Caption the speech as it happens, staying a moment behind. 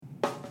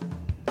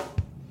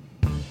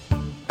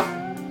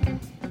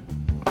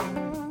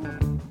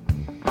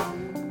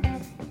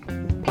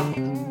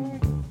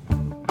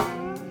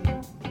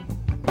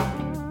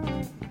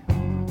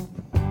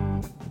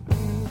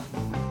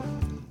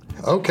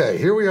Okay,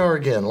 here we are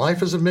again.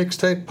 Life is a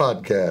Mixtape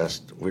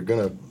podcast. We're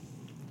going to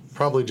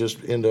probably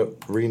just end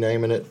up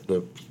renaming it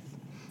the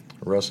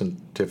Russ and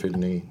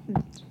Tiffany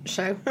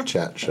Show.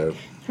 Chat Show.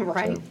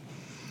 Right. So,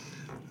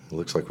 it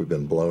looks like we've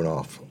been blown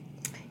off.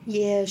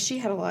 Yeah, she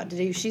had a lot to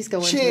do. She's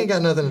going She ain't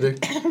got nothing to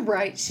do.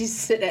 Right. She's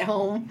sitting at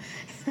home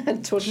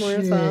twiddling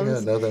her She thumbs.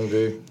 ain't got nothing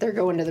to do. They're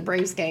going to the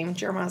Braves game.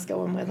 Jeremiah's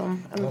going with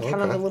them. I'm kind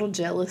of okay. a little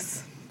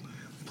jealous.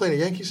 Playing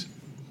the Yankees?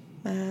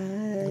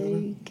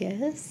 I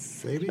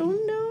guess. Maybe. I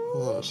don't know.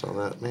 Oh, I saw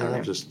that. Man, Okay.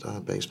 I'm just,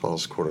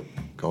 baseball's sort of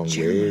gone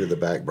way to the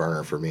back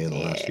burner for me in the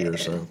last year or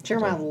so.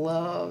 Jeremiah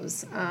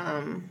loves,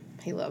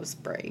 he loves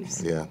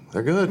Braves. Yeah,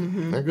 they're good.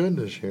 Mm-hmm. They're good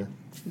this year.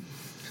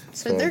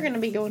 So they're going to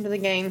be going to the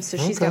game, so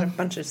she's Okay. got a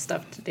bunch of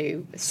stuff to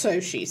do.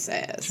 So she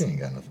says. She ain't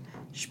got nothing.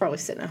 She's probably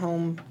sitting at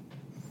home.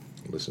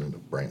 Listening to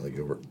Brantley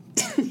Gilbert.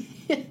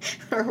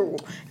 Her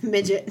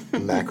midget.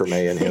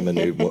 Macrame and him a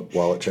new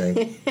wallet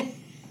chain.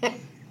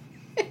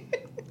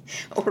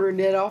 Ordered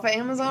it off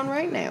Amazon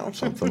right now.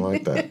 Something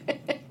like that.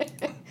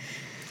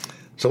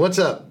 So what's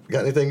up?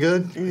 Got anything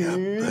good? Yeah,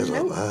 there's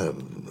a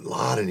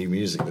lot of new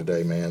music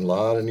today, man. A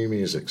lot of new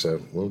music.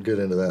 So we'll get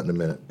into that in a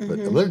minute. But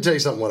let me tell you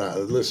something.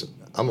 Listen,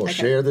 I'm going to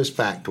share this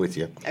fact with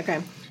you. Okay.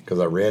 Because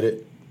I read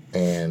it,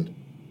 and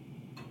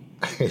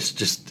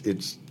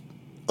it's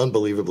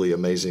unbelievably,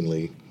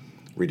 amazingly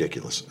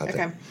ridiculous, I think.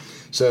 Okay.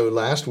 So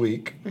last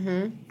week,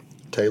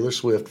 Taylor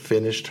Swift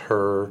finished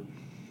her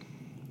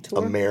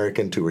Tour?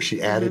 American tour.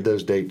 She added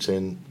those dates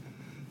in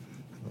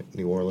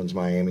New Orleans,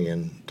 Miami,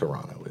 and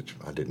Toronto, which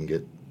I didn't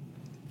get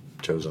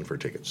chosen for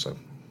tickets, so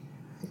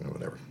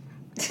whatever.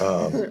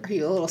 Are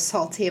you a little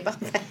salty about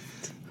that?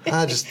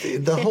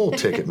 The whole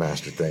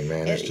Ticketmaster thing,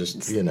 man, it's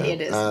just,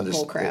 it is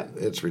bull crap.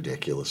 It's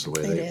ridiculous the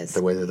way is.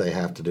 the way that they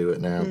have to do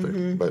it now.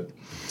 But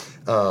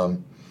so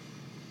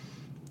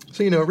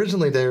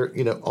originally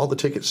all the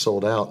tickets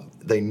sold out.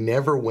 They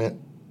never went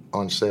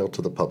on sale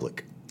to the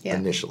public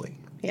initially.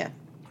 Yeah.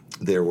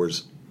 There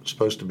was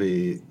supposed to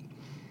be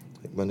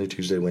Monday,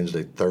 Tuesday,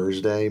 Wednesday,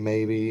 Thursday,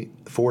 maybe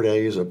 4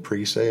 days of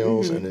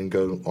pre-sales, and then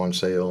go on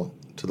sale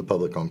to the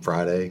public on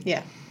Friday.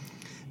 Yeah.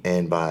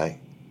 And by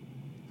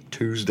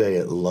Tuesday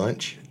at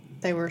lunch,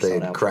 They were they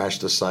sold had out. crashed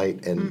the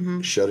site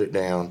and shut it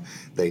down.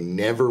 They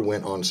never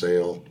went on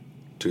sale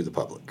to the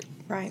public.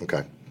 Right.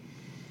 Okay.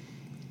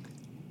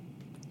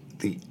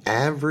 The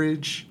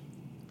average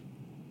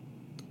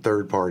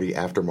third-party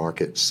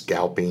aftermarket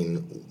scalping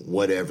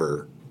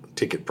whatever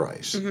ticket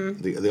price,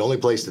 the only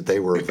place that they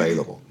were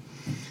available,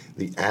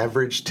 the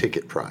average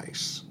ticket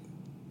price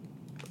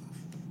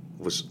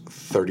was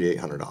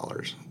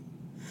 $3,800.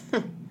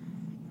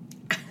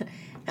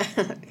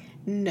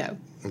 No.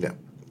 Yeah.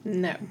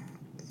 No.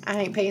 I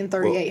ain't paying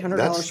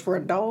 $3,800 for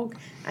a dog.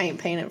 I ain't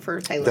paying it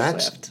for Taylor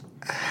That's Swift.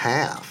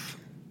 half.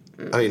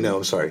 I mean, no,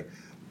 I'm sorry.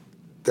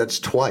 That's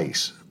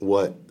twice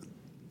what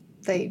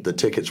the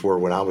tickets were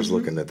when I was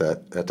looking at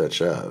that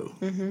show.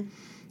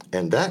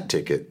 And that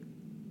ticket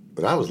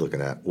that I was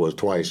looking at was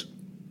twice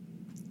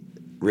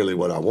really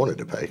what I wanted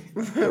to pay,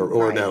 or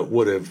Right. no,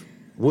 would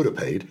have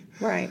paid.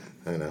 Right.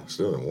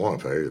 Still didn't want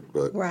to pay it,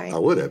 but Right. I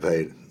would have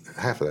paid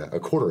half of that, a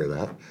quarter of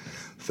that,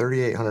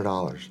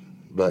 $3,800.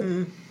 But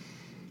and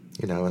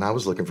I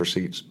was looking for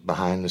seats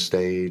behind the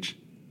stage,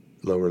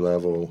 lower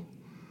level.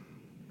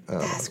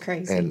 That's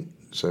crazy. And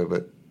so,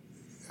 but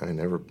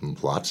there were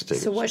lots of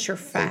tickets. So what's your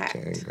fact?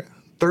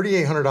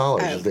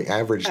 $3,800 is the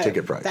average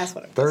ticket price. That's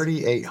what it was.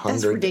 $3,800.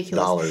 That's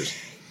ridiculous.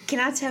 Can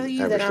I tell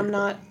you that Average I'm ticket.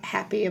 not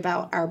happy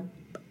about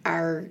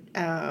our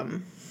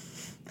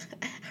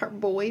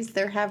boys?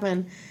 They're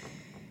having,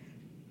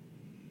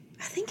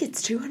 I think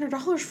it's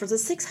 $200 for the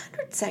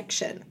 600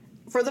 section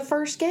for the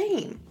first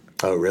game.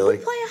 Oh, really?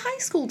 We play a high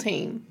school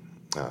team.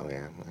 Oh,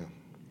 yeah. Well,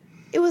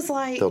 It was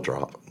like they'll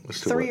drop. It's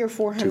still, $300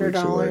 or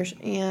 $400.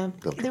 Yeah,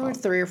 They'll they were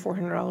drop. $300 or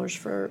 $400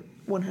 for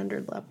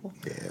 100 level.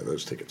 Yeah,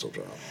 those tickets will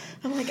drop.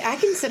 I'm like, I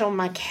can sit on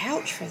my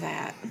couch for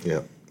that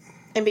Yep.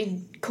 and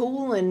be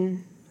cool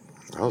and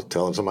I was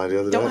telling somebody the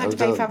other day. don't have to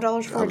pay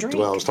 $5 for a drink.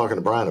 Well, I was talking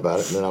to Brian about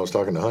it, and then I was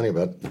talking to Honey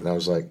about it, and I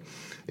was like,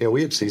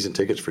 we had season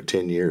tickets for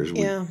 10 years.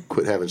 We Yeah.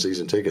 quit having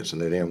season tickets,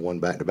 and they didn't have one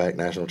back-to-back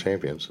national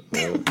champions.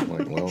 I'm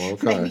like, well,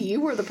 okay. Maybe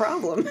you were the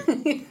problem.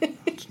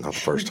 It's not the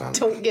first time.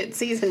 Don't get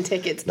season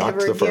tickets Not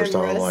ever the first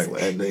again, time. I'm Russ.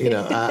 like, and,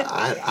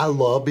 I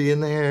love being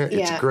there. It's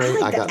Yeah, great. I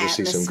like I got the to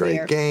see some great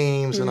atmosphere.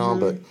 games and all,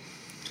 but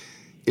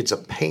it's a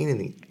pain in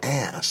the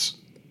ass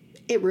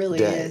It really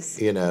day, is.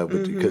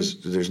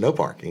 because there's no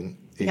parking.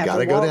 You have got to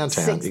to go walk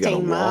downtown. You got to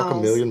 16 walk a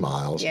miles. million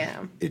miles.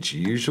 Yeah. It's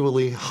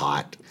usually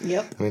hot.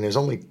 Yep. I mean, there's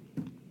only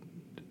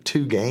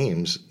 2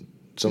 games,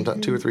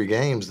 sometimes 2 or 3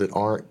 games that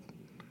aren't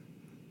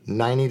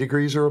 90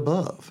 degrees or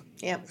above.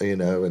 Yep.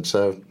 And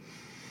so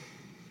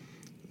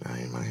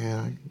in my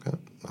head,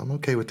 I'm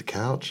okay with the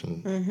couch,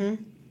 and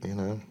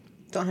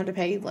Don't have to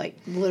pay like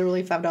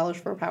literally $5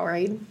 for a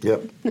Powerade.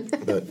 Yep,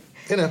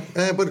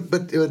 but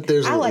but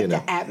there's I like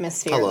the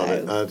atmosphere. I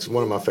love though. it. It's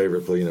one of my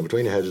favorite.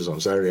 Between the Hedges on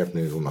Saturday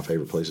afternoon is one of my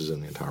favorite places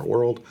in the entire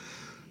world.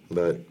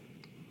 But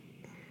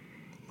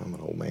I'm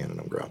an old man and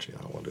I'm grouchy.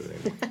 I don't want to do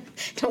it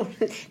anymore.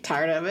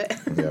 Tired of it.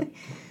 Yeah.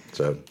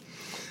 So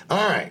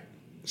All right.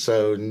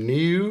 So,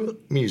 new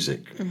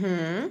music.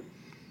 Mm-hmm.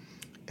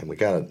 And we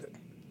got,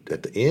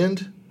 at the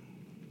end,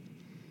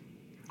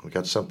 we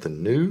got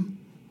something new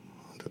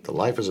that the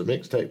Life is a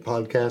Mixtape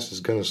podcast is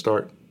going to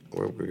start.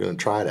 We're going to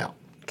try it out.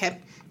 Okay.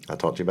 I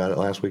talked to you about it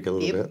last week a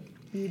little bit.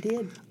 You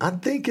did. I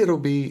think it'll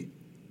be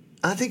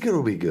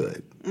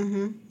good.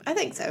 Mm-hmm. I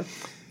think so.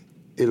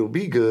 It'll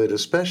be good,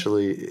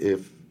 especially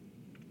if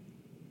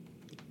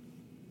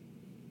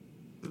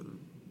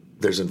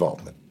there's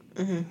involvement.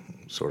 Mm-hmm.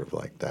 Sort of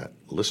like that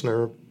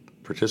listener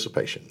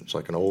participation. It's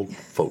like an old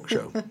folk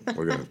show.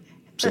 We're going to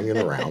sing it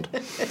around.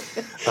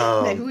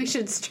 Maybe we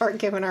should start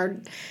giving our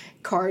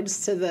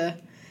cards to the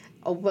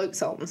old folks'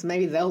 homes.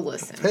 Maybe they'll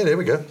listen. Hey, there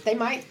we go. They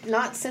might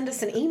not send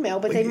us an email,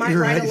 but they might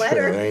write a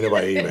letter. Ain't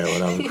nobody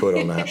emailing. I'm quit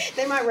on that.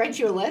 They might write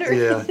you a letter.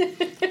 Yeah.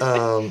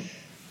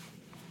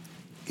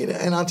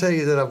 And I'll tell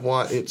you that I've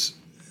watched.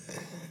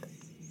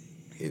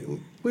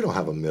 We don't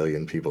have a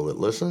million people that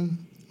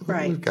listen.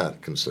 Right. We've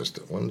got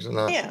consistent ones, and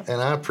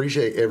I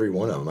appreciate every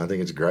one of them. I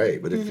think it's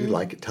great. But if you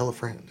like it, tell a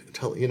friend.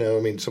 So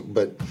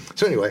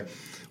anyway,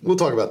 we'll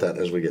talk about that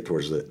as we get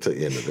towards the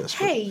end of this.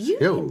 Hey,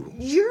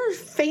 your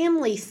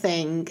family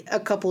thing a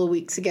couple of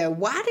weeks ago.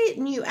 Why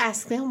didn't you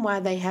ask them why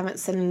they haven't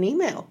sent an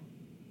email?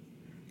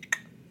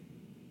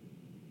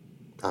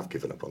 I've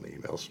given up on the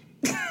emails.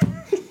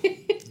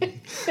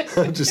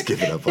 I've just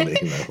given up on the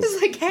emails.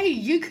 It's like, hey,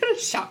 you could have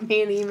shot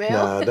me an email.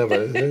 Nah,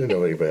 nobody. They no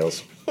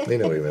emails. They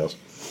no emails.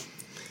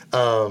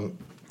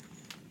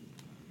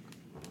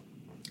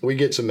 We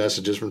get some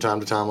messages from time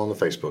to time on the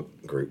Facebook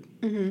group.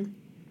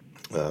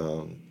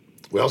 Mm-hmm.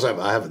 We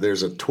also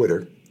there's a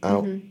Twitter.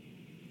 I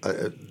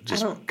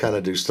just kind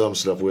of do some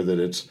stuff with it.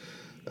 It's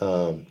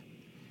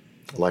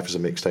Life is a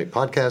Mixtape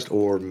podcast,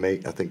 or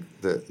I think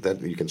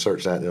that you can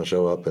search that and it'll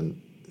show up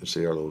and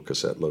see our little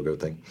cassette logo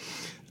thing.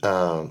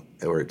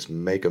 Or it's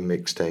Make a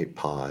Mixtape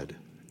Pod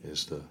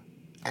is the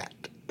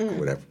 @ or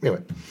whatever.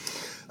 Anyway.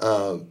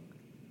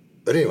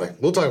 But anyway,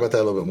 we'll talk about that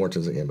a little bit more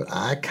towards the end. But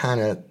I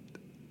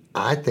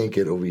think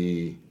it'll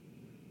be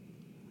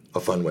a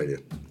fun way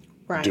to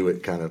do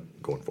it kind of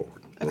going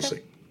forward.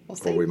 Okay. We'll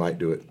see. Or we might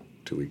do it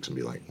 2 weeks and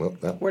be like, well,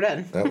 we're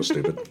done. That was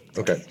stupid.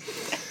 Okay.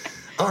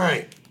 All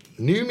right.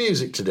 New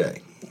music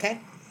today. Okay.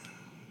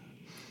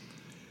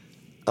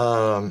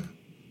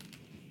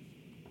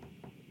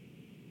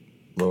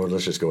 Lord,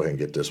 let's just go ahead and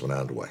get this one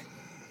out of the way.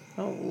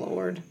 Oh,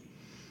 Lord.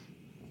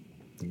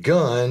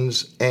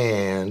 Guns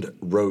N'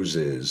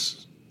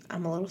 Roses.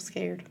 I'm a little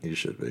scared. You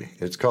should be.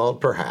 It's called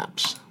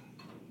Perhaps.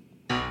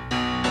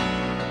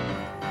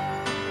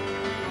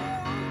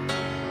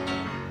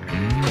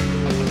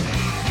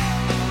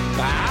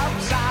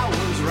 Perhaps I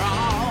was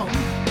wrong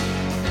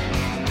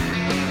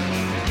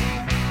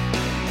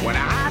when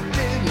I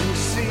didn't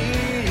see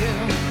you.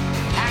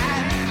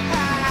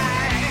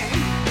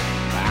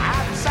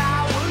 Perhaps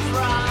I was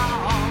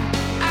wrong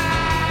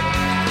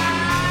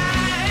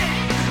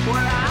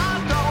when I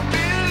don't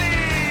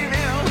believe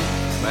you.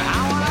 But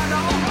I wanna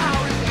know how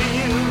it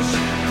feels,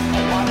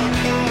 or what it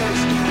is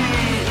to be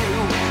you.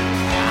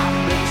 I've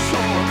been so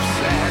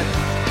upset.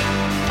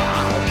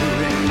 I've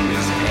been in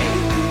this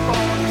hate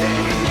for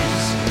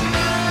days.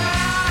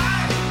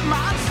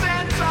 My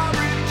sense of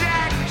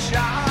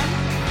rejection.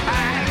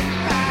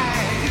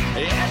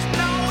 There's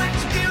no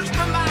excuse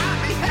for my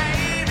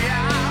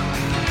behavior.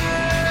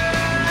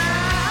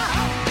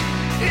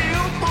 You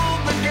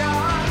pulled the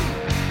gun.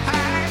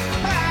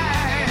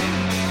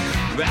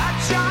 That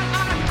shot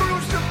I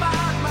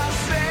crucified my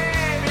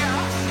savior.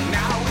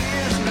 Now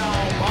is no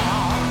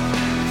more.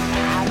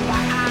 I'm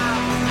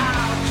without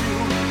you,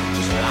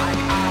 just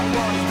like I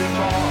was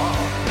before.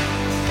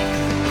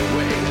 The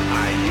way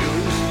I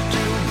used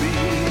to be.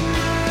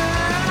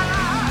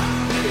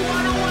 You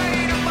wanna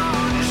wait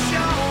upon your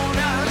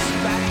shoulders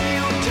that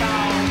you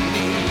don't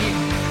need.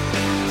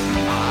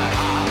 My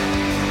heart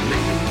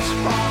bleeds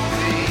for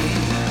me.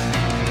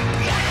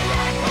 Gotta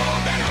let go,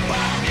 better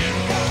bargain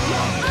for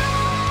love.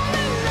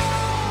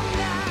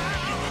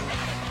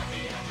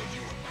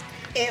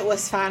 It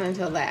was fine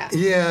until that.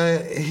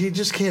 Yeah, he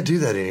just can't do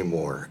that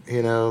anymore. I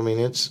mean,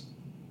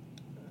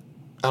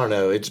 I don't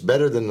know. It's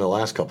better than the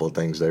last couple of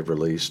things they've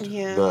released.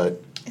 Yeah.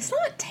 But it's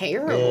not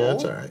terrible. yeah,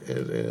 it's all right.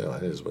 It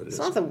is what it is. It's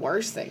not the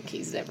worst thing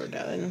he's ever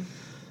done.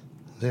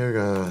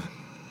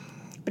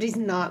 But he's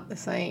not the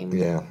same.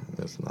 Yeah,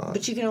 it's not.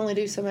 But you can only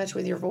do so much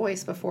with your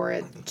voice before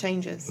it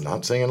changes.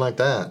 Not singing like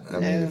that. I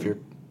mean, if you're,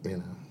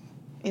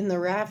 In the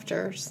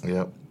rafters.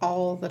 Yep.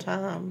 All the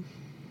time.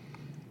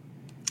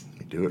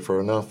 You do it for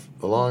a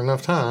long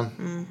enough time.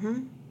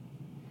 Mm-hmm.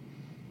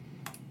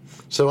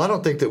 So I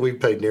don't think that we've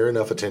paid near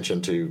enough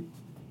attention to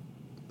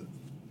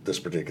this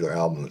particular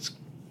album that's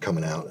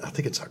coming out. I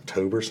think it's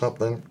October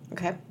something.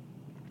 Okay.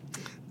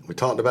 We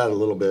talked about it a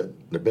little bit.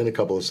 There have been a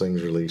couple of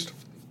things released.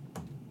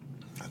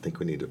 I think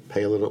we need to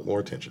pay a little bit more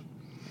attention.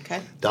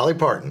 Okay. Dolly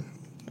Parton.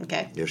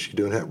 Okay. Yeah, she's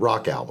doing that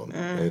rock album.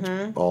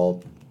 Mm-hmm.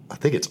 I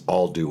think it's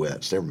all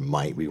duets. There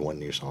might be one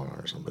new song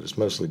or something, but it's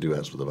mostly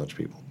duets with a bunch of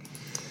people.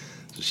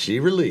 So she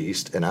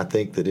released, and I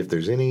think that if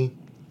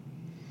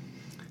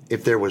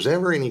there was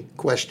ever any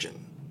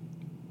question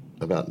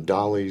about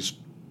Dolly's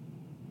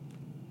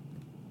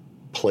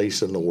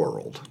place in the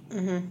world.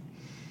 Mm-hmm.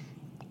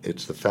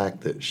 It's the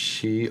fact that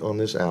she, on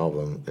this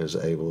album, is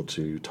able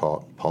to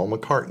talk Paul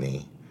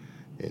McCartney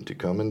into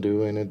coming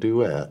doing a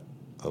duet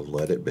of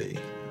Let It Be.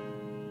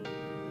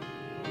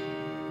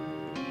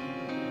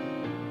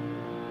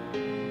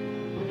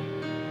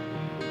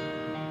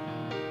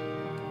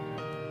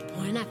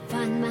 When I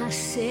find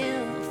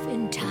myself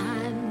in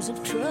times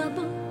of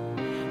trouble,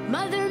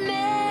 Mother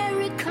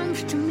Mary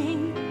comes to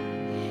me,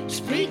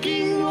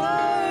 speaking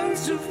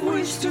words of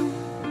wisdom,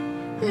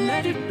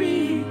 let it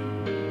be.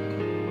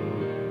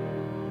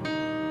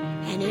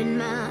 And in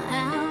my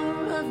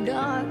hour of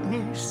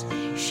darkness,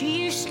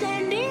 she is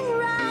standing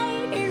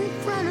right in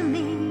front of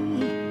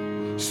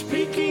me,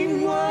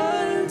 speaking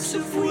words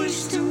of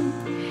wisdom,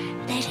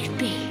 let it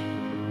be.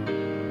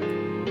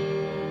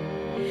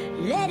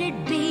 Let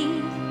it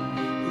be,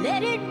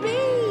 let it be,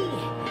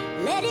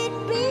 let it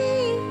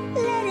be,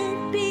 let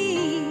it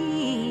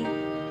be.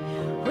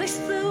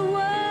 Whisper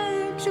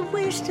words of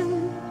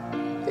wisdom,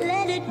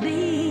 let it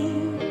be.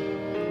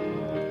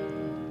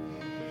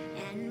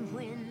 And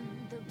when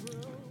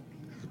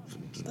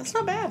the That's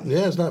not bad.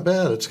 Yeah, it's not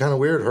bad. It's kind of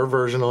weird. Her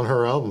version on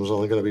her album is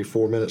only going to be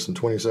 4 minutes and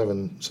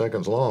 27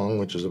 seconds long,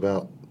 which is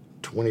about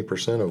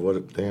 20% of what a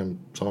damn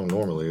song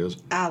normally is.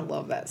 I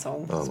love that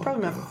song. It's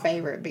probably my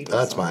favorite Beatles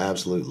That's song. my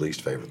absolute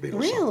least favorite Beatles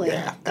song. Really?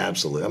 Yeah,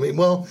 absolutely. I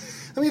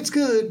mean, it's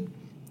good,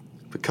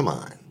 but come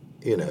on.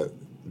 You know,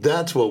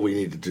 that's what we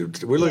need to do.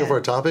 We're looking for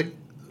a topic.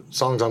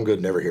 Songs I'm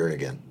good never hearing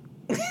again.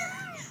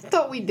 I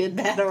thought we did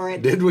that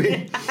already. Did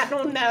we? I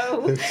don't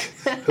know.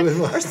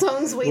 Or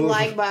songs we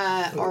like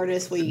by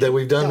artists that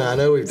we've done. I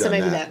know we've done so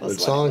maybe that. that was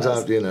but songs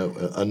I've,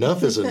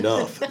 enough is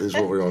enough is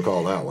what we're going to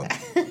call that one.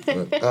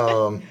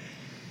 But,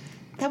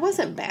 that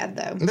wasn't bad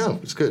though. no,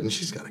 it's good, and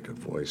she's got a good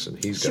voice,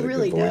 and he's got a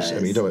really good voice. I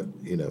mean, does.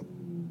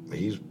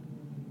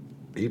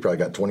 He probably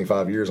got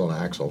 25 years on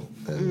Axl,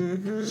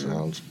 and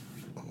sounds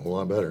a whole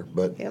lot better.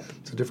 But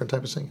it's a different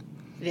type of singing.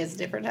 It is a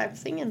different type of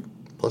singing.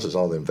 Plus, it's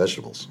all them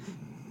vegetables.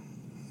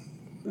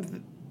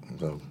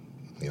 So,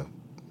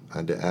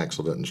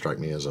 Axl doesn't strike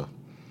me as a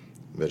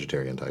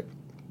vegetarian type.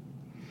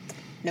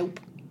 Nope.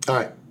 All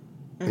right,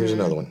 here's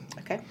another one.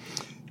 Okay.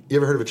 You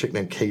ever heard of a chick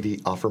named Katie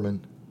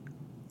Offerman?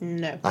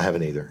 No. I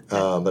haven't either.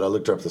 But I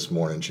looked her up this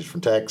morning. She's from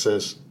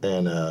Texas,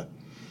 and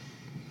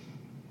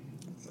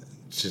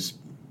she's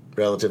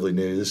relatively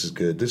new. This is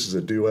good. This is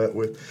a duet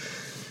with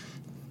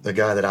a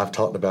guy that I've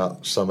talked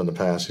about some in the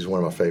past. He's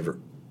one of my favorite.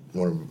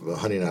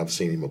 Honey and I have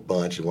seen him a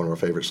bunch. He's one of our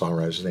favorite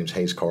songwriters. His name's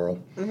Hayes Carl.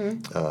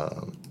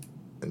 Mm-hmm.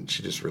 And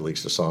she just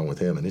released a song with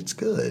him, and it's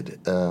good.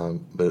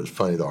 But it was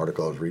funny, the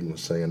article I was reading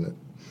was saying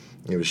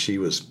that she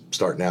was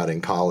starting out in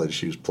college.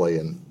 She was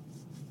playing,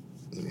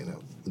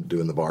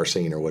 doing the bar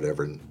scene or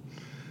whatever, and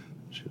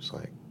she was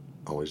like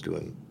always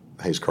doing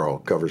Hayes Carl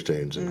covers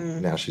tunes,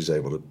 and now she's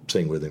able to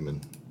sing with him, and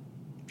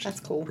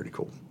that's cool. Pretty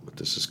cool. But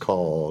this is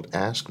called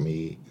Ask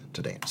Me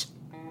to Dance.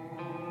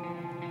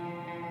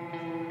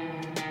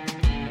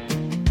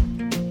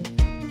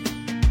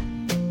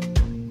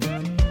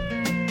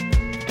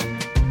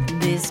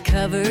 This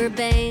cover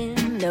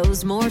band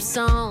knows more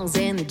songs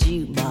than the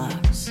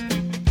jukebox.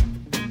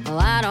 Well,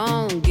 I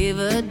don't give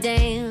a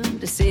damn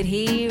to sit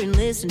here and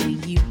listen to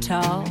you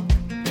talk.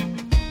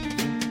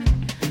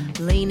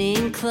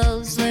 Leaning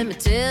close, let me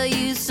tell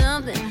you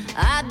something.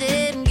 I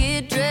didn't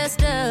get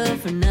dressed up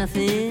for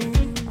nothing.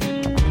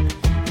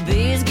 The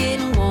beer's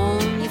getting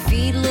warm, your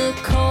feet look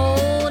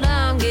cold.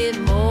 I'm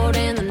getting bored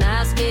and the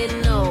night's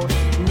getting old.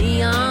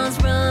 Neon's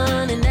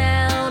running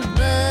out of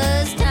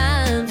buzz,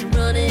 time's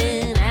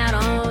running out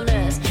on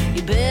us.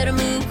 You better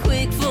move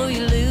quick before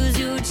you lose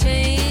your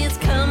chance.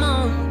 Come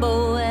on,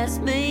 boy,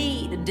 ask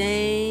me to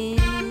dance.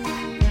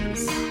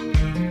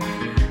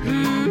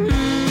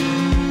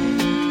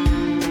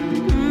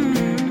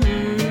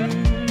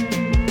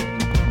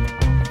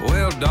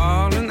 Well,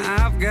 darling,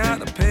 I've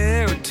got a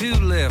pair of two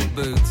left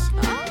boots.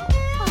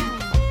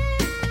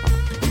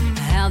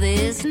 How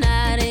this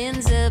night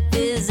ends up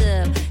is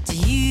up to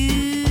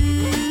you.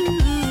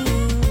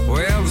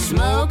 Well, the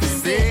smoke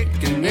is thick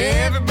and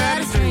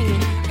everybody's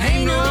drinking.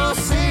 Ain't no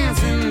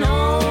sense in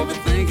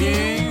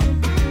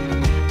overthinking.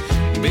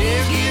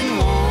 Beer's getting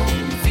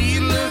warm,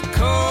 feet look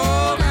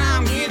cold.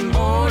 I'm getting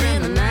bored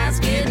and the night's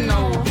getting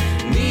old.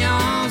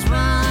 Neon's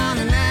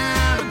running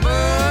out of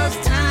buzz,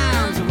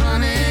 time's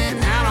running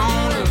out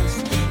on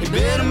us. You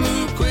better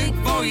move quick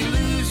before you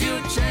lose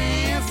your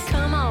chance.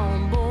 Come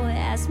on, boy,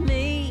 ask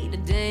me to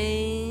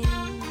dance.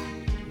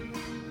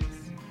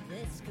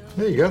 Let's go.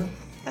 There you go.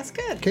 That's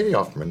good. Katie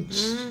Offerman.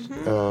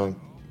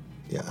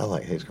 Yeah, I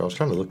like Hayes Carl. I was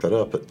trying to look that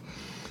up, but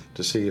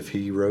to see if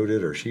he wrote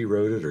it or she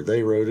wrote it or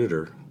they wrote it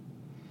or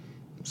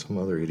some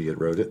other idiot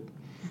wrote it.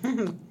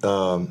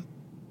 I'm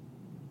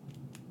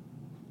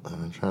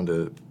trying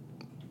to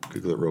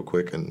Google it real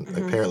quick, and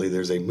apparently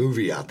there's a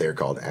movie out there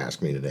called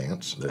Ask Me to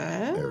Dance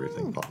that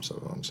everything pops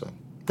up on. So,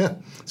 yeah,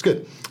 it's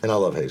good. And I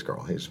love Hayes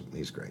Carl. He's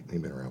great. He's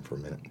been around for a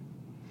minute.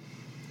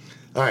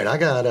 All right, I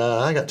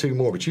got two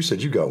more, but you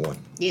said you got one.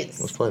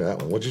 Yes. Let's play that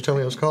one. What'd you tell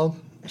me it was called?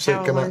 So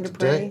How I come out Learned to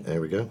today. Pray.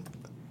 There we go.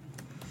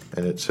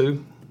 And it's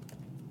who?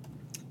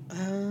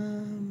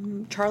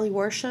 Charlie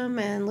Worsham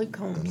and Luke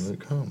Combs. And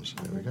Luke Combs.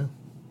 There we go.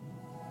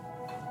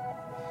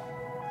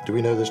 Do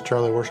we know this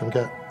Charlie Worsham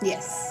cat?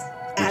 Yes,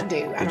 I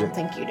do. I don't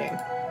think you do.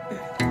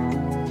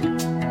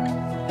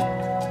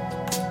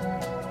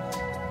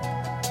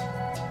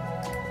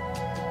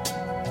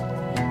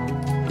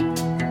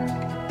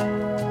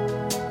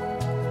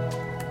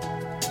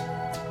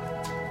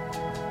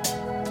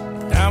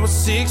 I was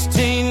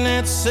 16,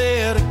 that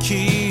set of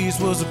keys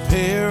was a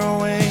pair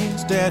of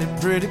wings. Daddy,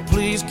 pretty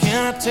please,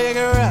 can I take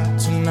her out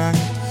tonight?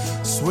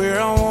 Swear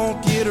I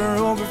won't get her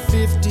over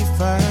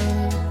 55.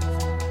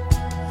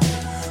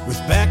 With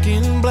back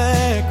in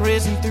black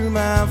racing through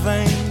my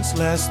veins,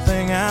 last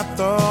thing I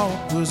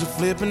thought was of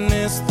flipping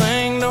this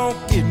thing. Don't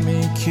get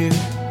me killed,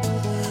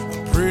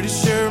 I'm pretty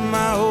sure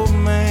my old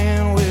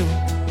man will.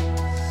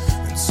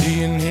 And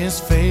seeing his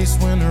face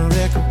when the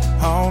record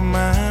hauled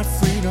my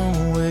freedom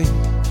away,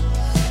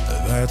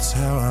 that's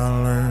how I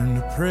learned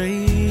to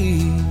pray.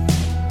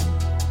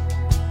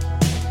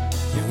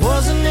 It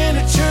wasn't in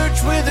a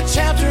church with a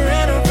chapter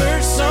and a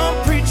verse. Some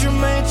preacher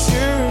made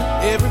sure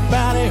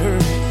everybody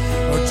heard,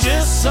 or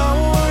just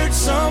some words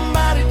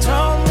somebody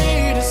taught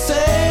me to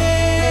say.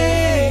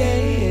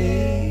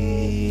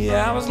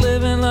 I was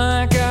living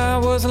like I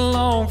was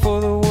alone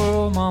for the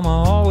world. Mama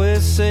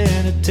always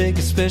said it'd take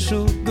a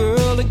special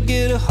girl to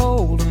get a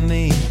hold of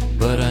me,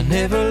 but I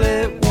never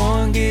let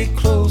one get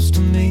close to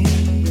me.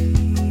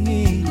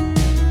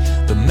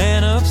 The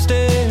man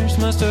upstairs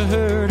must have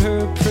heard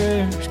her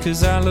prayers,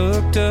 'cause I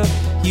looked up,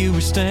 you were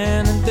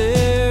standing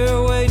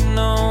there waiting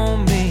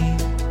on me,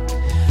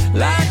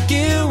 like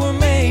you were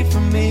made for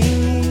me.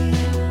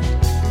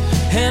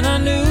 And I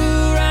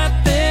knew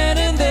right then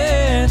and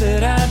there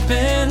that I'd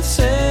been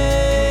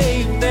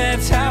saved.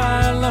 That's how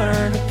I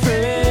learned to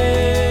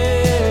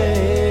pray.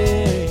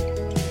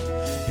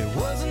 It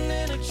wasn't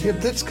in a church. Yeah,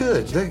 that's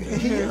good.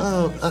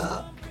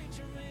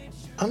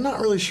 I'm not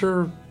really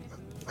sure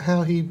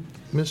how he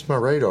missed my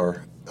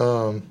radar.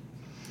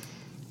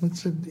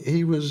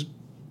 He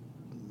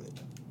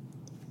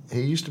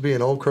used to be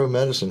an Old Crow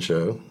Medicine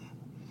show.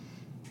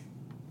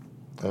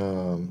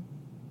 It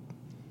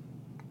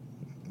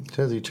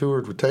says he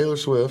toured with Taylor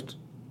Swift.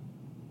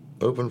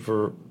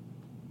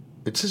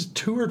 It says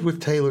toured with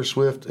Taylor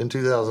Swift in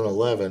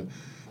 2011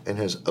 and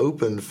has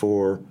opened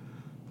for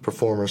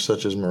performers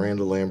such as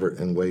Miranda Lambert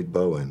and Wade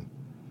Bowen.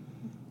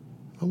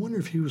 I wonder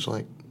if he was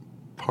like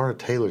part of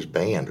Taylor's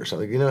band or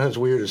something. You know, it's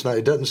weird.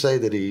 It doesn't say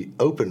that he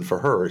opened for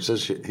her. It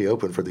says he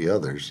opened for the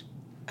others.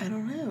 I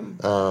don't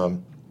know.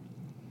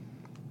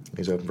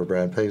 He's opened for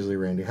Brad Paisley,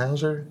 Randy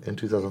Houser in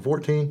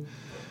 2014.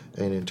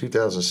 And in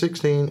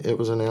 2016, it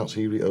was announced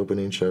he'd be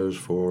opening shows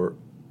for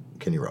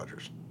Kenny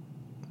Rogers.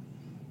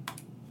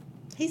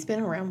 He's been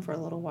around for a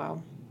little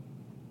while.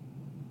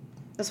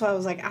 That's why I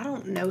was like, I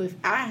don't know if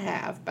I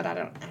have, but I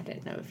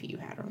didn't know if you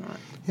had or not.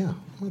 Yeah,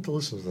 I'll have to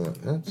listen to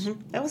that.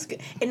 That was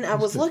good. And I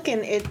was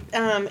looking, it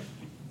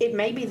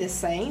may be the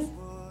same,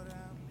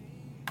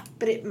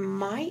 but it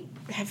might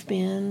have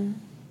been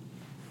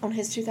on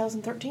his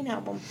 2013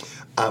 album.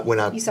 When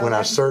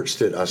I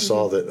searched it, I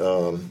saw that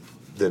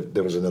that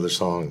there was another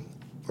song,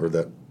 or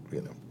that,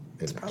 you know.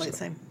 It's probably the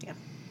same, yeah.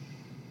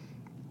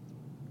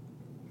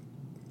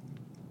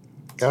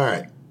 All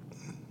right.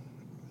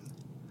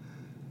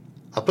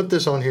 I put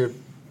this on here,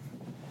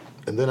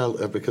 and then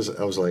because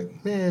I was like,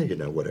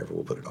 whatever,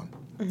 we'll put it on.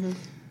 Mm-hmm.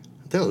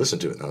 Then I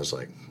listened to it, and I was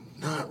like,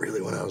 not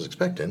really what I was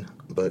expecting,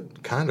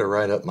 but kind of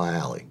right up my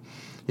alley.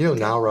 You know who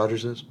Nile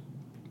Rodgers is?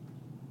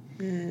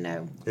 No. You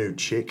know who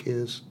Chick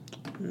is?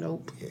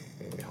 Nope. Yeah,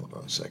 hold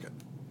on a second.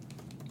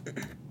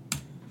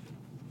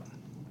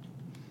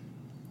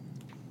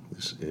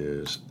 This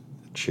is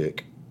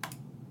Chick.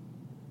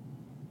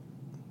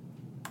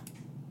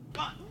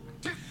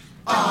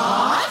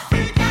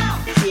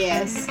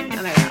 Yes, I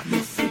know that.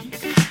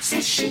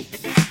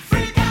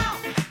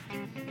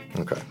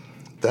 Okay.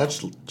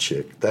 That's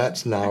Chick.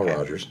 That's Nile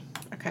Rodgers.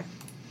 Okay.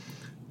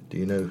 Do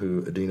you know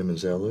who Idina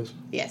Menzel is?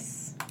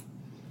 Yes.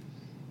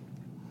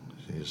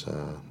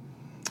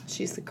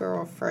 She's the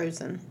girl of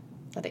Frozen.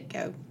 Let It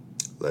Go.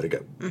 Let It Go.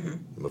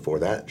 Mm-hmm. Before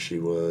that, she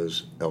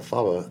was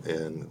Elphaba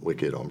in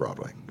Wicked on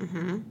Broadway.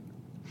 Mm-hmm.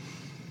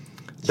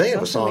 They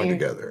have a song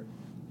together.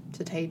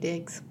 To Taye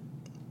Diggs.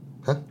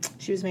 Huh?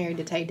 She was married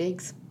to Taye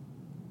Diggs.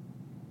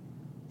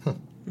 Huh.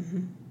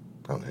 Mm-hmm.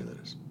 I don't know who that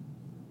is.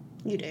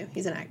 You do.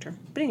 He's an actor.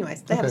 But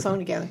anyways, they have a song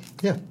together.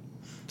 Yeah.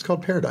 It's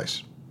called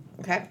Paradise.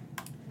 Okay.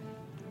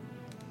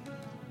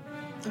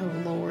 Oh,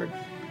 Lord.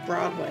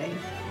 Broadway.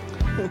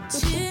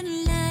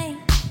 Tonight,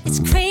 it's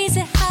crazy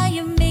how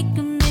you're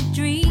making me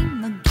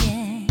dream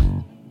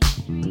again.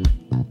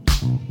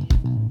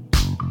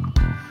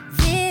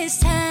 This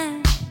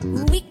time,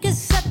 we could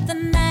set the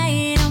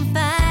night on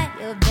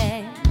fire,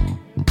 babe.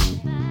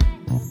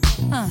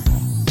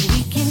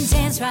 We can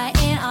dance right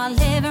in our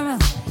living room,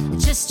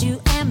 just you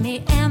and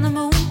me and the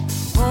moon.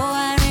 Oh,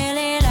 I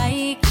really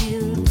like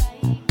you.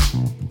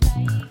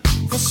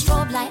 The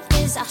strobe light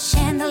is our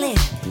chandelier.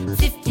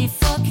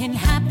 54 can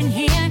happen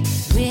here.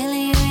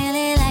 Really,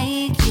 really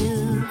like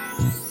you.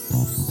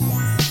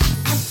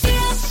 I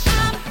feel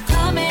I'm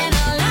coming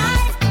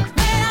alive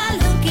when I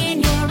look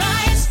in your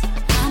eyes.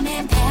 I'm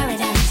in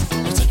paradise.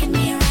 You're taking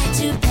me right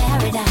to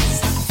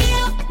paradise. I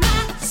feel my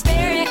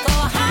spirit go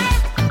high,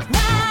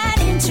 right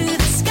into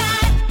the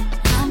sky.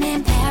 I'm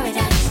in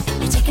paradise.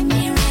 You're taking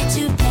me right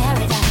to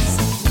paradise.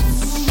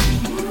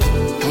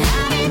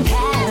 I'm in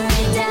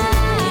paradise.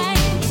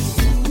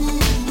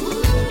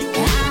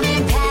 I'm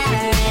in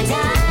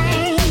paradise.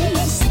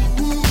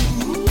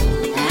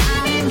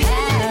 I'm in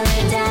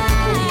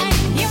paradise.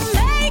 You're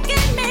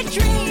making me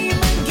dream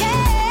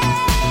again.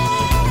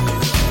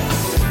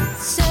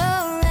 So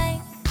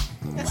right.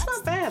 That's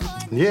not bad.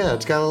 Yeah,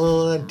 it's got a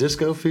little of that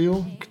disco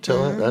feel. You can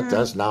tell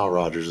that's Nile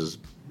Rodgers.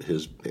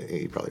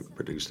 He probably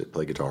produced it,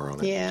 played guitar on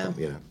it. Yeah.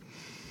 So,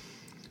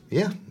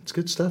 yeah, it's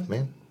good stuff,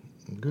 man.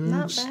 Good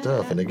Not bad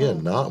stuff. at And again,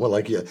 all. not well,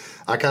 like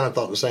I kind of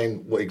thought the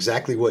same,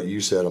 exactly what you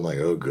said. I'm like,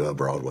 oh god,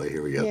 Broadway,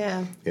 here we go.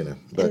 Yeah.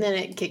 But And then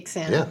it kicks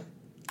in. yeah,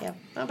 Yep.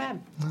 Not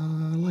bad. I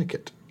like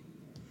it.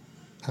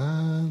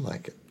 I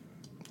like it.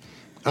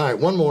 All right,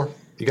 one more.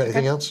 You got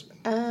anything else?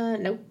 Nope.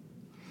 Nope.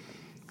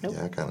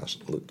 Yeah, I kind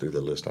of looked through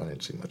the list. I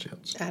didn't see much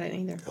else. I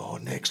didn't either. Oh,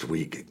 next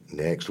week,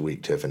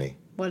 Tiffany.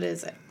 What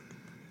is it?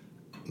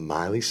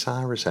 Miley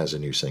Cyrus has a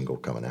new single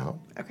coming out.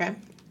 Okay.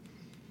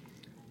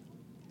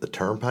 The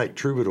Turnpike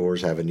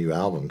Troubadours have a new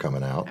album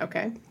coming out.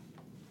 Okay.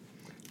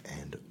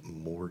 And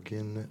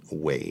Morgan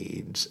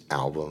Wade's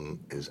album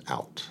is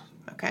out.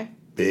 Okay.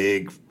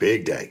 Big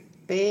day.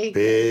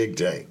 Big.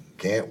 Day.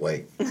 Can't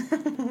wait.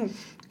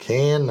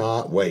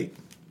 Cannot wait.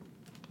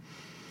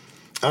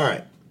 All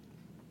right.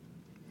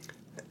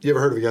 You ever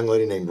heard of a young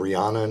lady named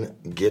Rhiannon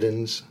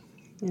Giddens?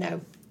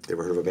 No. You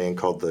ever heard of a band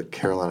called the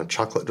Carolina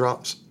Chocolate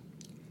Drops?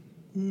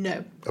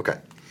 No. Okay.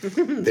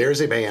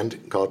 There's a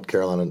band called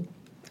Carolina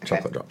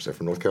Chocolate Drops. They're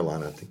from North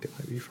Carolina. I think they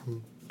might be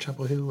from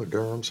Chapel Hill or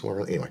Durham,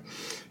 somewhere. Anyway,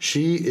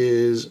 she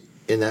is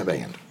in that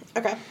band.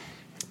 Okay.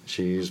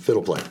 She's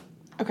fiddle player.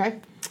 Okay.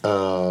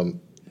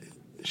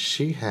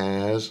 She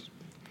has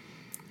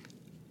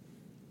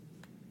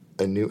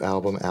a new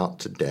album out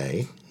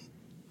today.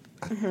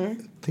 I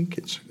think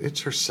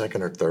it's her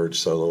second or third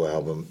solo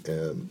album.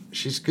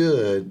 She's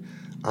good.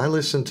 I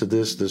listened to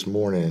this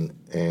morning,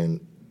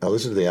 and I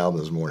listened to the album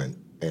this morning,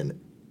 and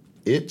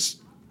it's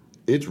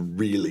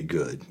really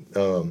good.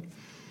 I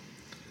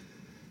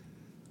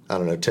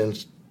don't know, 10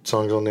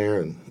 songs on there,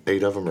 and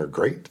 8 of them are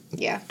great.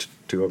 Yeah.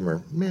 2 of them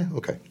are meh,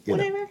 okay. You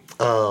know.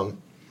 Whatever.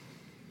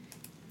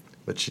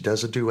 But she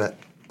does a duet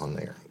on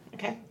there.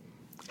 Okay.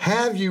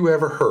 Have you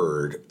ever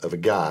heard of a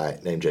guy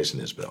named Jason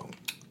Isbell?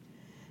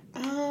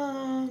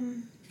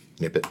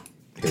 Nip it.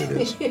 Here it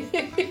is.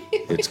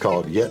 It's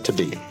called Yet to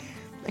Be.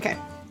 Okay.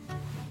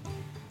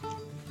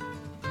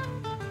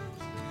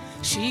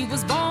 She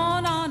was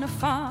born on a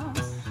farm,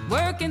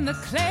 working the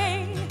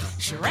clay.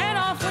 She ran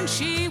off when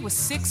she was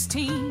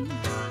 16.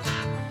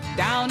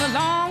 Down a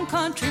long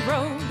country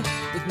road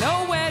with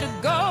nowhere to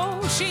go.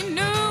 She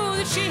knew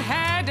that she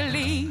had to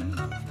leave.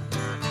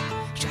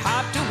 She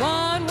hopped a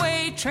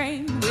one-way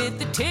train with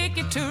the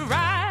ticket to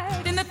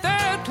ride in the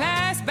third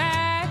class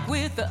back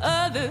with the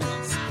others.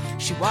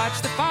 She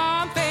watched the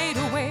farm fade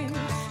away,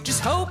 just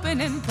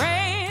hoping and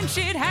praying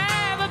she'd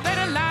have a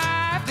better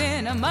life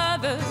than her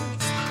mother's.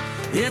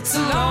 It's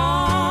a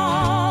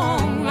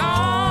long,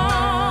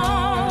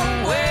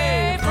 long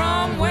way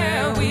from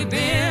where we've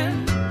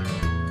been.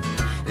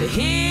 The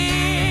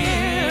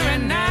here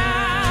and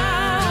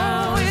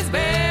now is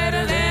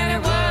better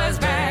than it was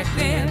back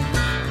then.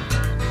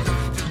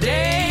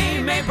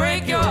 Today may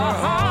break your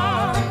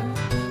heart,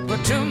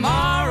 but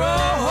tomorrow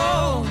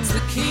holds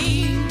the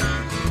key.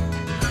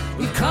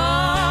 We've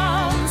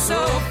come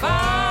so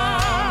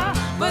far,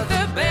 but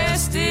the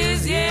best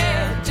is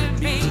yet to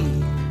be.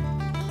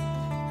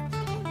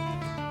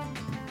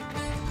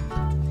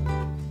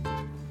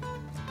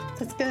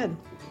 That's good.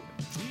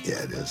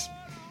 Yeah, it is.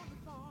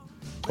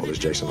 Oh, there's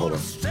Jason. Hold on.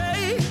 His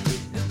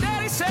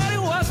daddy said he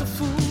was a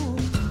fool,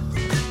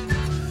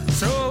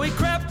 so he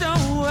crept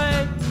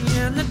away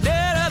in the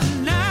dead of the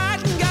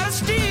night and got a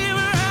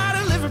steamer out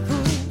of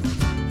Liverpool.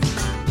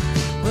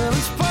 Well,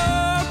 he's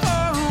far,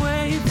 far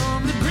away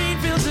from the green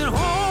fields and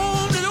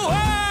home to the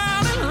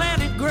wild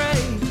Atlantic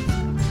gray.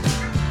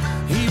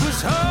 He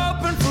was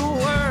hoping for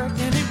work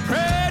and he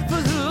prayed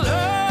for the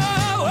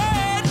Lord,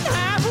 waiting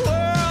half a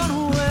world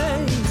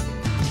away.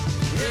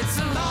 It's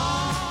a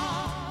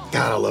long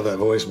God, I love that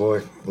voice,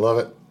 boy. Love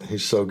it.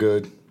 He's so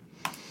good.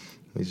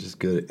 He's just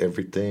good at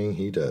everything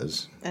he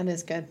does. That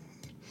is good.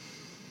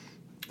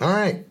 All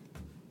right.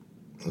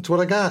 That's what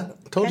I got.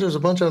 I told you there's a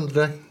bunch of them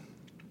today.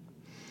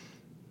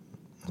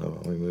 So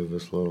let me move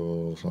this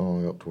little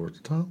song up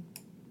towards the top.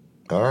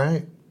 All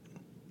right.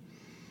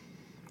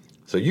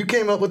 So you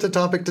came up with the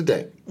topic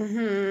today.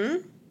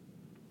 Mm-hmm.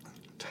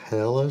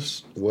 Tell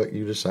us what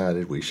you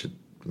decided we should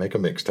make a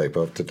mixtape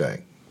of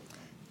today.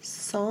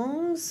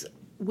 Songs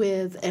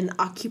with an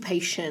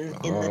occupation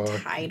in the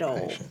title.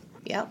 Occupation.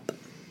 Yep.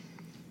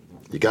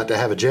 You got to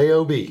have a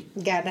J-O-B.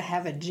 Got to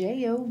have a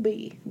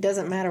J-O-B.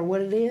 Doesn't matter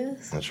what it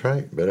is. That's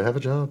right. Better have a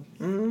job.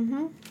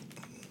 Mm-hmm.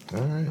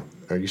 All right.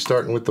 Are you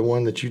starting with the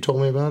one that you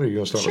told me about, or are you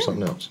going to start with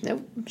something else?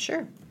 Nope,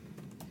 sure.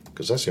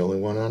 Because that's the only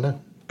one I know.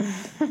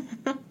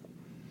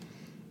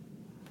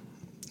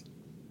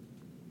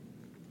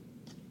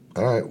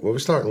 All right. What are we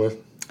starting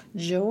with?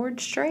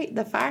 George Strait,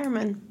 the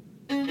fireman.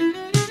 Well,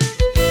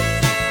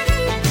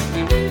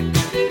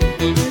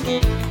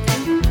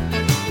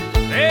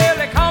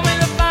 they call me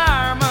the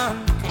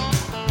fireman.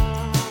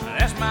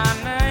 That's my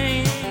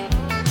name.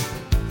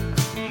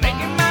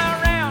 Making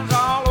my rounds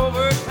all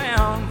over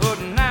town,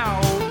 putting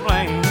out old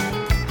flames.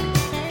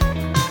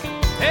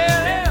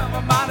 Tell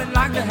everybody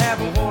like to have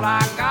what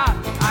I got.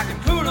 I can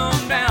cool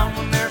them down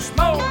when they're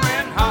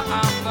smoldering hot.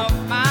 I'm the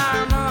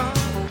fireman.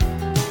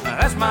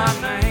 That's my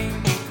name.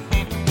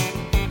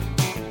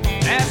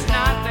 Last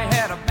night they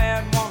had a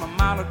bad one a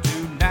mile or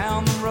two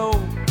down the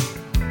road.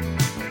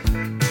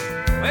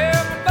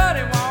 Well, my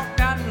buddy walked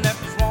out and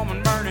left his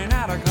woman burning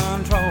out of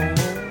control.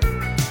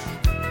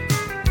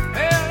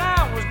 Well,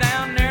 I was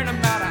down there in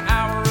about an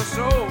hour or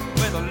so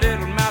with a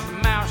little mouth to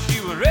mouth.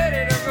 She was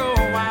ready to go.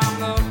 I'm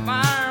the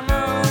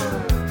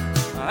fireman.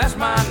 That's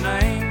my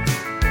name.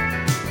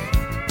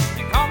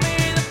 They call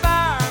me the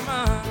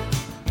fireman.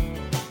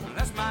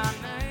 That's my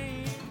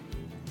name.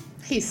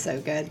 He's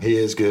so good. He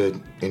is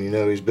good. And, you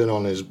know, he's been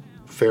on his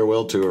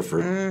farewell tour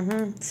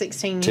for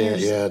 16 10,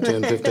 years.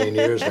 10, 15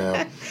 years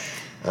now.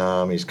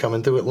 He's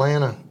coming through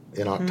Atlanta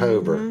in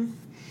October.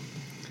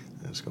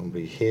 It's going to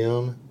be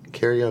him,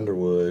 Carrie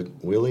Underwood,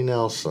 Willie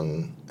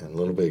Nelson, and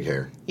Little Big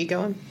Hair. You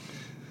going?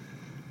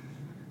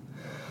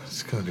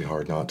 It's going to be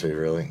hard not to,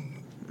 really.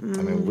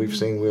 I mean, we've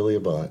seen Willie a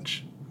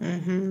bunch.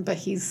 But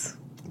he's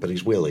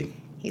Willie.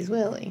 He's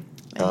Willie.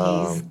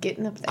 And he's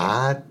getting up there.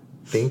 I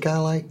think I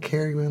like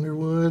Carrie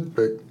Underwood,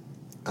 but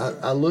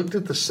I looked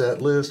at the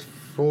set list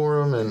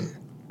for him, and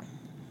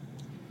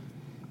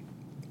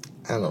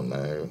I don't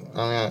know.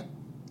 I mean,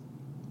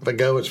 if I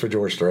go, it's for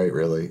George Strait,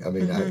 really. I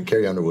mean,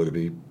 Carrie Underwood would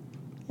be...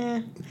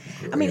 Yeah.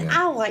 I mean,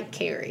 I like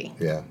Carrie.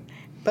 Yeah.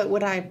 But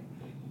would I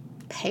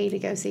pay to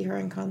go see her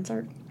in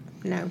concert?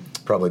 No.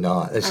 Probably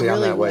not. See, really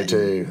I'm that way, wouldn't.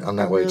 too. I'm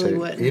that I way, really too.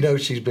 wouldn't. You know,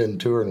 she's been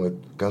touring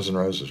with Guns N'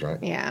 Roses,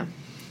 right? Yeah.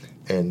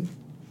 And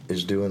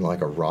is doing,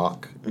 like, a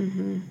rock...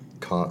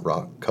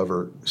 rock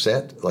cover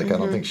set. Like, I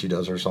don't think she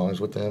does her songs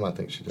with them. I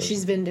think she does.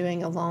 She's been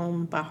doing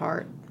Alone by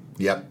Heart.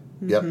 Yep.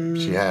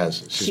 She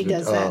has. She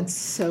does that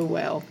so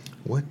well.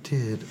 What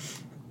did...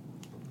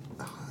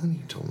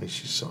 Honey told me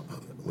she saw...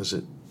 Was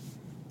it...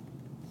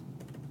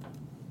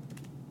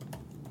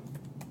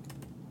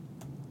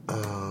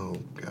 Oh,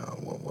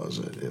 God, what was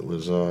it? It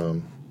was,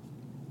 Oh,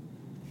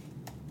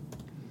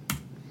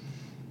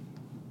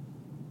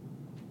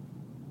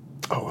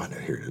 I know.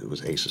 Here it is. It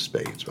was Ace of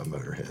Spades by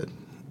Motorhead.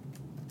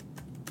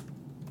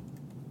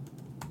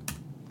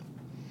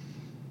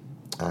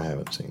 I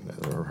haven't seen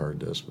that or heard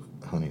this, but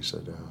Honey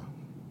said,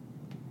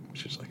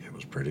 she's like, it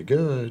was pretty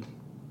good.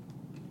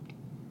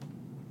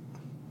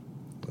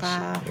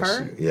 By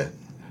her? Yeah.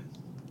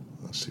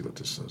 Let's see what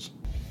this says.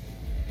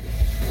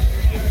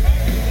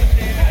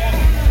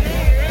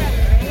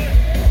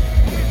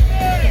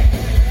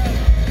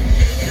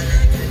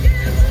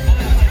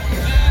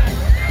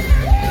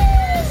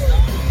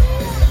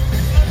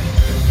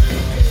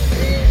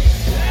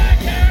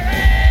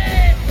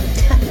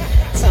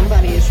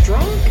 Somebody is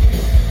drunk.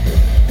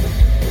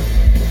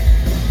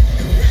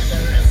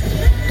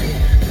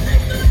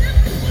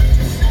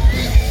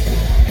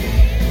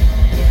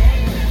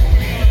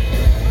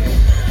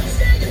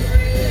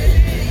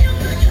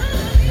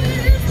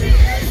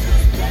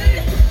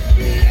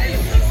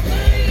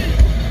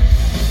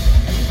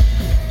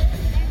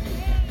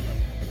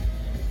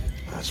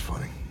 That's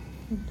funny.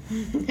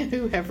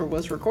 Whoever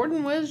was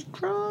recording was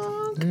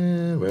drunk.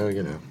 Yeah, well,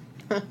 you know.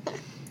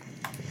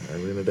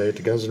 Early in the day at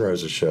the Guns N'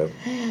 Roses show.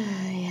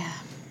 Yeah.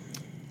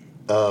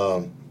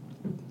 All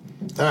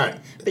right.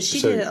 But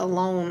she did it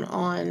alone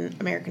on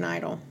American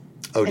Idol.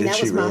 Oh, and did that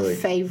she was really?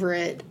 my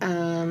favorite.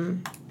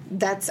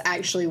 That's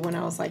actually when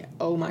I was like,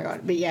 oh my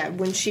God. But yeah,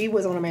 when she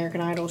was on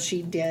American Idol,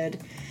 she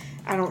did,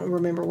 I don't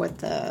remember what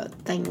the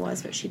thing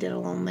was, but she did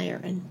alone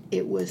there. And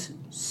it was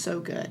so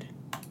good.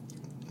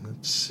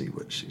 Let's see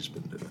what she's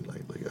been doing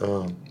lately.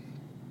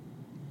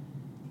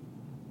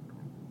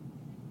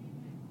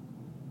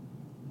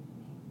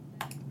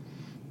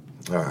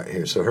 All right,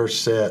 here. So her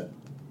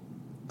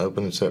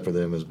opening set for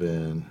them has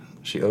been,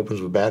 she opens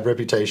with Bad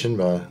Reputation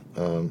by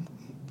Joan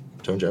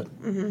Jett.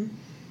 Mm-hmm.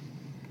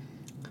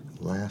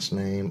 Last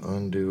Name,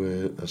 Undo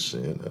It, let's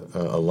see,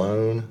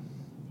 Alone.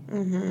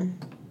 Mm-hmm.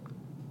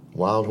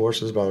 Wild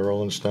Horses by the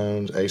Rolling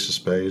Stones, Ace of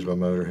Spades by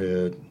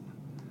Motorhead.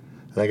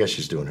 And I guess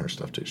she's doing her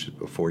stuff too. She's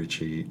Before He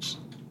Cheats,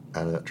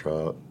 Out of That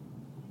Truck.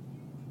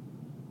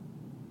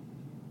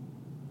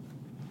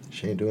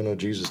 She ain't doing no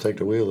Jesus Take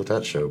the Wheel at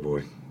that show,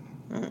 boy.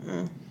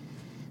 Mm-mm.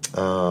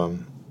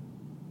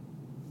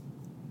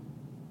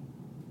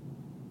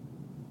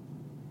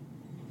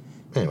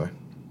 Anyway.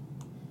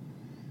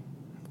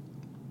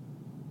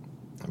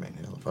 I mean,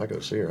 hell, if I go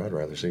see her, I'd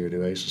rather see her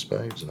do Ace of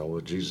Spades than I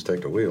would Jesus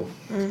Take the Wheel.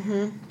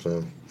 Mm-hmm.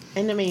 So.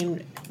 And I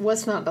mean,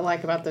 what's not to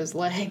like about those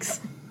legs?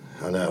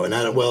 I know, and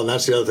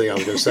that's the other thing I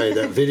was going to say.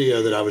 That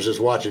video that I was just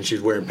watching,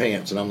 she's wearing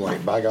pants, and I'm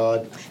like, by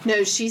God.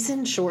 No, she's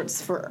in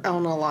shorts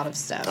on a lot of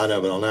stuff. I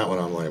know, but on that one,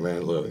 I'm like,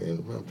 man, look,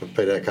 I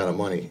pay that kind of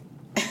money.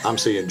 I'm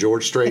seeing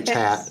George Strait's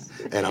hat,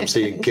 and I'm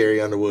seeing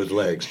Carrie Underwood's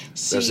legs.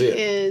 That's it.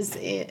 She is.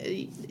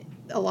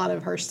 A lot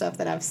of her stuff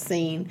that I've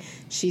seen,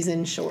 she's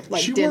in short,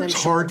 like she denim works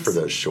shorts. hard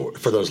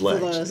for those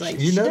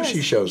legs.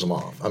 She shows them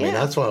off. I mean,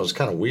 that's why I was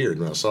kind of weird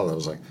when I saw that. I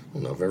was like, I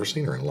don't know if I've ever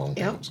seen her in long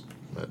pants.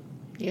 But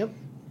yep.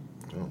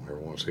 I don't ever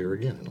want to see her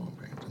again in long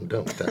pants. I'm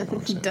done with that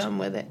nonsense. Done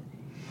with it.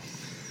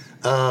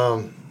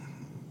 All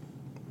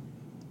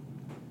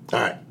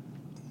right.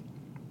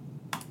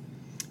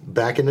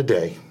 Back in the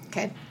day.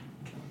 Okay.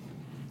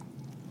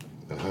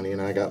 When Honey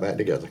and I got back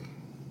together.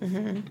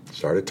 Mm-hmm.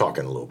 Started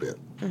talking a little bit.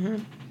 Mm-hmm.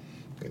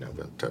 You know,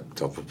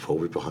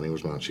 Honey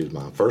was mine. She was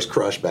my first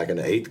crush back in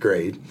the 8th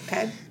grade.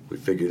 Okay. We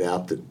figured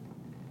out that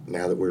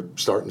now that we're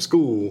starting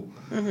school,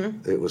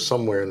 it was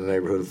somewhere in the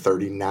neighborhood of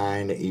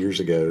 39 years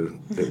ago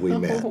that we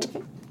met.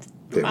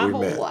 My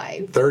whole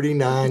life.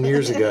 39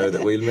 years ago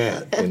that we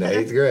met in the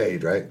 8th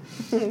grade, right?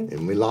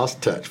 And we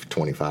lost touch for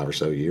 25 or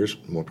so years,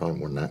 probably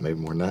more than that, maybe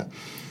more than that.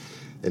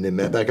 And then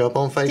met back up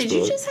on Facebook. Did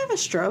you just have a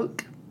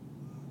stroke?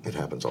 It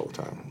happens all the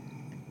time.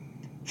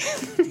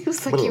 It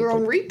was like you were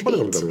on repeat.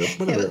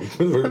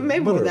 Maybe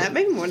more than that.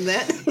 Maybe more than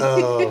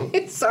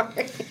that.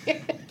 Sorry.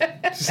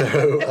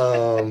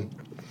 So,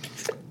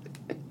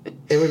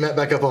 and we met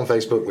back up on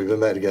Facebook. We've been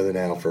back together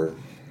now for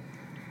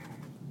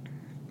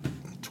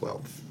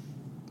 12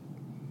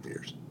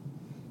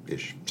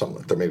 years-ish. Something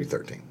like that. Maybe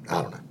 13.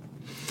 I don't know.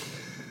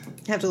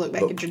 You have to look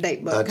back at your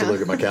date book. I have to look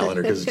at my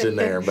calendar because it's in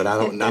there. But I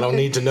don't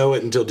need to know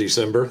it until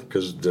December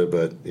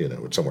but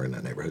it's somewhere in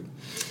that neighborhood.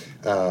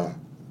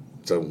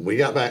 So we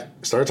got back,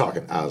 started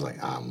talking. I was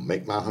like, I'll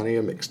make my Honey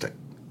a mixtape.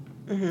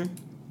 Mm-hmm.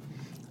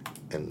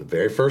 And the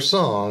very first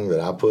song that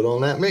I put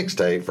on that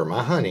mixtape for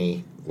my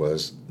Honey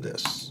was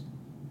this.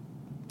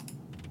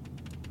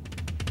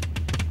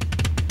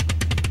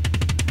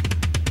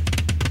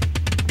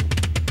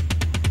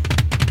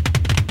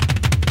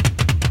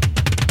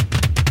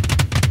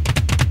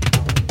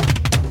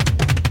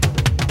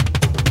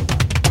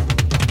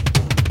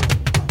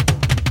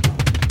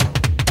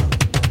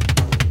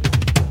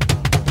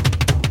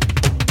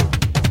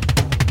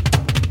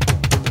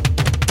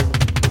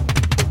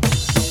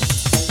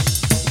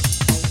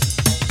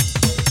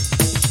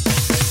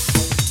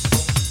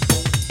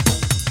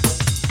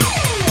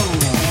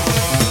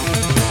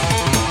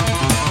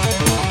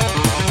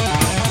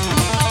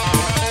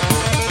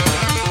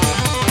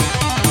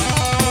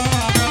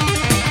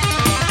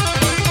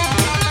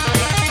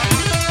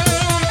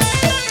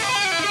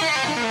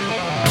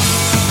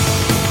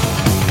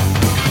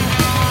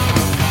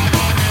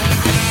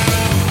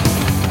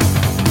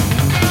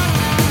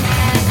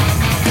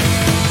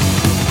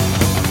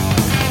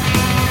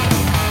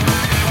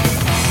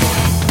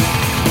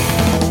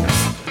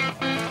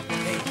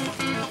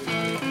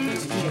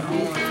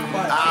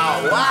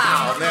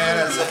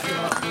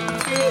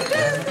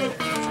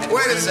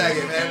 Wait a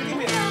second, man.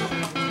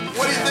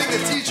 What do you think the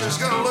teacher's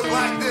gonna look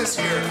like this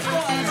year?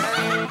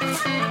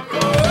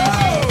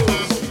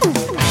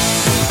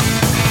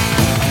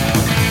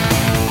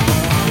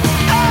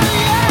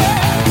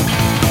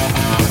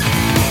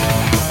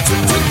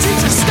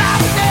 Teacher,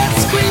 stop that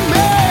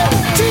screaming.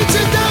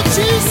 Teacher, don't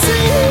you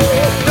see?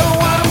 Don't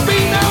wanna be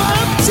no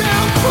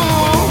uptown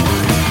fool.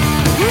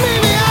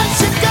 Maybe I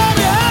should go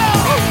to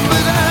hell,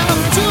 but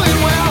I'm doing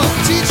well.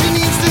 Teacher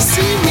needs to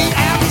see me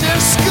after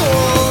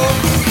school.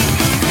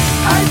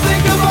 I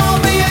think of all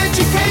the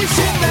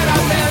education that I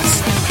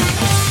missed,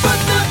 but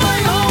then my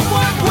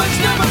homework was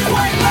never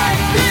quite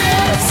like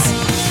this.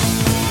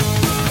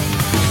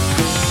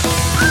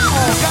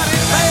 Oh, got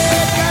it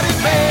bad, got it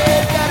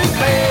bad, got it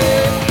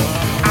bad.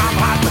 I'm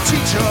hot for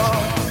teacher.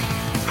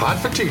 Hot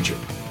for teacher.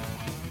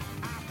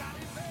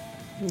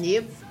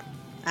 Yep.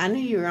 I knew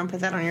you were going to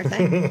put that on your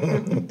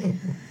thing.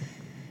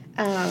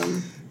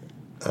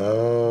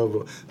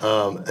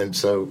 And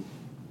so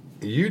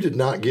you did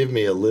not give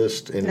me a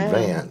list in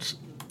advance.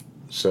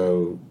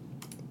 So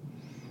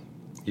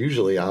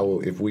usually I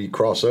will, if we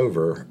cross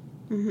over,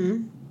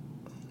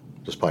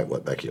 despite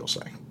what Becky will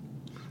say,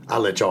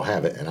 I'll let y'all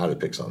have it and I'll just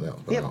pick something else.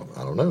 But Yep.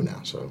 I don't know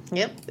now. So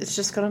Yep. It's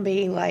just going to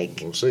be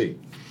like, we'll see.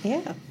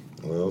 yeah.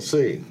 We'll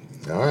see.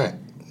 All right.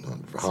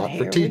 Hot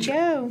for Here teacher we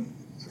go.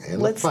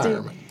 and Let's the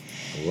fireman.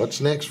 What's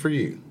next for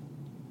you?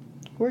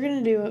 We're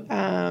going to do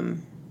a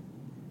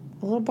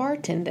little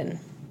bartending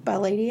by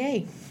Lady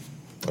A.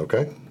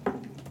 Okay.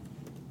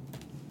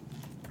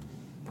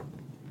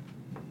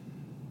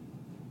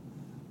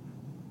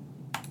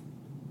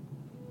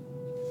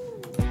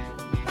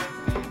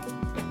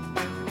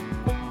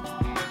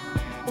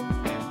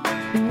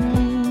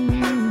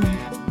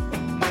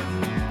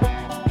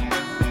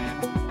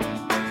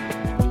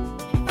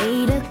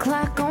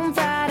 On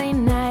Friday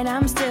night,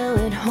 I'm still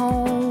at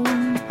home.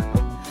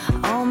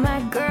 All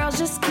my girls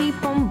just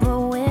keep on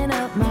blowing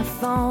up my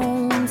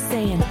phone,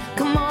 saying,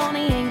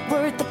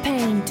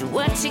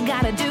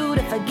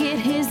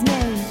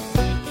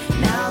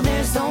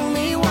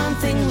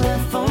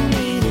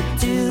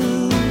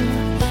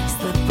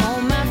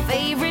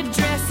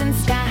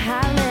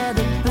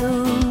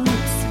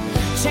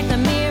 check the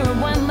mirror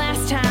one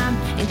last time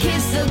and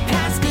kiss the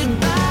past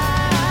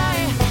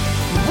goodbye.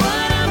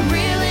 What I'm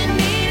really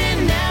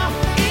needing now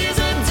is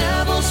a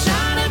double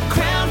shot of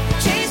Crown.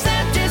 Chase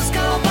that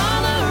disco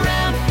ball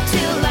around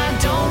till I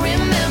don't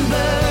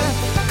remember.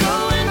 Go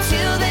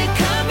until they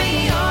cut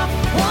me off.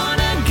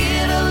 Wanna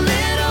get a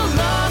little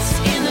lost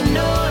in the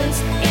noise,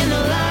 in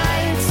the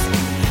lights.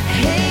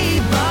 Hey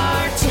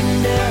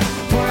bartender,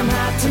 pour 'em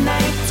hot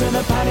tonight till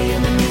the party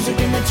and the music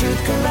and the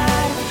truth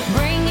collide.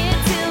 Bring it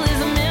till his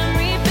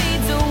memory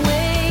fades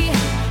away.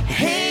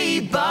 Hey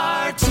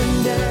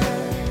bartender.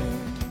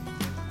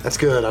 That's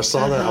good. I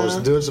saw that. I was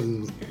doing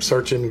some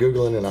searching,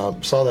 Googling, and I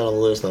saw that on the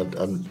list.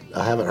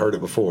 I haven't heard it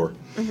before.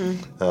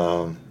 It's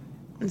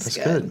That's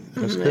good.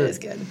 That's It good. is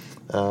good.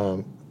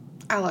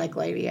 I like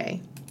Lady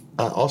A.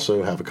 I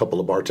also have a couple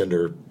of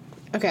bartender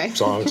Okay.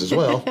 songs as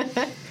well.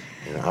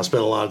 I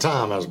spent a lot of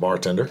time as a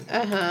bartender.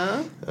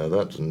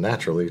 That's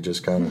naturally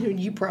just kind of.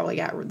 You probably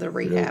got the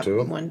rehab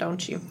to 'em? one,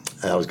 don't you?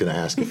 I was going to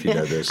ask if you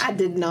know this. I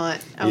did not.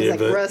 I was Yeah, like,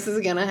 but- Russ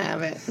is going to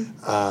have it.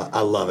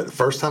 I love it.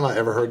 First time I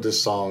ever heard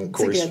this song, a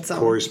good song.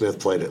 Corey Smith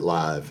played it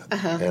live.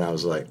 And I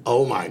was like,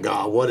 oh my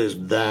God, what is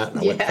that?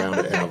 And I went and Yeah. found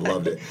it, and I've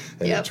loved it.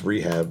 And Yep. it's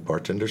Rehab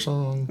bartender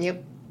song.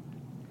 Yep.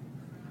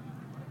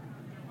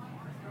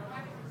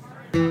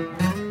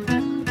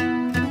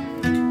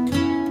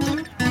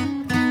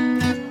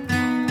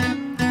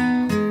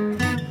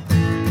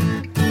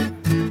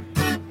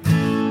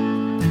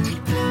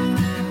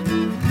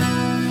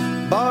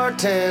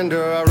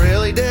 Bartender, I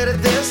really did it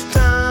this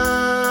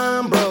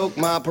time. Broke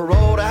my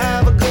parole to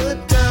have a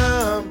good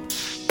time.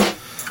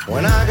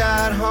 When I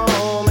got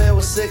home, it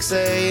was 6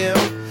 a.m.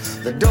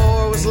 The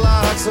door was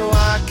locked, so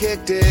I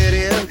kicked it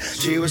in.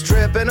 She was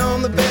tripping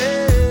on the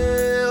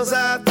bills.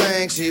 I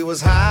think she was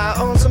high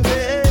on some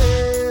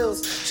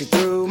pills. She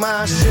threw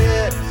my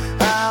shit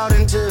out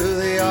into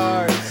the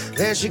yard.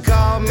 Then she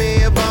called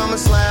me a bum and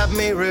slapped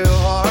me real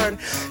hard.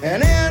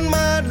 And in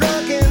my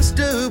drunken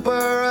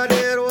stupor, I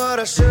did what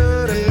I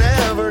should have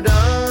never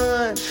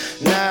done.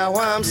 Now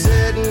I'm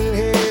sitting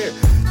here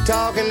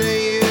talking to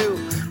you,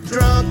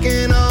 drunk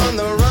and on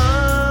the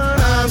run.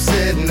 I'm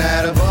sitting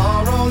at a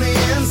bar on the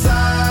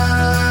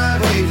inside,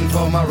 waiting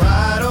for my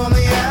ride on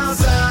the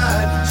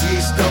outside. She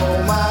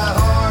stole my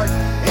heart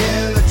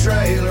in the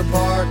trailer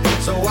park,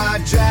 so I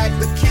jacked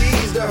the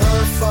keys to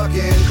her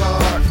fucking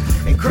car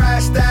and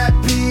crashed that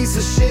piece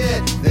of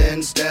shit,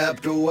 then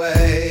stepped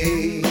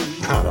away.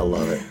 God, I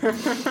love it.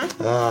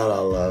 God, I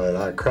love it.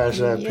 I crashed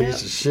that Yep.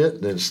 piece of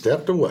shit, then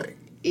stepped away.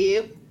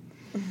 Yep.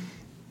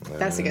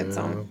 That's a good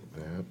song.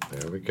 Yep,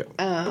 there we go.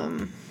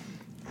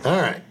 All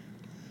right.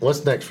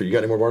 What's next for you? Got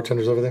any more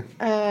bartenders over there?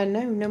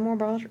 No more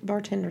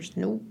bartenders.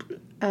 Nope.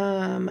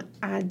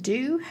 I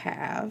do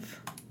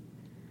have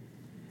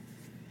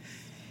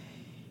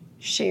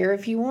Share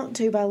If You Want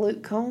To by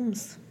Luke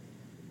Combs.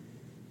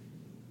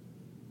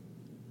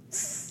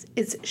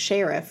 It's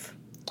Sheriff.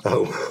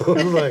 Oh, I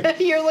was like,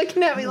 You're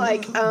looking at me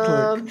like,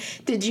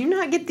 did you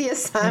not get the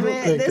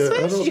assignment? This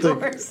one's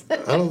yours.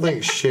 I don't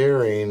think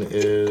sharing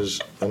is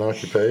an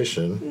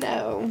occupation.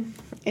 No,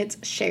 it's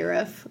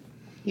Sheriff.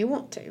 You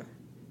want to.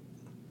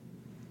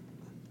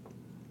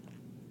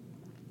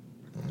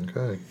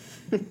 Okay.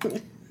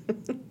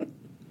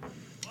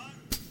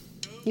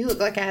 You look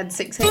like I had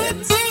 6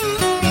 heads.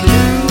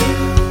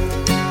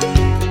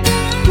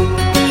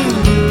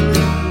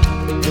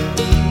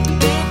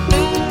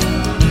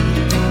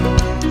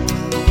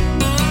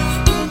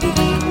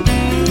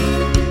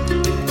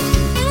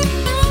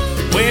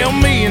 Well,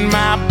 me and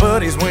my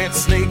buddies went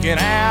sneaking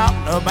out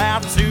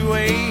about 2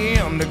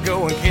 a.m. to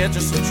go and catch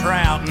us some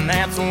trout, and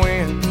that's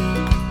when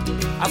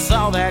I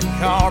saw that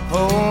car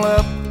pull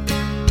up.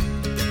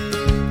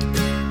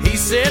 He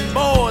said,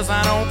 boys,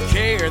 I don't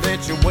care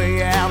that you're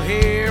way out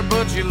here,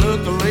 but you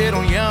look a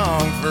little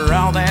young for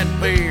all that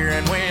beer.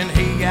 And when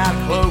he got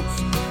close,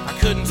 I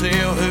couldn't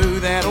tell who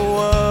that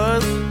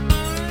was.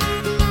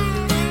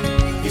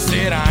 He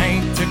said, I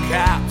ain't the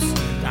cops,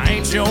 I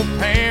ain't your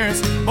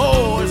parents,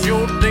 boys,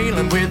 you're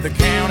dealing with the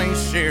county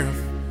sheriff.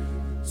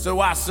 So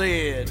I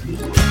said,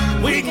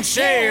 we can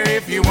share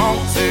if you want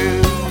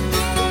to.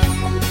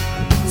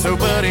 So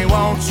buddy,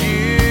 won't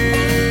you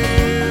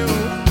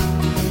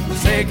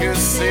take a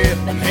sip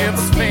and help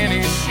us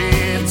finish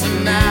it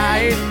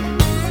tonight?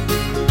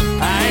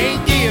 I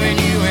ain't giving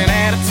you an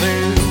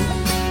attitude,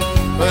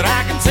 but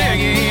I can tell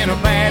you're in a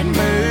bad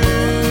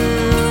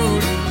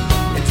mood.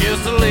 And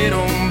just a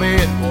little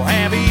bit will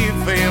have you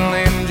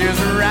feeling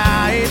just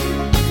right.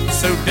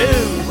 So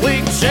dude,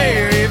 we can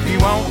share if you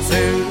want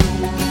to.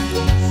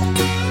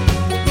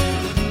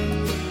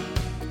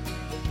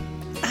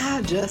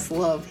 I just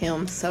love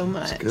him so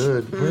much.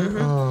 Good.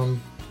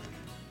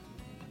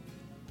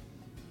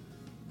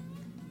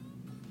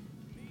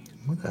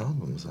 What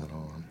album is that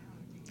on?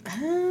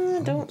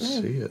 I don't know.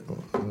 See it.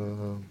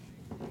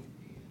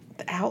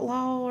 The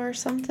Outlaw or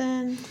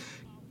something.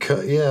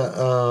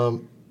 Yeah,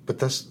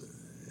 but it's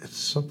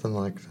something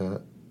like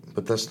that.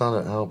 But that's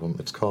not an album.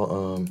 It's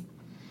called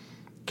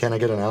Can I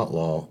Get an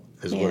Outlaw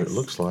is what it Yes.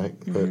 looks like.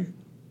 But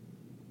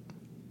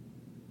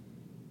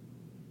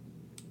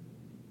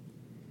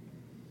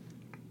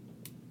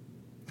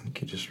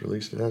just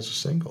released it as a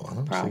single. I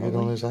don't see it Probably.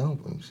 on his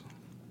albums.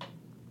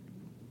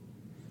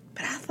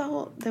 But I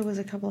thought there was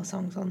a couple of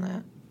songs on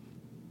that.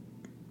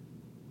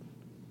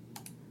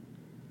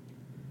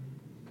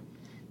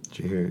 Did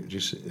you hear? Did you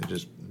see?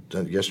 Just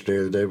yesterday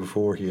or the day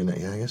before? I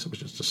guess it was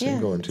just a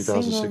single in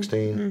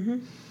 2016. Mm-hmm.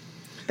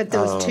 But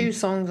there was 2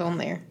 songs on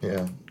there.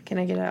 Yeah. Can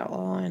I get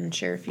Outlaw and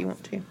share if you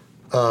want to?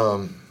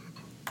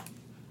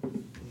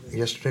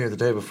 Yesterday or the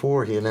day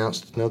before, he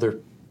announced another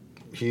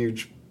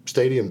huge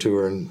stadium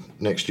tour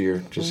next year.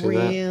 Did you see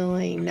that?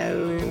 Really?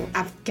 No.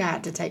 I've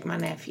got to take my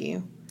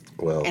nephew.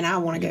 Well, and I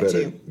want to you go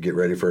better too. Get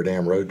ready for a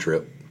damn road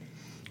trip,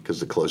 because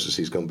the closest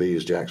he's going to be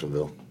is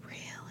Jacksonville.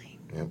 Really?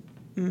 Yep.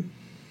 Mm.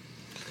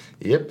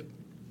 Yep.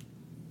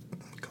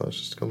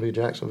 Closest is going to be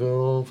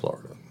Jacksonville,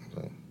 Florida.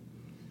 So.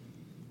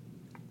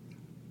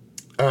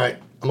 All right.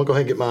 I'm going to go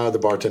ahead and get my other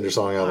bartender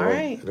song out of the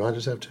way. Right. Do I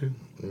just have 2?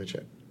 Let me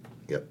check.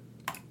 Yep.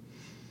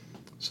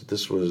 So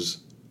this was,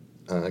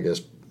 I guess,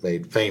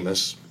 made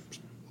famous,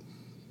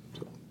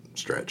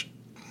 stretch,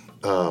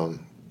 by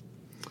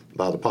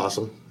the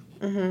Possum.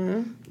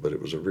 Mm-hmm. But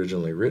it was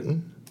originally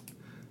written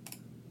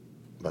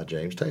by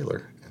James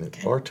Taylor, and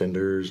it's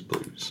Bartender's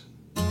Blues.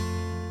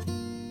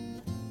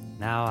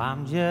 Now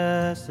I'm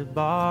just a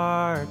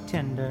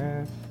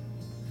bartender,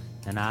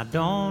 and I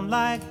don't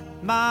like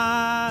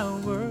my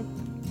work,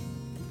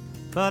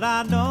 but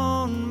I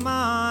don't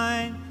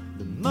mind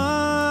the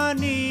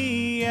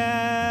money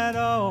at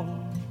all.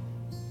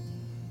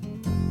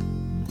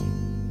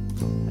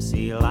 I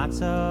see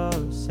lots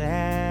of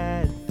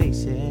sad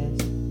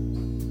faces,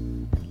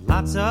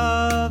 lots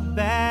of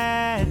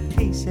bad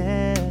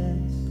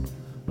cases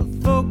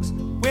of folks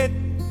with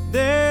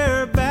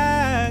their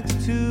backs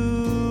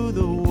to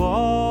the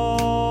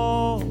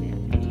wall.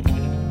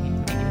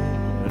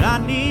 But I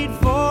need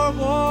 4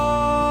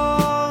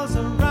 walls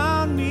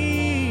around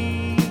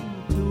me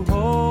to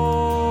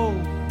hold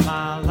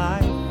my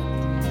life,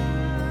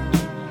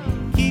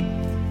 keep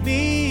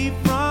me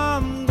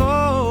from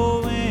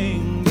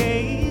going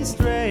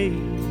astray.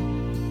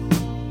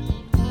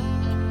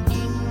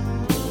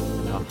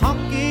 A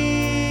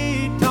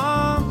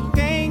honky-tonk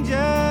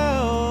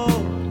angel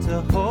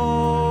to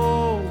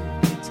hold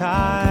me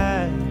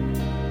tight,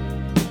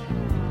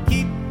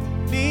 keep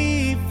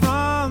me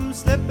from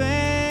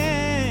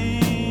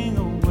slipping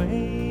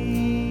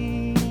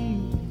away.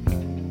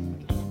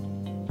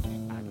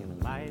 I can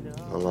light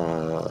up.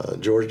 Well,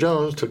 George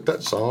Jones took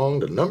that song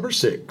to number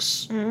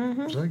 6.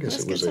 Mm-hmm. So I guess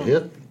That's it a was good a song.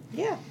 hit.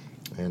 Yeah.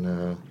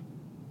 And,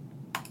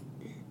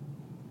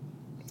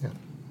 yeah.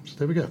 So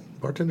there we go.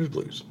 Bartender's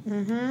Blues.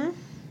 Mm-hmm.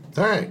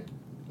 All right.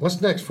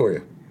 What's next for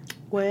you?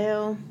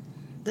 Well,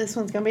 this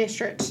one's going to be a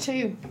stretch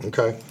too.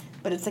 Okay.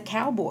 But it's a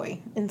cowboy.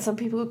 And some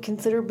people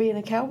consider being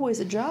a cowboy as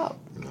a job.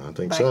 I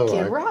think By so.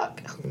 Kid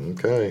Rock.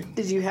 Okay.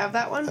 Did you have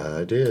that one?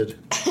 I did.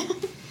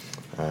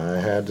 I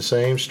had the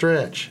same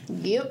stretch.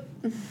 Yep.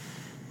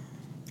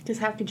 Because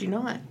how could you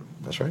not?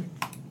 That's right.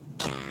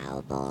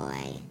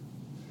 Cowboy.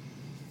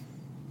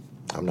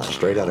 I'm not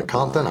straight out of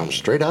Compton. I'm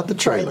straight out the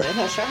trailer.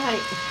 That's right.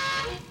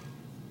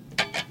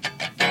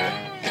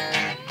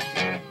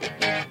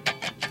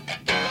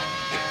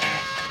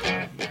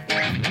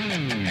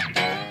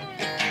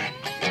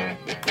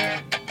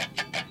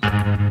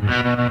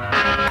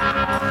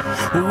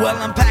 Well,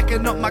 I'm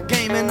packing up my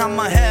game and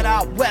I'ma head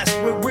out west,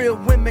 where real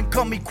women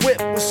come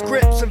equipped with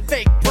scripts and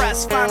fake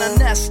breasts. Find a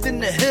nest in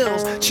the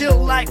hills, chill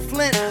like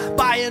Flint.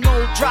 Buy an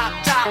old drop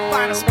top,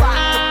 find a spot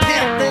to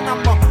pimp. Then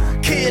I'm a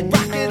kid,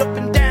 rock it up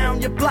and down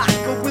your block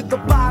with a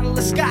bottle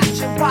of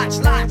scotch and watch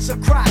lots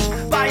of crotch.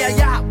 Buy a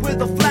yacht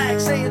with a flag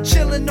saying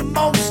chillin' the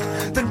most.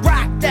 Then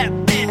rock that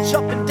bitch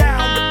up and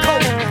down the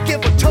coast.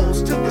 Give a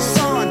toast to the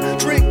sun,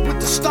 drink with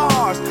the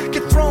stars.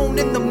 Get thrown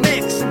in the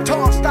mix and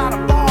tossed out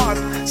of bars.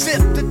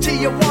 Sip to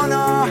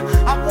Tijuana,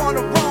 I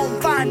wanna roam.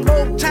 Find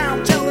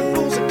Motown, telling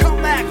fools to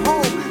come back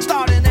home.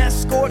 Start an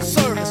escort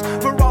service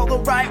for all the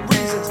right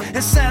reasons,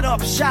 and set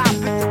up shop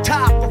at the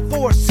top of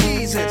Four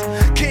Seasons.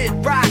 Kid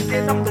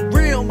rockin', I'm the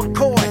real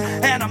McCoy,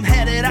 and I'm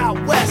headed out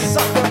west,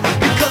 sucker,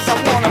 because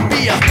I wanna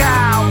be a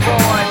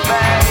cowboy,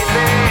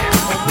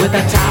 baby. With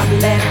a top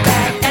left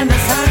back and the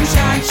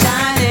sunshine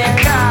shining.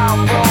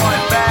 Cowboy,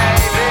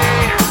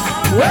 baby.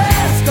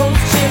 West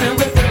Coast chillin'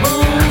 with the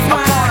blues I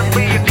wanna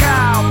be whining. a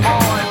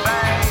cowboy,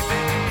 baby.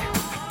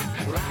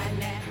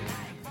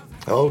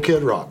 Oh,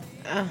 Kid Rock.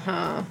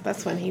 Uh-huh.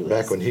 That's when he was.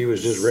 Back when he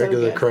was just so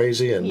regular good.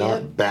 crazy and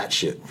not Yep.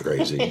 batshit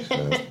crazy.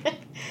 So,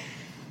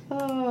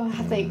 Oh,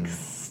 I think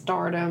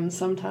Stardom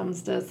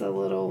sometimes does a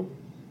little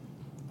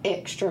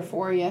extra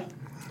for you.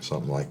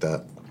 something like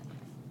that.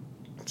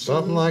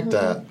 Something like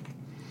that.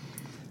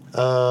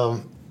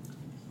 Well,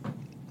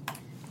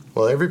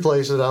 every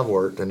place that I've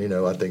worked, and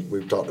I think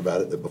we've talked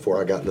about it, that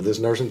before I got into this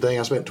nursing thing,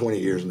 I spent 20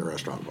 years in the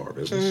restaurant bar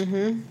business.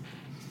 Mm-hmm.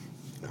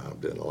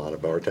 I've done a lot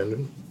of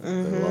bartending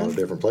in a lot of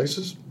different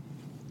places.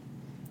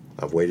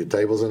 I've waited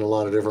tables in a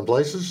lot of different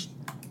places,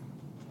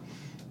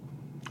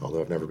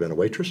 although I've never been a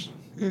waitress.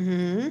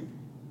 Mm-hmm.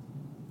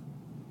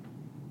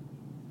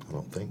 I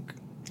don't think.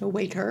 A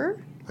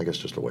waiter? I guess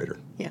just a waiter.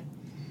 Yeah.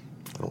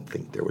 I don't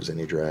think there was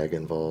any drag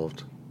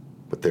involved.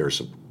 but there are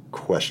some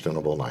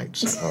questionable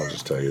nights. I'll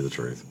just tell you the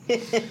truth.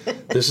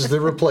 This is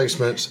The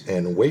Replacements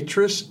and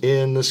Waitress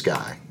in the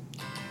Sky.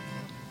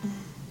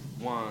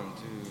 1,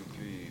 2,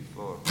 3,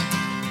 4.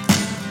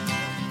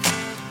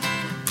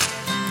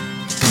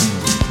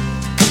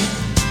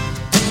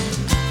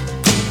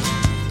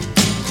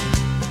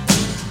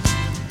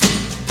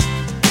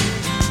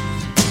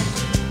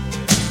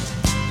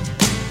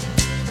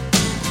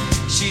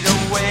 She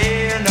don't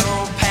wear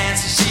no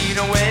pants, she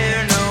don't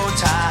wear no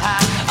tie.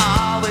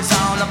 Always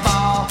on the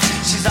ball,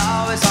 she's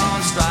always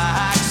on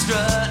strike.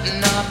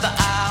 Strutting up the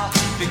aisle,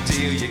 big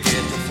deal, you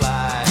get to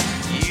fly.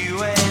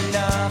 You ain't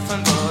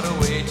nothing but a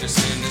waitress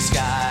in the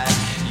sky.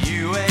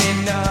 You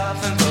ain't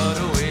nothing but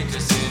a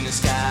waitress in the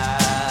sky.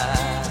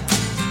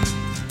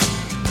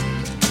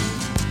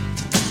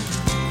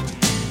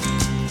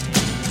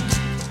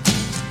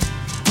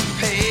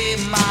 Pay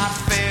my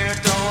fare,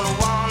 don't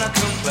wanna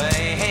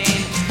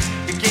complain.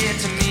 You get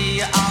to me,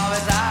 you're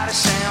always out of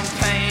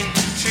champagne.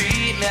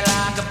 Treat me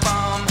like a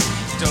bum,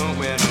 don't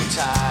wear no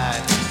tie.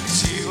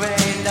 'Cause you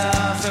ain't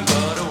nothing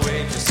but a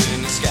waitress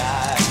in the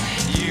sky.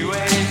 You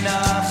ain't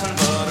nothing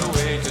but a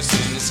waitress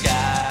in the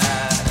sky.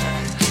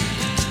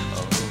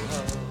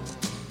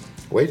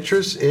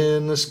 Waitress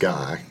in the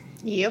Sky.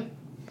 Yep.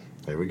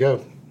 There we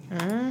go.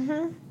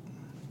 Mm-hmm.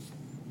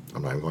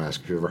 I'm not even going to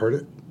ask if you ever heard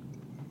it.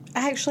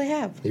 I actually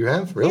have. You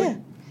have? Really? Yeah.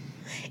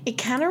 It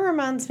kind of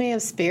reminds me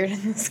of Spirit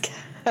in the Sky.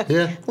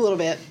 Yeah. A little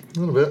bit. A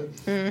little bit.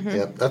 Mm-hmm.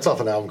 Yeah, that's off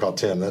an album called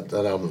Tim. That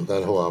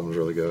whole album's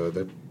really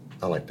good.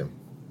 I like them.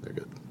 They're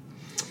good.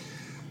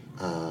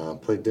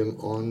 Played them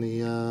on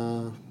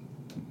the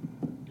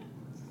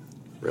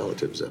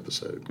Relatives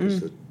episode because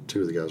the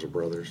two of the guys are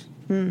brothers.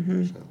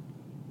 Mm-hmm. So.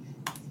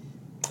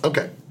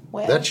 Okay,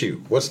 Well, that's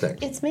you. What's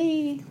next? It's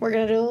me. We're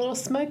going to do a little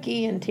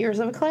Smokey and Tears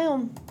of a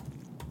Clown.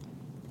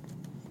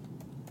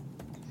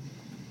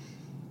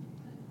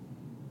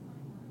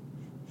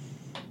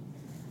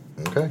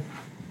 Okay.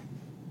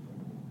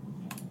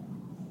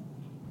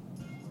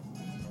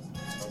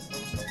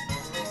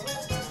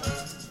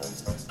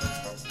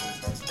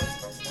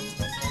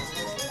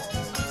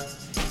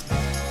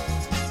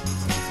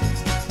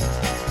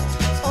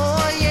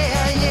 Oh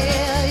yeah,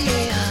 yeah,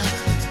 yeah.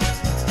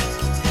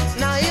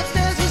 Now if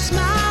there's a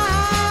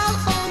smile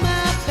on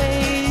my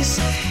face,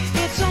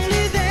 it's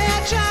only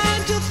there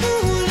trying to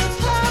fool the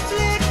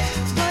public.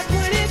 But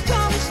when it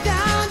comes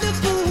down to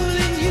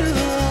fooling you,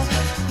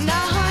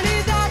 now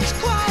honey, that's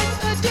quite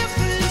a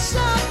different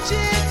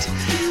subject.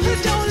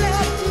 Don't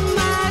let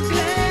my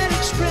glad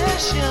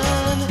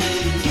expression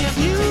give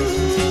you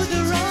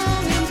the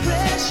wrong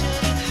impression.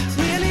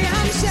 Really,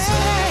 I'm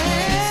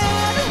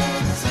sad.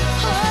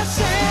 Oh,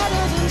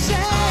 sadder than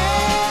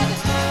sad.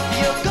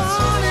 You're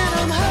gone and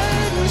I'm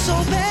hurting so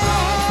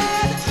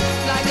bad.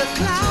 Like a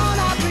clown,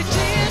 I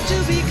pretend to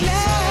be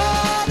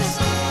glad.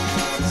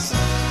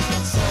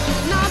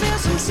 Now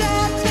there's some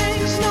sad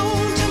things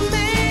known to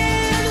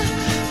man,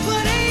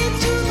 but ain't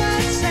too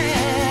much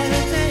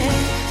sadder than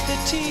the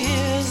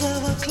tears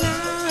of a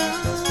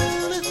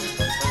clown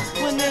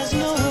when there's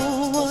no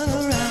one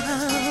around.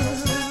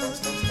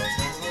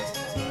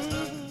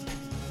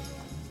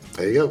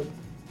 There you go.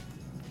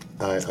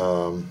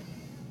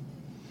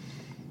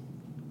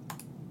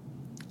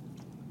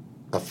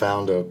 I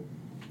found a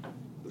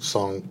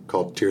song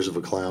called Tears of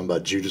a Clown by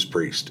Judas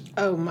Priest.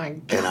 Oh, my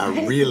God. And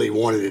I really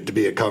wanted it to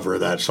be a cover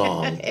of that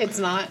song. It's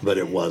not. But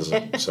it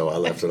wasn't. So I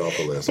left it off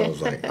the list. I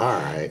was like, all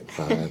right,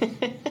 fine.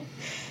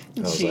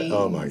 I was like,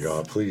 oh my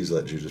God, please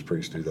let Judas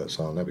Priest do that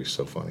song. That'd be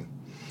so funny.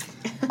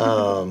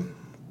 All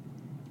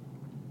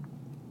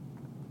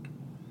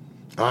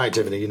right,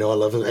 Tiffany, you know I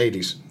love the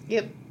 80s.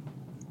 Yep.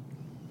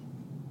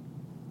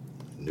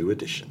 New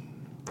Edition.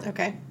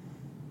 Okay.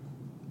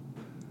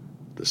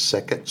 The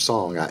second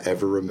song I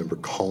ever remember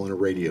calling a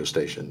radio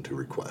station to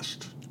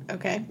request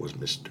Okay. was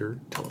Mr.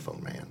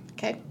 Telephone Man.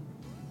 Okay.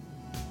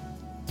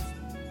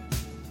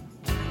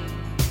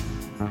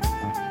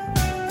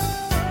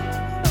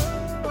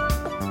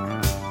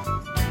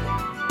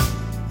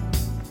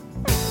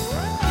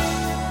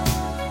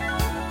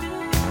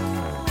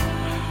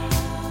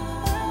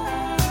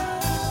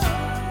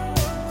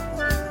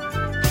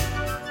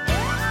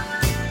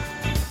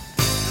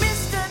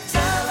 Mr.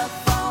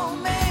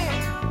 Telephone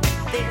Man,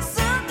 there's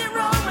something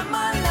wrong with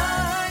my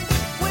line.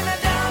 When I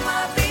dial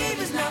my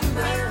baby's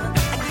number,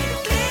 I get a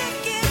click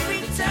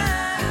every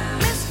time.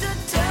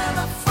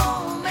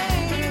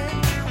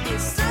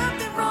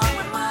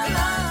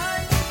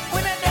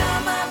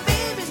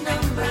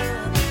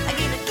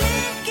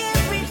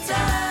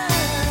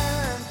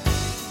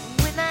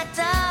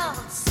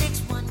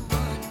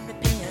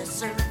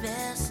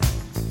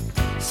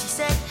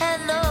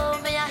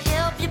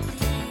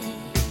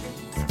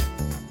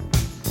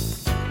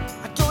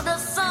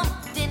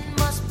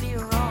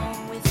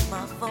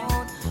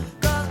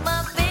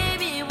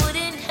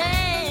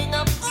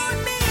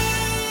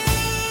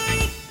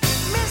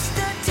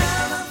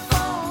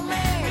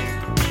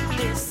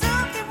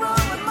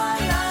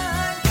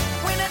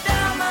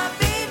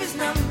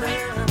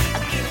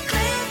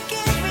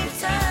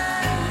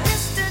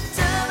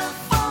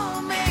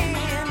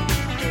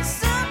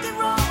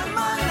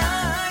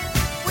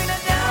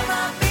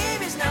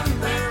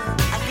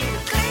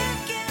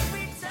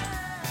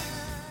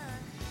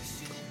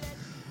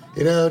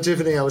 You know,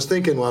 Tiffany, I was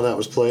thinking while that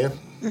was playing,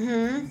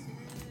 and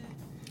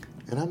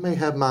I may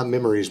have my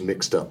memories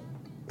mixed up.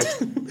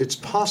 It's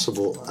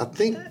possible. I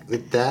think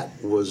that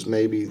was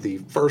maybe the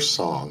first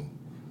song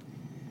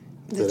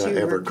that I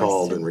ever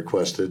called and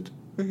requested,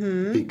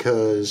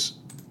 because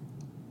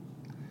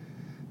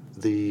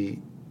the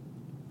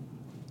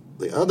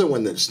other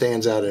one that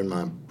stands out in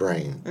my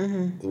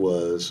brain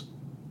was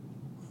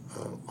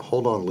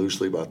Hold On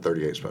Loosely by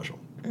 38 Special.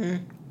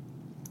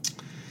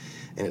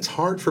 And it's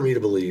hard for me to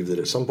believe that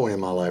at some point in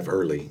my life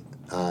early,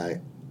 I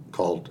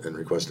called and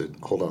requested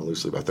Hold On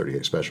Loosely by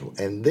 38 Special,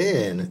 and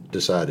then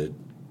decided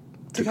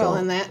to call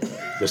in that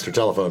Mr.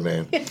 Telephone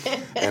Man.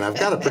 And I've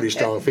got a pretty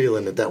strong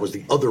feeling that was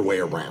the other way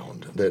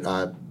around, that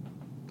I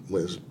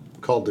was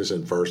called this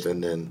in first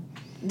and then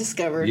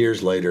discovered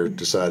years later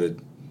decided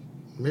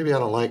maybe I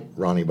don't like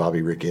Ronnie,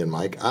 Bobby, Ricky, and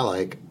Mike. I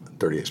like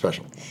 38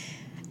 Special.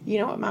 You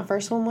know what my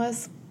first one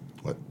was?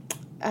 What?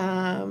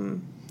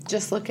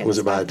 Just Look at Was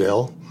Us it by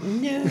Adele?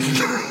 No.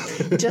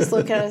 Just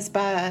Look at Us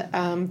by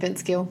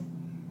Vince Gill.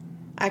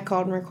 I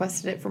called and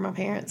requested it for my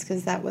parents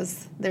because that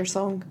was their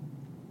song.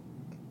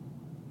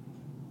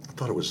 I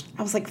thought it was...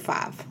 I was like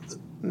 5,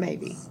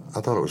 maybe.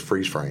 I thought it was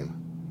Freeze Frame.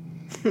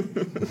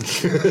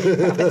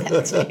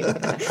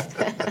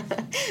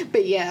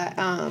 But yeah,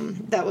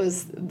 that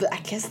was, I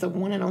guess, the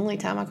one and only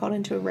time I called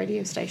into a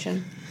radio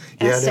station.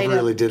 And Yeah, I never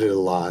really did it a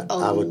lot. A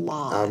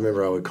lot. I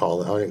remember I would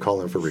call. I didn't call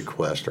them for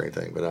requests or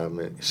anything, but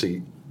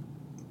see,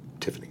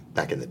 Tiffany,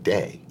 back in the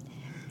day,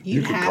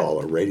 you could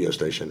call a radio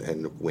station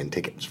and win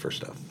tickets for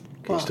stuff.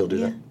 Can you still do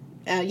that?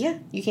 Yeah,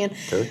 you can.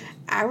 Really?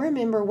 I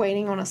remember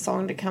waiting on a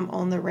song to come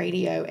on the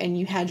radio, and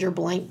you had your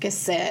blank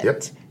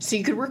cassette, so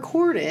you could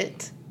record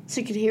it,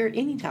 so you could hear it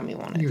anytime you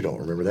wanted. You don't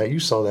remember that? You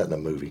saw that in a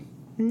movie.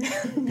 No,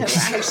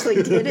 I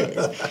actually did it.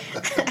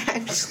 I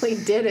actually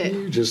did it.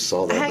 You just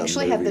saw that in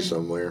a movie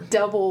somewhere.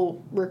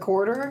 Double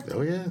recorder.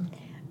 Oh, yeah.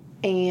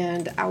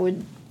 And I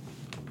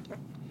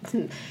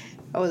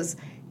was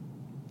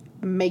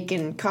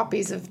making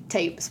copies of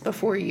tapes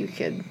before you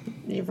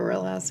ever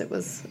realize it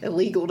was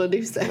illegal to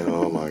do so.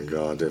 Oh, my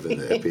God. The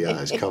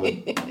FBI is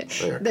coming.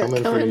 They're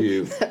coming for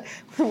you.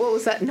 What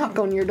was that knock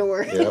on your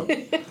door? Yep.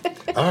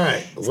 All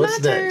right. What's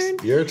next? Turn.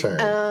 Your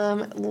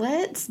turn.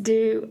 Let's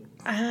do...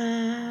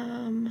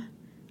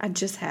 I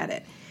just had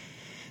it.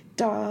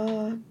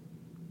 Cop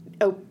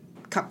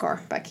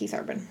Car by Keith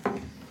Urban.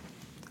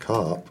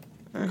 Cop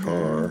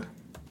Car.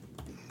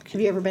 Have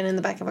you ever been in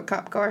the back of a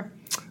cop car?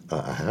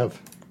 I have.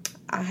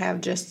 I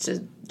have just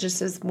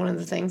as one of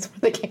the things where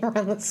they came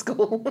around the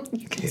school.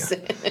 You can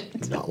sit in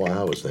it. Not while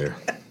I was there.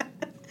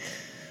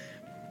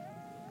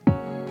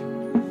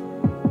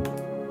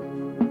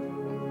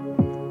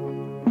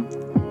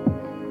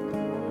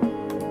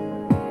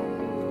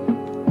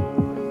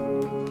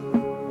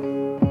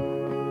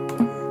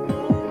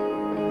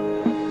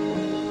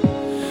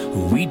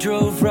 We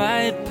drove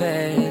right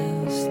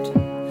past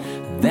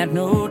that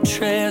no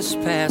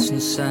trespassing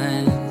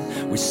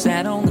sign. We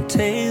sat on the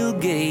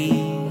tailgate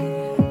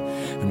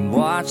and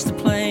watched the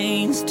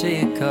planes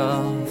take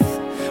off.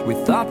 We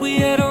thought we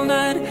had all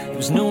night, there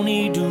was no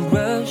need to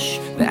rush.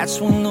 That's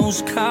when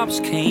those cops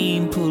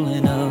came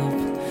pulling up.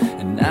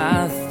 And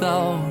I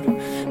thought,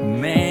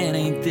 man,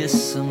 ain't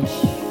this some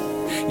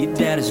shit? Your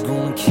daddy's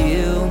gonna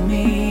kill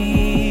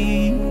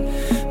me.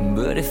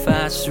 But if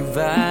I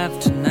survive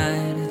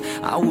tonight,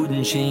 I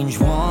wouldn't change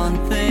one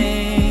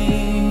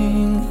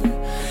thing.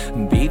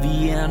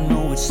 Baby, I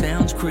know it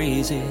sounds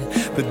crazy,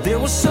 but there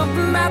was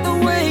something about the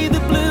way the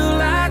blue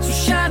lights were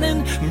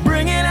shining,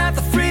 bringing out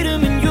the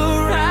freedom in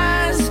your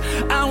eyes.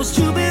 I was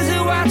too busy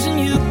watching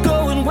you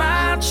going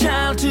wild,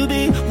 child, to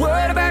be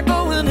worried about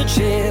going to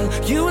jail.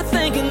 You were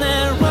thinking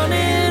that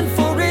running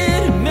for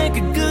it and make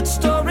a good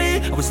story.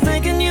 I was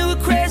thinking you were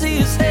crazy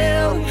as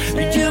hell.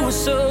 You were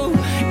so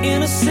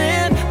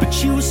innocent,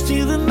 but you were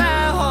stealing my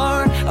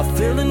heart. I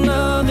fell in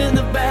love in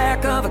the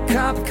back of a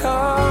cop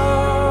car.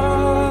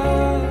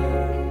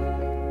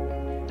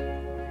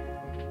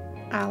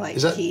 I like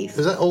Keith.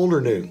 Is that old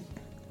or new?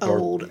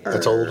 Older.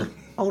 That's old?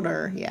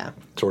 Older, yeah.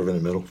 Sort of in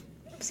the middle?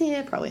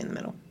 Yeah, probably in the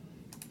middle.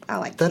 I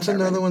like That's Keith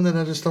another Urban. one that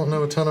I just don't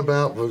know a ton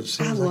about, but it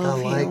seems like I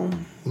like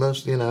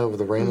most,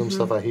 the random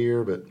stuff I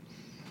hear, but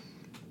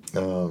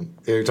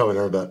you're talking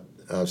about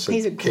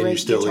He's a great can you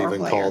still guitar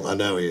even player. call? I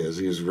know he is.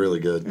 He was really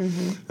good.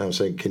 I'm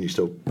saying, can you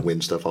still win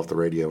stuff off the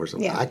radio or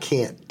something? Yeah. I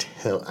can't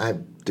tell.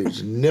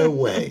 There's no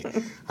way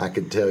I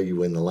could tell you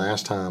when the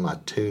last time I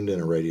tuned in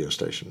a radio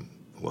station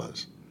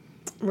was.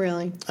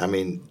 Really? I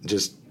mean,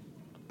 just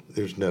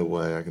there's no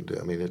way I can do.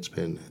 I mean, it's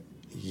been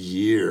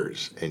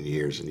years and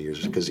years and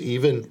years. Because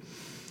even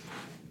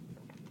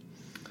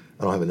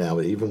I don't have it now,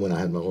 but even when I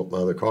had my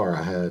other car,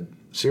 I had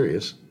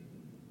Sirius.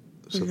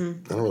 So I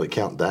don't really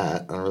count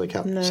that. I don't really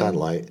count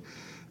satellite.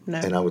 No.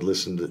 And I would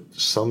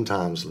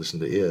sometimes listen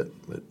to it,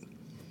 but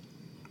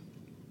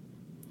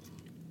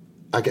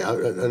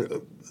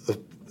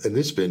and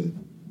it's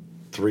been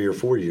 3 or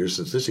 4 years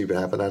since this even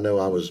happened. I know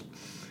I was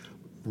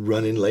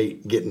running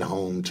late, getting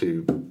home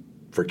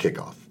for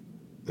kickoff,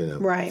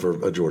 Right. for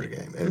a Georgia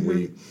game, and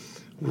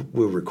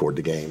we'll record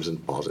the games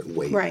and pause it and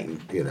wait, Right. and,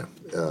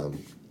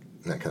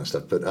 that kind of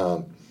stuff.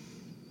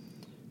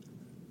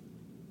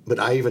 But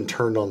I even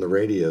turned on the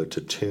radio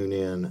to tune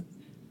in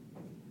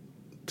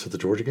to the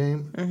Georgia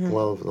game.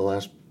 Well, the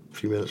last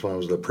few minutes when I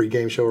was the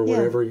pregame show or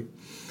whatever,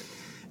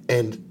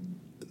 and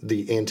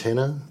the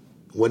antenna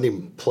wasn't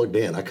even plugged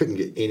in. I couldn't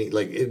get any,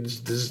 it's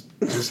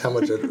just how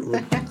much I didn't,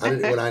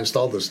 when I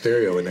installed the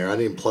stereo in there, I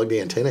didn't even plug the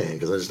antenna in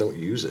because I just don't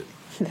use it.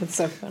 That's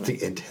so funny.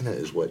 The antenna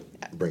is what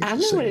brings I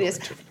the know what it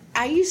signal. is.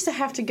 I used to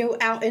have to go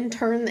out and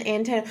turn the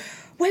antenna.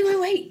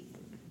 Wait.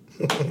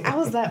 I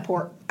was that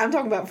poor. I'm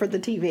talking about for the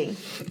TV.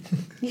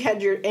 You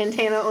had your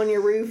antenna on your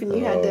roof, and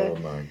you had to. Oh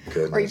my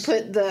goodness! Or you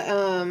put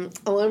the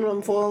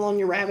aluminum foil on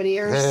your rabbit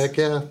ears. Heck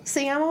yeah!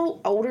 See, I'm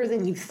older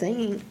than you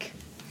think.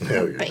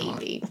 No, you're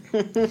baby.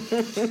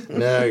 not.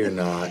 No, you're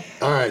not.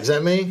 All right, is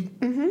that me?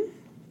 Mm-hmm.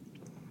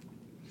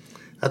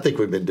 I think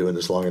we've been doing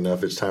this long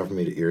enough. It's time for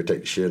me to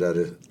irritate the shit out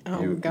of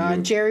Oh you.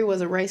 God, Jerry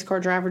was a race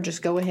car driver.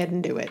 Just go ahead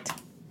and do it.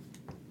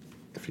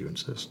 If you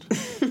insist.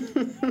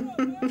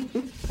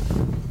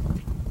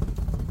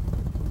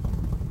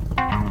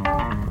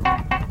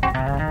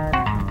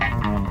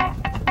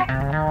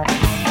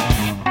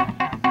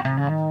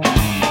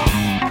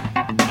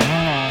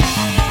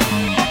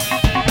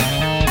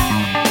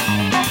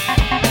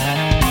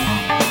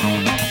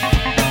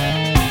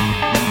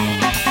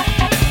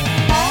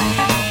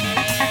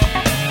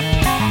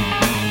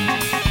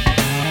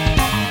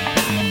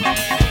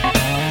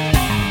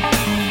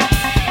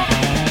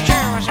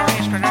 Jerry was a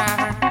race car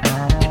driver.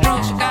 He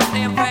drove so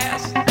goddamn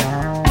fast.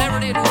 Never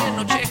did win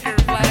no checker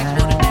flags,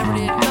 but it never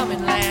did come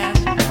in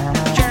last.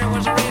 Jerry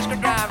was a race car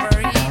driver.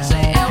 He'd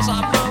say, "Else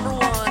I'm number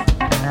one."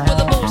 With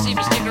a Bull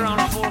CB sticker on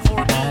a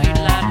 442, he'd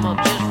light 'em up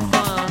just for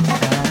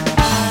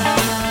fun.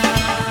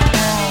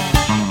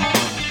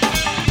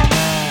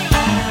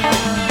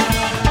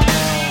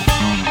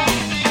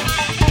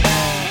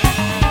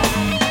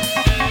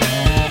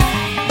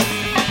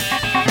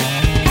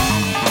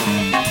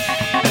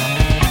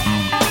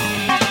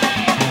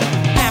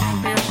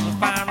 Captain Pierce was a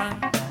fireman.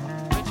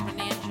 Richmond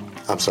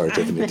engine. I'm sorry,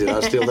 Tiffany. Did I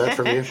steal that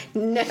from you?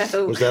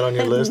 No. Was that on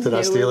your list? Did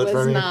I steal it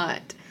from you? No, it was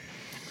not.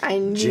 I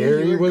knew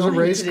Jerry you were was a going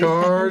race to do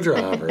car that.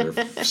 driver.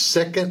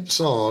 Second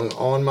song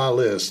on my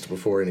list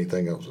before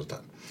anything else was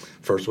done.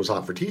 First was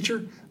Hot for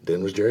Teacher.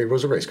 Then was Jerry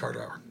was a race car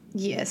driver.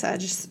 Yes, I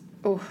just.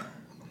 Oh.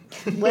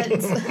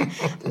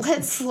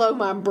 Let's slow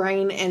my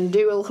brain and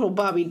do a little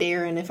Bobby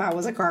Darin if I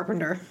was a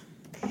carpenter.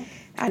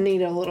 I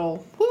need a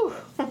little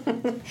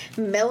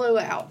mellow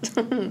out.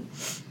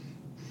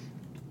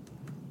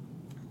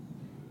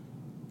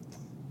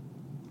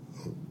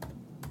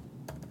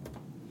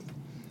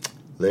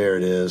 There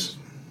it is.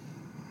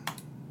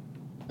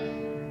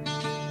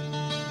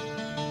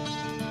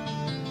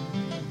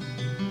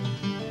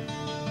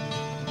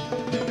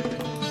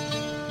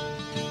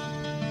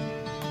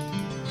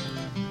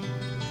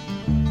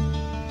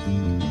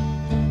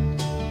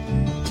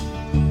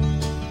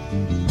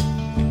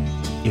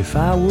 If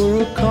I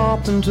were a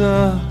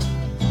carpenter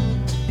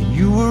and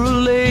you were a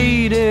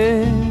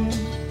lady,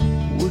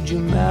 would you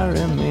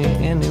marry me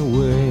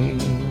anyway?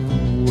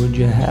 Would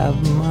you have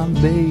my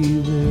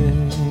baby?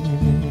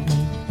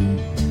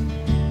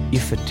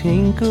 If a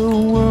tinker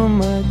were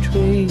my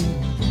trade,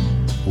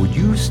 would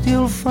you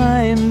still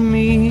find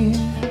me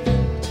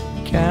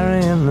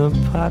carrying the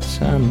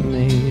pots I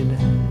made,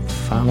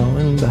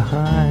 following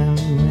behind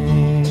me?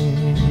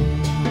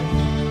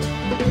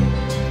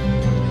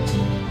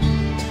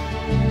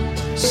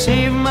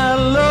 Save my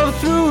love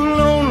through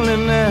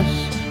loneliness,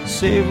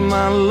 save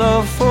my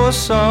love for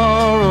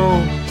sorrow.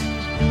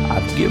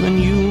 I've given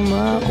you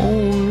my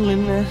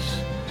onlyness,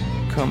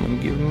 come and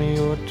give me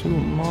your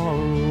tomorrow.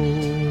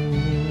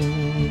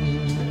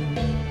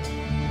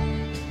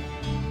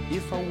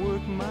 If I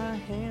work my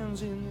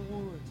hands in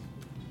wood.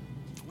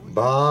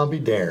 Bobby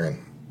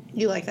Darin.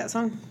 You like that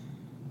song?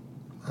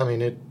 I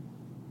mean,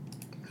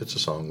 it's a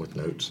song with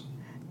notes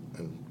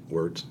and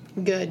words.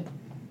 Good.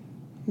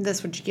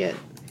 That's what you get.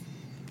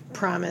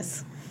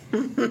 Promise. How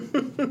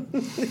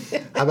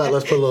about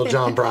let's put a little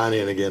John Prine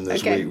in again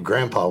this Okay. week.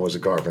 Grandpa was a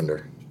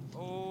carpenter.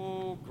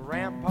 Oh,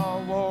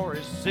 Grandpa wore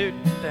his suit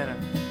and dinner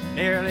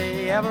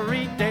nearly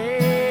every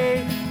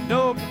day.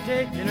 No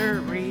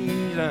particular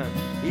reason,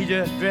 he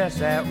just dressed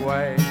that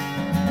way.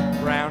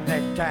 Round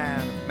necktie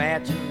and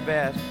matching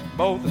vest,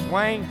 both his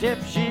wingtip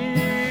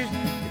shoes.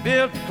 He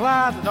built a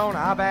closet on a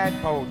high back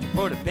porch,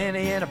 put a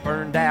penny in a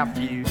burned out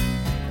fuse.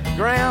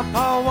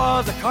 Grandpa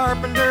was a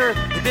carpenter,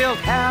 he built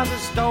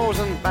houses, stores,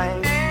 and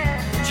banks.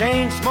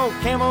 Chain smoked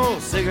Camel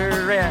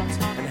cigarettes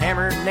and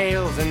hammered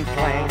nails and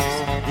planks.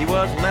 He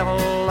was level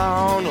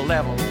on a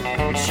level,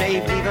 he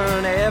shaved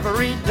even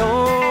every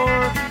door,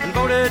 and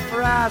voted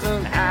for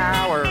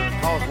Eisenhower,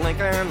 cause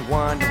Lincoln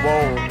won the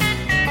war.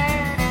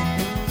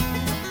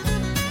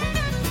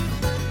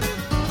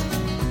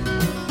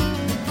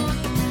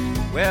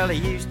 Well,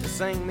 he used to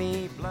sing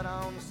me blood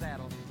on the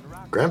saddle.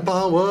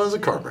 Grandpa was a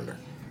carpenter.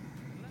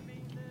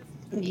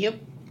 Yep.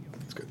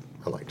 That's good.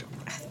 I like John.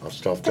 I'll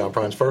start off John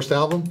Prine's first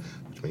album,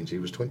 which means he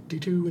was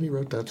 22 when he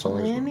wrote that song.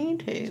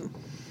 22.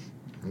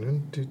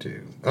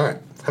 22. All right.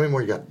 How many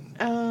more you got?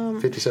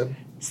 57?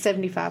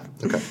 75.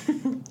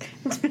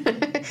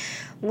 Okay.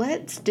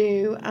 Let's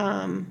do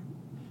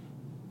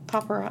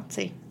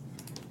Paparazzi.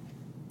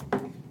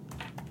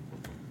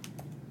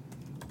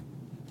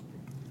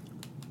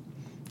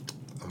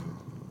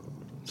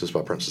 Is this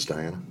by Princess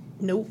Diana?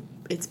 Nope.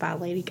 It's by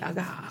Lady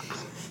Gaga.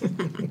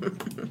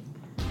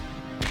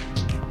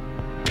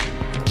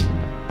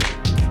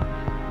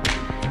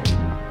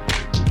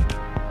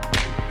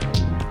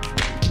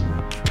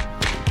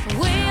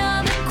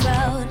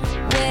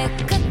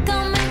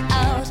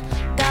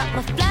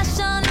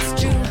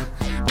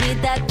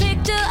 That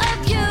picture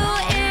of you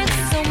is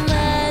so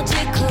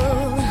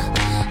magical.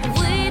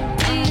 We'd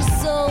be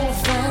so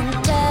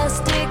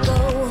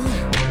fantastical.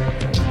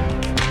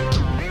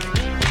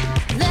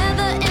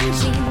 Leather and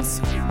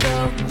jeans,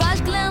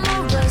 garage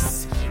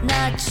glamorous.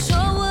 Not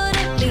sure what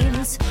it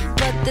means,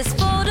 but this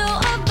photo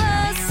of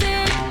us,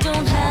 it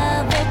don't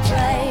have a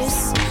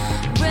price.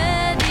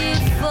 Ready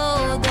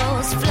for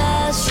those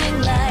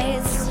flashing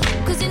lights.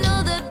 'Cause you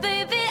know that,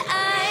 baby,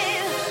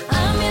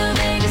 I'm your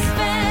biggest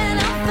fan.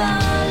 I'll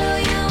follow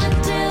you.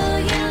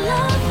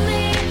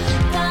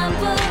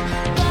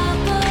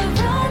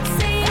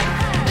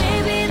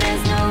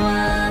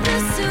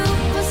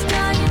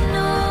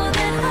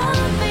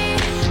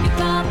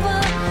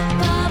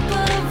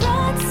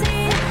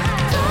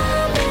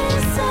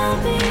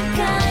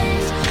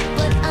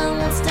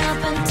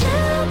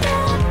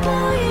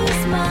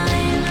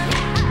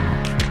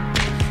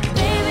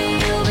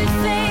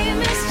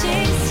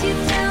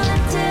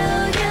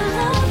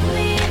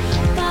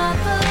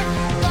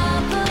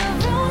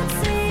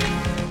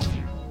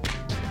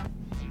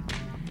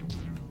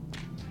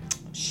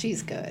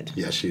 She's good.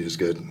 Yeah, she is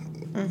good.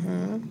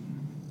 Mm-hmm.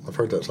 I've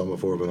heard that song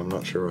before, but I'm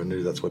not sure I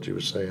knew that's what you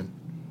were saying.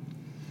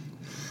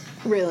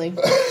 Really?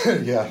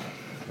 Yeah.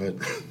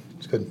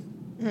 It's good.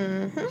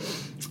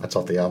 Mm-hmm. That's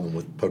off the album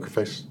with Poker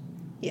Face?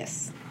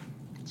 Yes.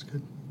 It's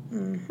good.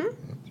 Mm-hmm.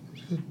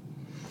 It's good.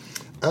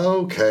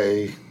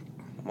 Okay.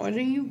 What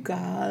do you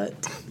got?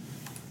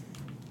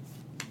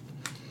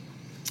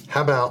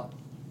 How about...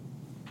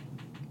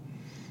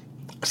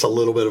 It's a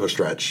little bit of a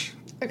stretch.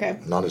 Okay.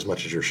 Not as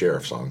much as your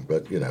Sheriff song,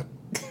 but, you know.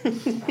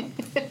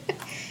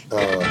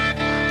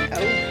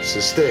 It's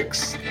the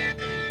Styx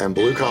and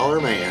Blue Collar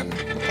Man.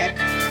 Okay.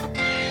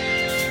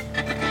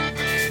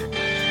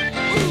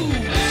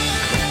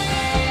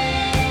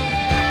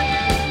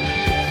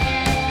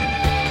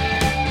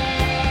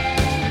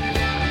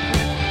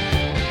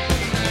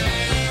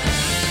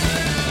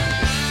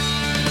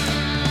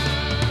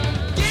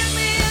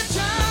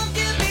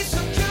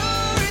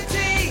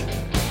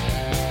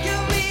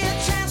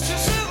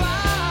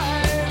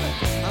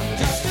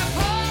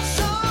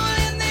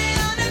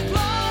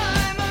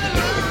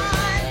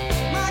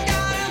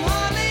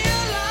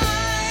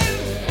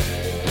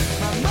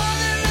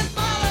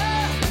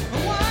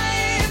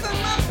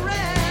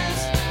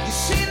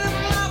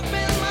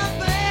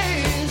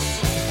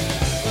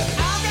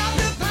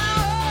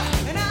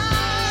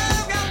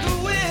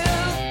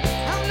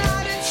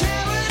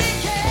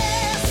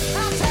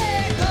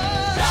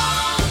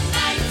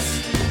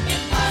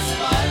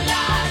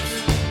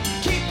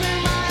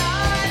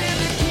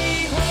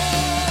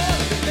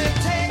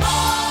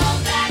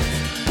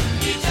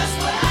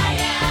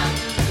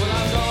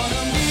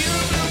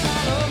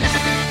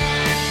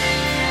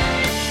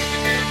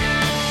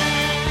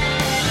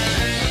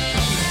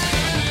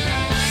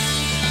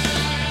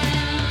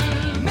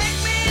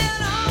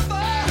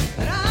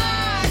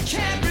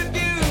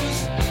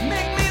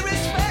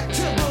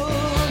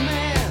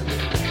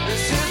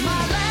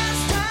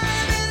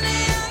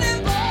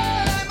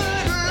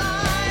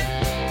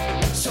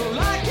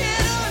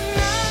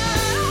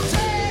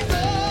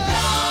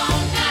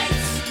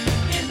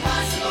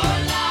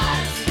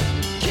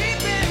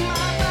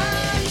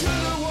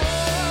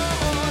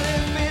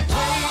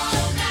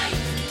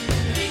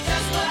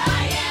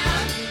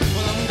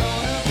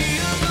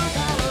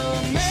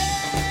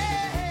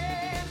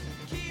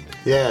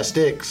 Yeah,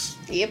 Styx.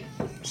 Yep.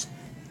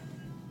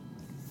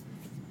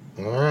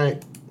 All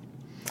right.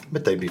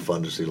 But they'd be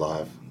fun to see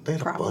live. They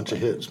had Probably. a bunch of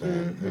hits, man.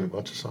 Mm-hmm. They had a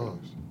bunch of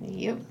songs.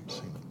 Yep.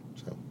 So.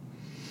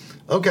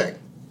 Okay.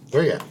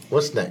 Where you at?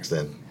 What's next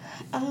then?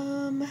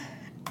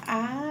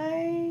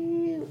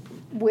 I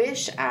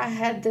wish I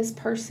had this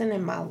person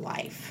in my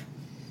life.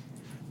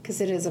 Because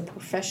it is a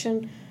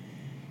profession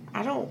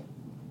I don't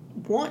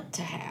want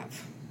to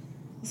have.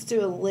 Let's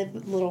do a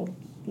little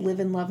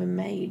living, loving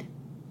maid.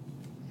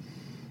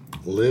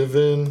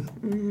 Living,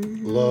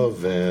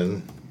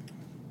 loving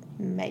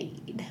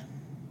maid.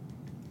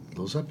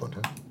 Lil Zeppelin,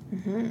 huh?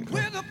 Mm-hmm.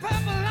 With a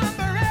purple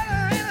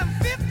umbrella and a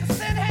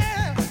 50-cent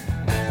hand.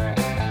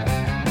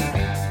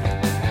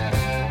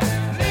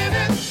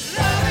 Living,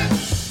 loving,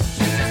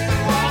 she's just a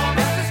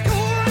woman. The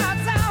school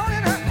rides out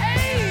in her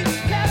age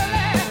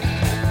Cadillac.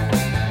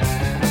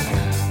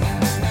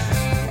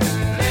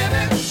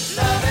 Living,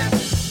 loving,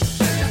 she's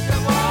just a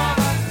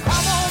woman.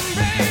 Come on,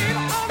 babe,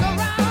 on the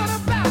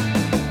roundabout.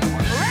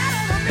 Right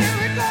on the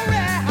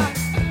merry-go-round.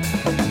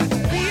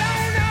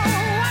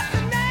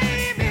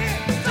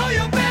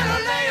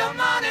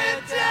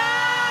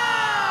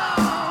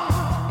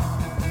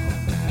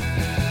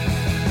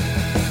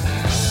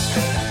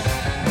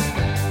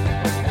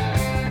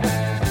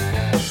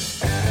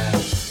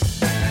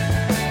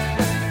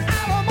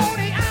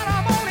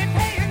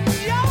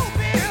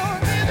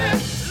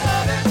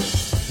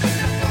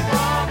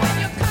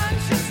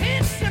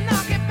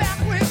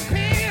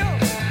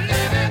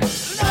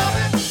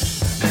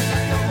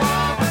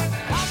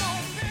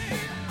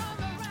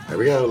 There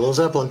we go, Lil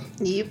Zeppelin.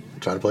 Yep.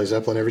 Try to play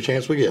Zeppelin every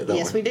chance we get, don't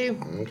Yes, we do.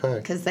 Okay.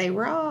 Because they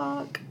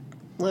rock.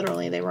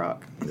 Literally, they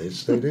rock.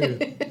 Yes, they do.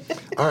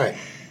 All right.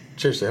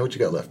 Seriously, what you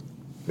got left?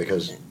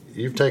 Because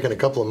you've taken a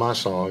couple of my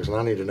songs, and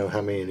I need to know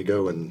how many to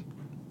go and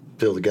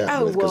fill the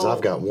gap with. Because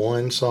I've got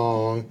one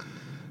song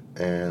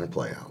and a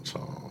play-out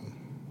song.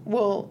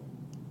 Well,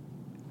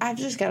 I've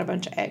just got a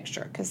bunch of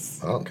extra.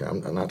 Okay,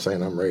 I'm not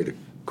saying I'm ready to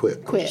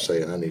quit. I'm just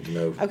saying I need to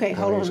know. Okay,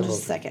 how hold many on just a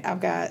songs. second.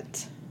 I've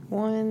got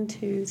 1,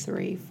 2,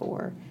 3,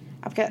 4.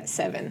 I've got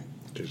 7.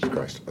 Jesus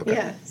Christ. Okay.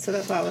 Yeah, so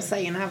that's why I was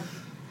saying I've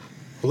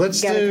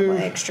Let's got a do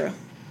couple extra.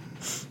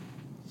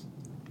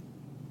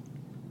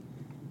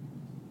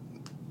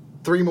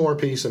 3 more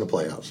piece and a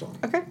play-out song.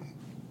 Okay.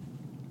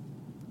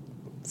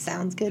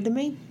 Sounds good to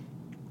me.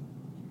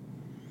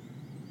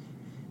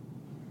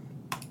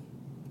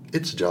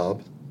 It's a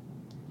job.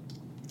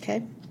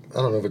 Okay. I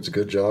don't know if it's a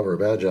good job or a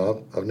bad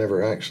job. I've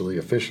never actually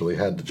officially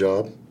had the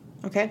job.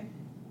 Okay.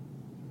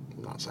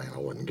 I'm not saying I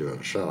wouldn't give it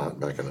a shot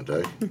back in the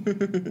day.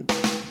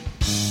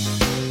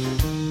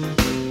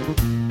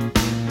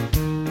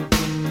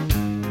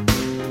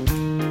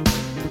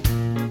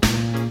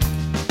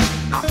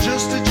 I'm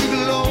just a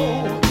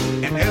gigolo,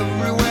 and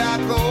everywhere I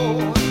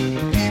go,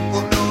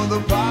 people know the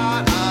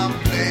part I'm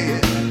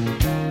playing.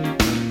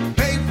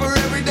 Pay for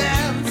every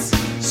dance,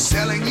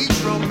 selling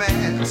each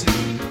romance.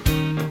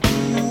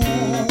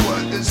 Ooh,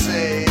 what they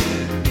say.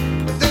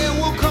 But there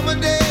will come a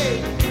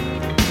day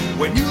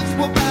when youth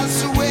will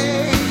pass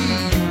away.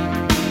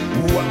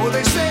 What will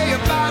they say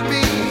about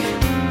me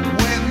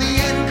when the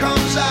end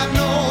comes? I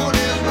know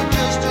there's no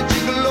just a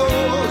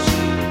gigolo's.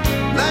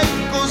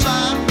 Life goes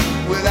on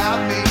without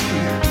me.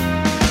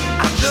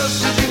 I'm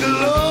just a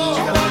gigolo,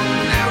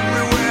 and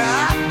everywhere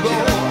I go,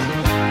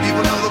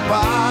 people know the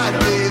part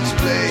it's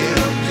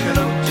playing.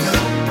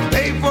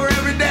 Pay for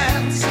every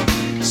dance,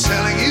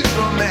 selling each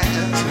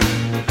romance.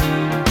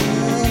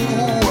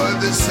 Ooh, what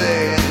they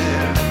say.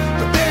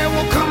 But there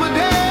will come a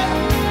day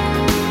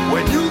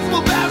when youth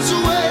will pass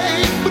away.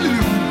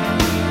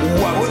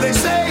 What will they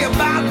say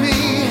about me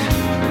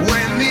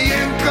when the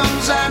end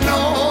comes? I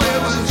know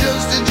it was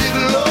just a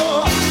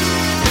gigolo.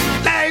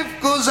 Life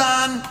goes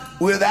on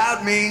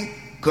without me,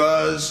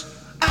 'cause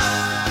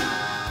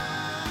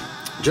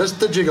Just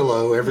the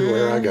gigolo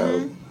everywhere I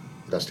go.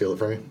 Did I steal it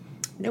from you?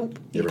 Nope.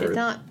 You You ever did heard it?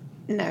 not.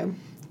 No.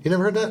 You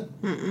never heard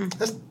that? Mm-mm.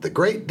 That's the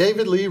great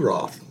David Lee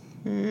Roth.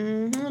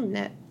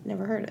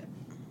 Never heard it.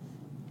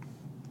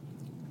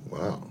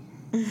 Wow.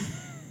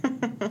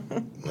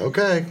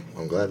 Okay.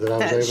 I'm glad that I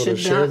was That able to should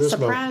share not this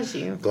surprise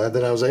moment. you. Glad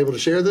that I was able to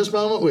share this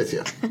moment with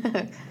you.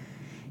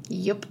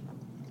 Yep.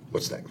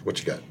 What's next? What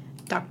you got?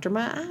 Doctor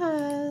My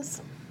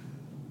Eyes.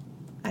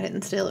 I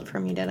didn't steal it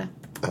from you, did I?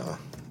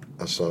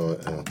 I saw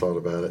it and I thought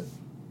about it.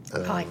 I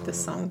like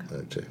this song.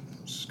 Okay.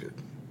 This is good.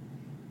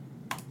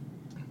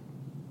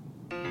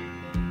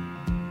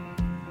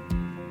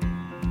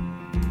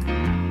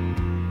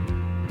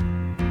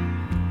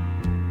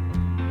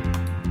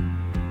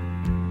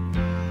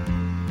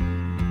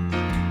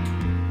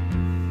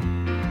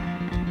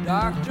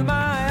 Doctor, my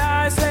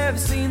eyes have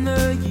seen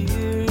the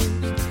years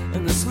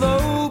and the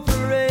slow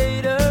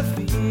parade of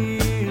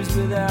fears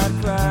without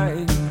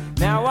crying.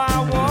 Now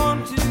I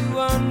want to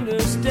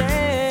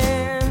understand.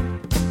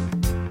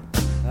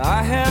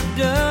 I have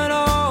done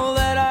all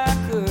that I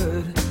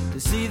could to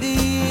see the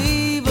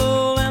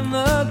evil and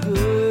the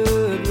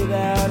good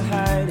without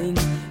hiding.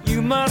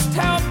 You must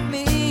help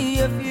me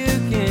if you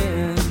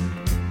can.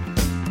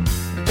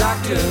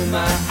 Doctor,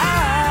 my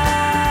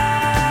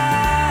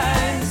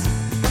eyes,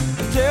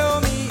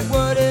 tell me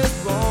what is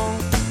wrong.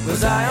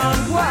 Was I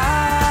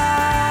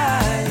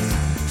unwise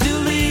to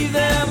leave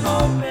them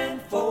open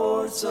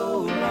for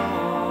so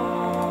long?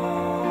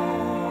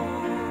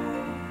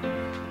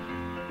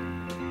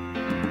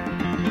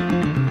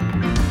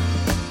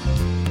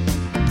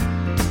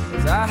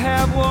 'Cause I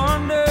have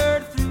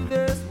wandered through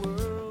this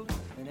world,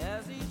 and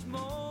as each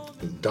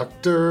moment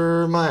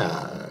Dr. My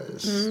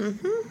Eyes.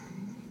 Mm-hmm.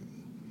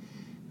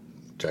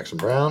 Jackson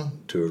Brown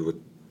toured with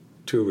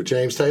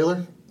James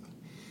Taylor.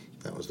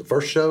 That was the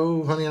first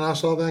show Honey and I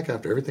saw back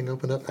after everything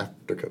opened up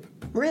after COVID.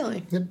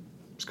 Really? Yep,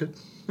 it's good.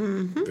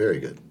 Mm-hmm. Very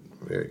good.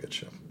 Very good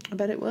show. I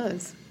bet it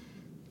was.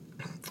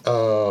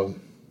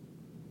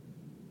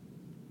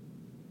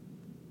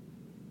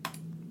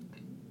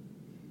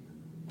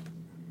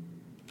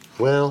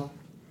 Well,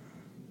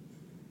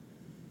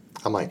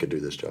 I might could do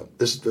this job.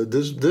 This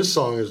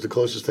song is the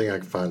closest thing I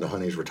can find to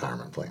Honey's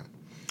retirement plan.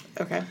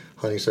 Okay.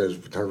 Honey says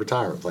her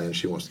retirement plan,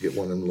 she wants to get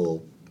one of them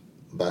little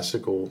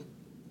bicycle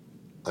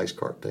ice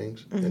cart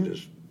things and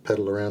just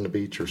pedal around the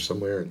beach or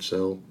somewhere and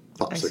sell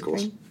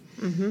popsicles.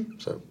 Mm-hmm.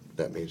 So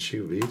that means she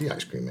would be the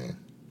ice cream man.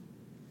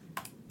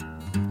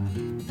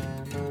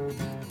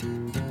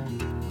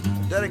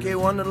 Dedicate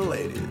one to the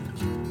ladies.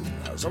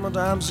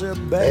 Summertime sip,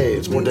 babe. Hey,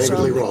 it's more David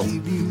Lee Roth.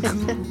 Roth.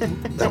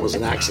 That was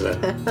an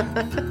accident.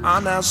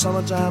 On that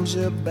summertime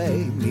sip,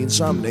 babe, need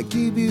something to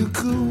keep you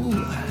cool.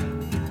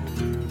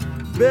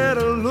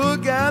 Better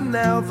look out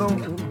now, though.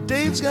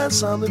 Dave's got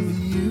something for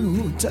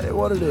you. Tell you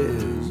what it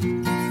is.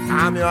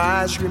 I'm your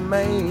ice cream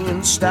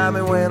man. Stop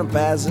me when I'm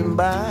passing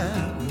by.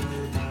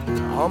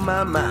 Oh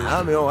my,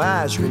 I'm your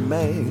ice cream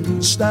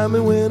man. Stop me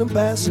when I'm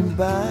passing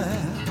by.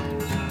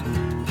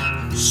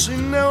 See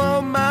now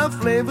all my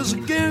flavors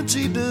are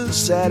guaranteed to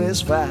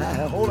satisfy.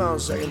 Hold on a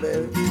second,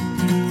 baby.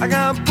 I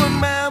gotta put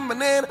my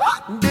banana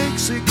in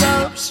Dixie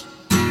cups.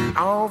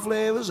 All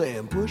flavors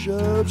and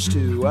push-ups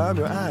too. I'm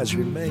your ice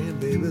cream man,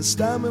 baby.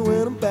 Stop me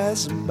when I'm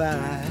passing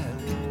by.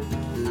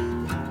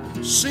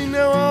 See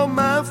now all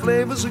my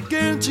flavors are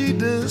guaranteed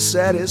to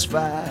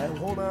satisfy.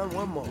 Hold on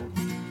one more.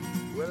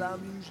 Well,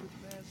 I'm usually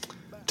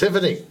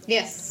Tiffany.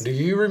 Yes. Do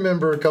you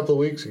remember a couple of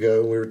weeks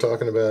ago we were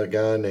talking about a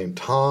guy named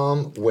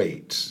Tom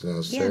Waits? And I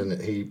was saying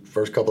that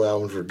first couple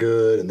albums were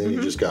good, and then he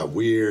just got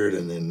weird,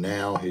 and then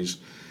now he's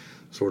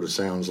sort of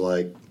sounds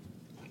like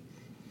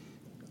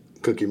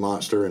Cookie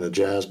Monster in a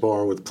jazz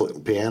bar with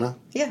piano.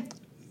 Yeah.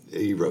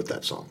 He wrote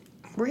that song.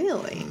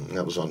 Really?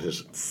 That was on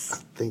his, I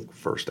think,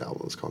 first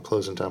album. It's called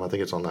Closing Time. I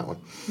think it's on that one.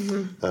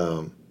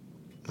 Mm-hmm.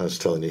 I was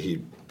telling you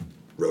he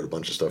wrote a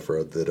bunch of stuff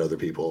that other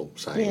people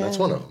sang. Yeah. That's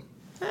one of them.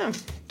 Oh.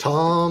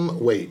 Tom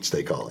Waits,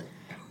 they call him.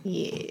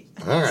 Yeah.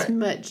 All right. It's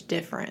much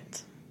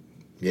different.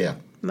 Yeah.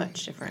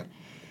 Much different.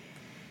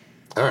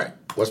 All right.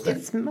 What's next?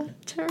 It's my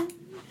turn.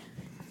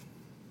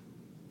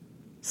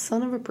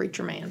 Son of a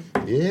Preacher Man.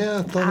 Yeah,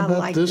 I thought about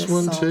like this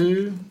one, song.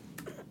 Too.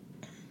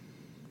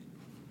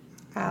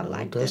 I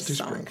like Dusty this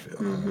song.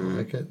 Springfield. I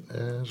like it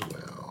as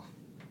well.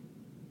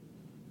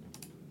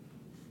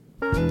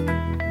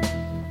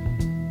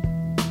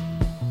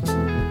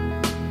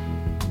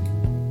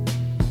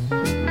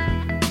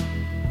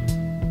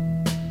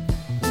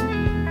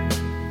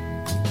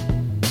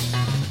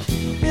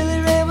 Billy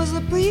Ray was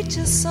the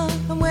preacher's son,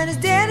 and when his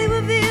daddy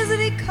would visit,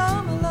 he'd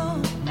come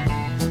along.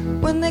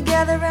 When they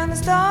gathered around and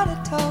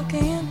started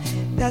talking,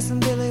 Cousin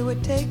Billy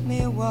would take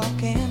me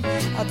walking.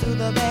 Out through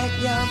the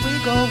backyard we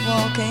go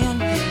walking.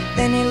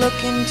 Then he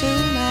looked into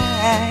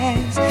my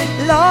eyes.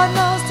 Lord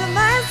knows to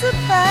my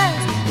surprise,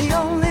 the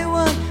only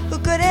one who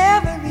could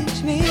ever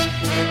reach me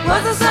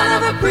was the son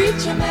of a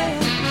preacher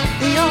man.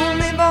 The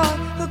only boy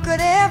who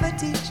could ever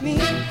teach me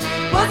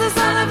was the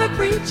son of a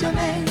preacher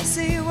man. Yes,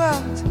 he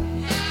was.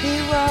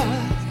 He was.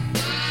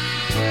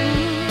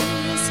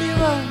 Yes, he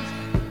was.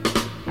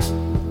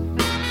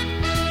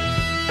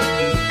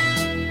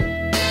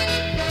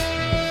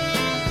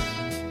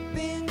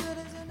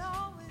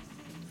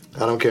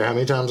 I don't care how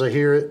many times I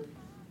hear it,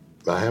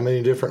 by how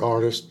many different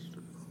artists,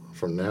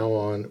 from now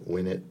on,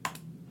 when it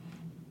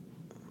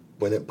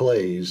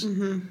plays,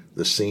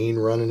 the scene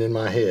running in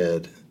my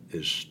head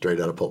is straight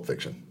out of Pulp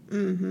Fiction.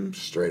 Mm-hmm.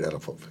 Straight out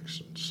of Pulp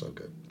Fiction. So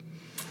good.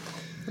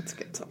 That's a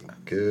good song.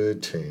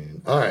 Good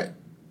tune. All right.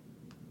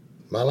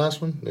 My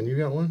last one, then you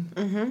got one?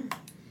 Mm-hmm.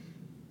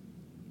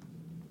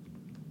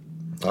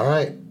 All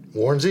right.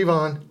 Warren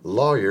Zevon,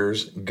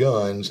 Lawyers,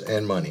 Guns,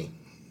 and Money.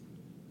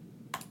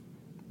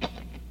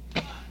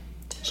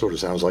 Sort of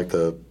sounds like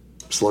the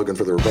slogan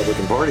for the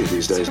Republican Party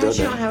these days,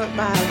 doesn't it? You don't have it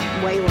by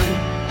Waylon.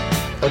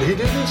 Oh, did he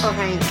do this? Or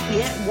Hank.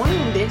 Yeah, one of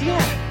them did, yeah.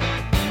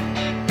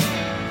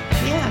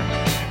 Yeah.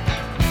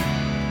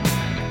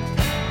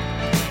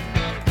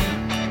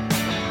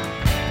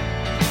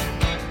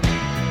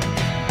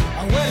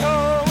 I went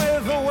home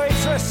with a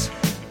waitress,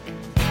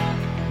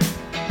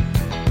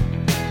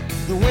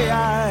 the way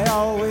I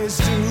always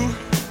do.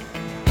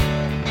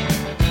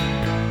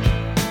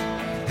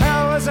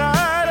 How was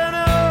I to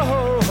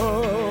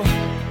know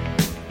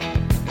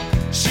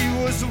she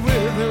was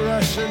with the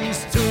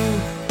Russians too?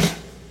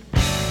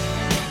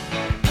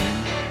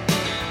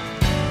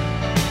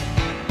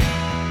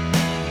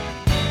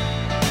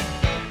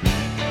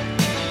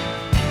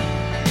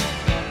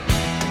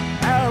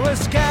 I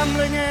was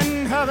gambling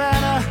in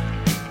Havana.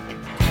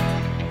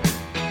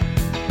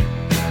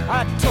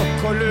 I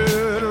took a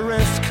little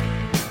risk.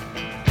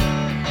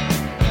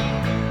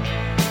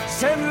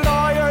 Send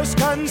lawyers,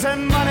 guns,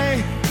 and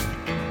money.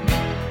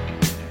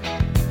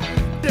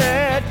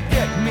 Dad,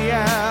 get me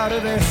out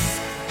of this.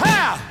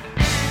 Ha!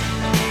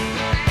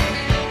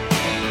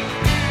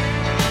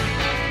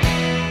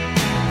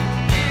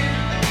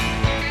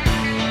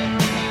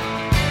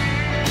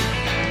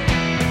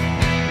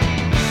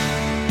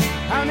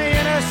 I'm the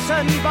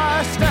innocent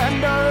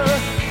bystander.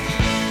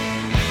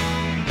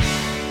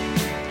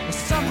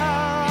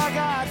 Somehow I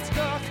got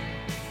stuck.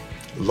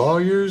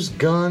 Lawyers,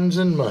 Guns,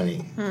 and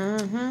Money.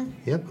 Mm-hmm.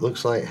 Yep,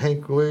 looks like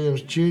Hank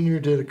Williams Jr.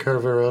 did a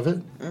cover of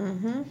it.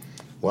 Mm-hmm.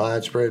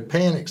 Widespread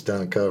Panic's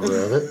done a cover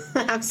of it.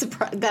 I'm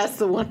surprised. That's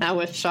the one I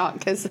was shocked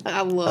because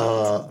I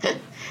loved.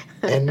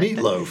 And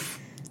Meatloaf.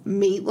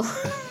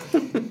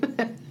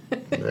 Meatloaf.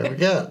 There we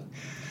go.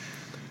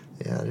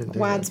 Yeah, I didn't do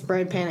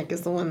Widespread Panic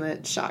is the one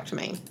that shocked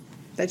me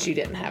that you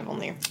didn't have on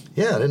there.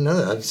 Yeah, I didn't know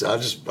that.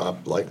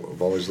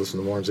 I've always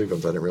listened to Warren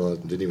Zevon. I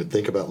didn't even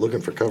think about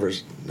looking for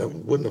covers. I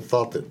wouldn't have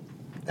thought that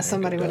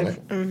somebody would have.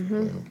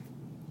 Mm-hmm.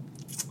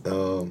 Yeah.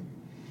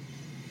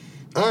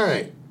 All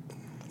right.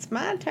 It's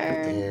my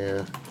turn.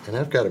 Yeah, and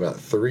I've got about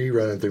 3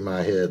 running through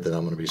my head that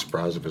I'm going to be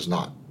surprised if it's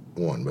not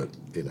one, but,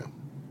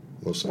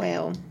 we'll see.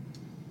 Well,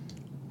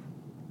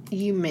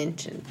 you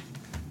mentioned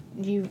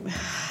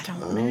I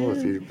don't know.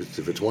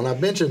 If it's one I've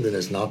mentioned, then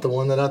it's not the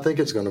one that I think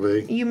it's going to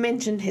be. You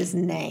mentioned his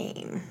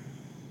name.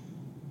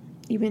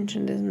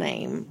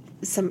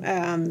 Some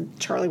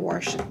Charlie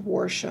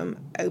Worsham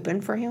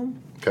opened for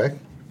him. Okay.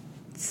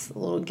 It's A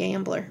Little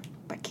Gambler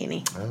by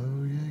Kenny.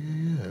 Oh,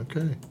 yeah.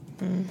 Okay.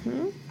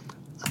 Mm-hmm.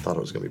 I thought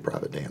it was going to be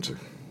Private Dancer.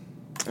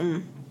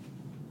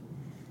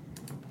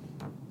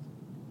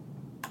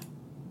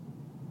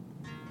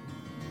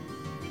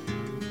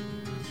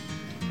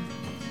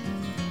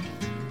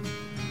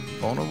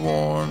 On a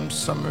warm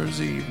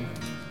summer's evening,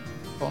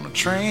 on a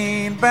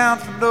train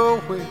bound for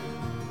nowhere,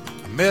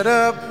 I met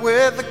up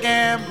with a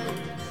gambler.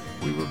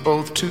 We were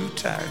both too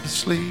tired to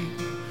sleep,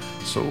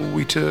 so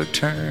we took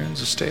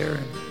turns of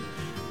staring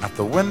out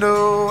the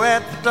window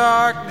at the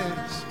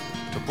darkness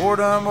till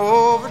boredom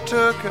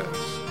overtook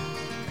us,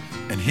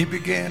 and he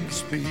began to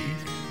speak.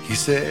 He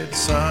said,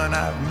 "Son,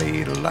 I've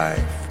made a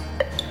life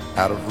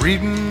out of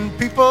reading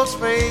people's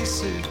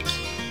faces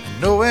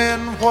and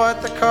knowing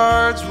what the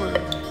cards were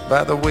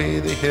by the way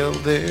they held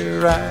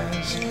their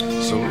eyes.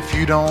 So if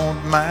you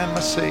don't mind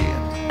my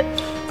saying,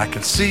 I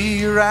can see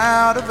you're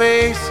out of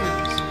aces.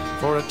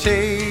 For a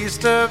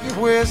taste of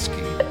your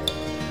whiskey,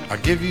 I'll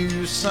give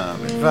you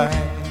some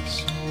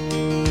advice."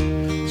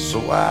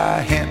 So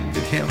I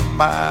handed him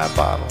my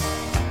bottle,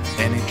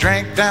 and he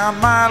drank down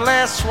my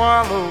last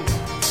swallow.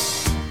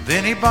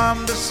 Then he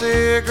bummed a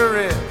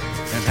cigarette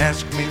and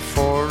asked me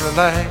for a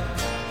light,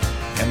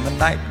 and the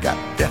night got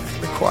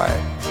deathly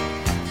quiet,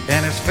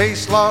 and his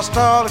face lost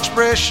all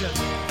expression.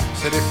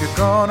 Said, "If you're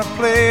gonna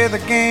play the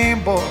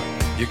game, boy,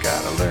 you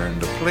gotta learn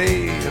to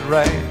play it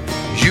right.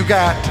 You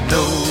got to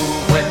know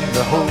when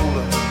to hold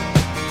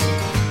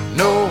up,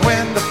 know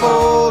when to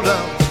fold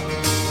up,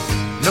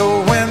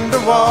 know when to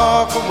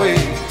walk away,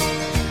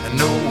 and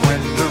know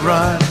when to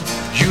run.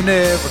 You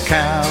never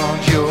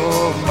count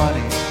your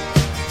money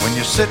when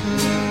you're sitting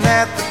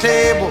at the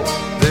table.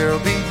 There'll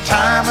be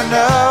time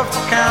enough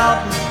for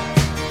counting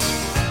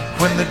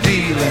when the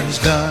dealing's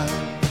done."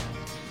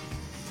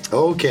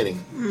 Oh, Kenny.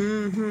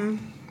 Mm-hmm.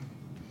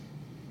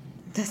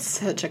 That's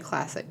such a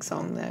classic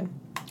song, though.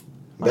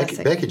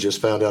 Becky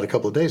just found out a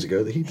couple of days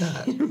ago that he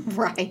died.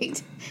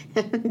 Right.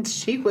 And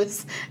she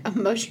was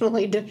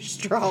emotionally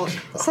distraught.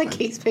 It's like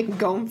he's been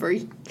gone for a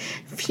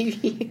few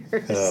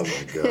years. Oh,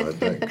 my God.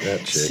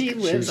 That chick. She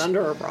lives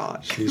under a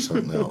rock. She's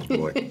something else,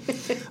 boy.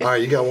 All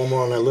right, you got one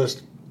more on that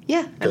list?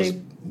 Yeah, I do.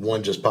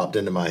 One just popped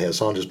into my head.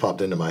 Song just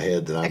popped into my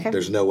head that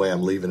there's no way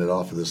I'm leaving it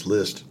off of this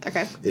list.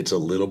 Okay. It's a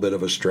little bit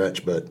of a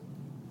stretch, but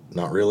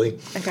not really.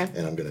 Okay.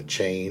 And I'm going to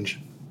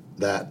change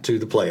that to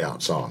the Play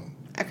Out song.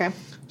 Okay.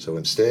 So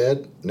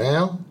instead,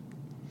 now,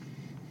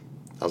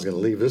 I was going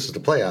to leave this as the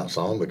Play Out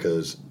song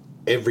because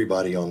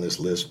everybody on this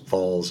list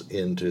falls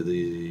into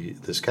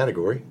this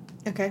category.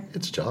 Okay.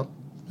 It's a job.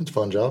 It's a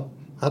fun job.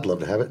 I'd love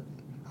to have it.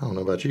 I don't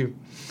know about you.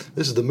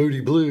 This is the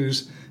Moody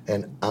Blues,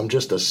 and I'm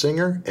just a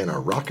singer in a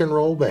rock and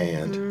roll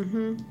band.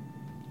 Mm-hmm.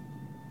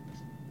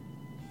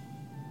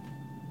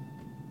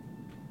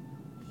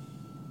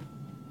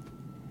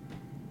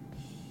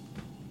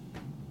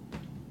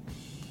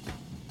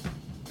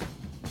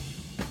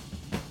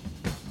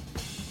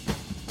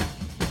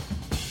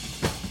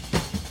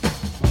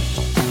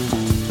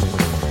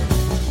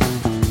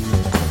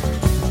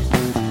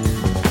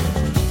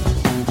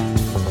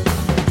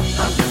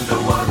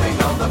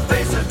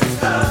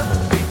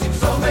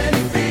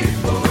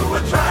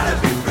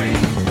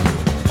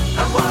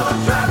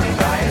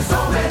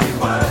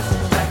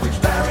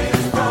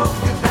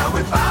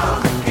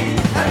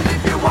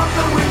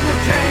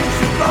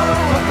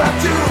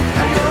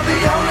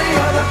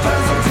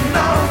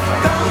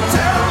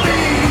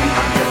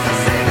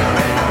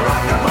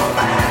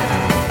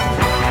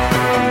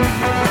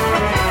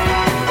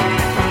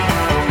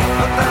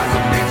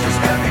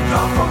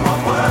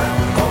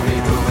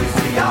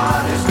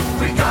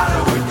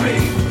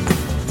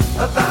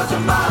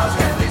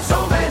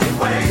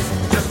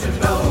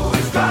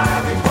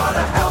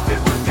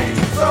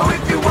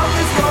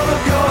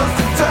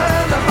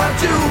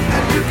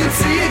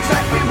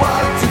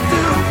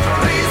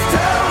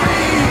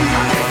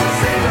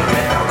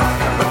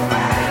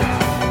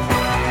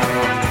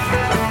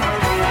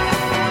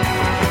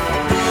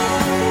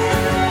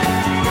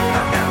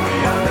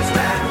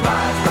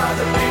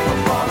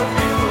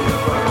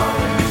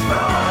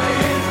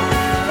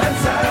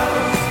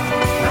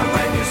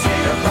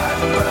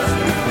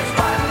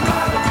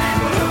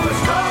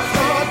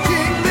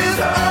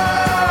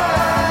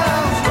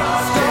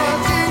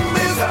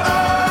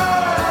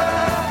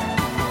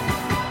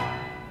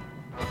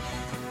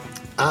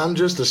 I'm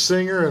just a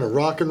singer in a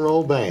rock and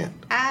roll band.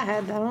 I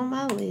had that on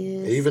my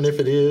list. Even if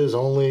it is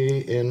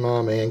only in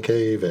my man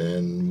cave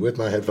and with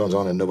my headphones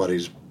on and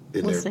nobody's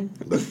in listening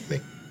there but me.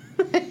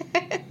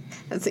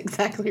 That's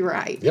exactly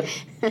right. Yep.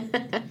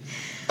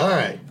 All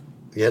right.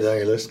 You had that on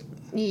your list?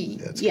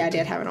 Yeah, I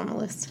did have it on my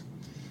list.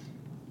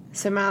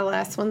 So my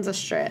last one's a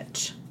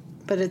stretch,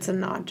 but it's a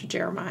nod to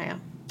Jeremiah.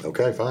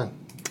 Okay, fine.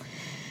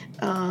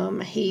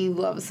 He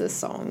loves this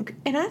song,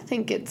 and I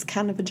think it's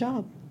kind of a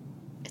job.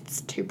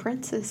 It's Two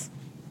Princes.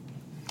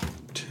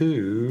 Two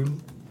 2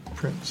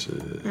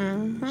 Princes.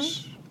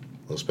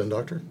 Little Spin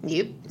Doctor?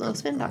 Yep, Little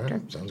Spin Doctor.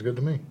 Right, sounds good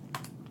to me.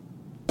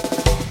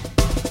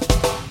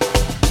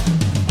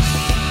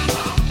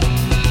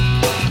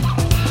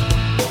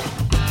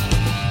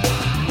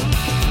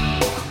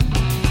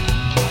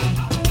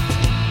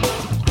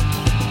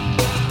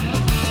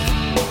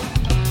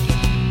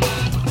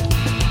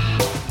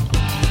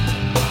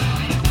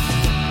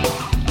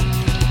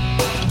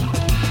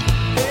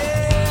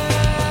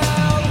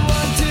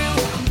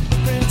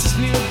 Princess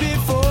knew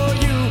before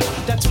you.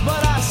 That's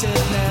what I said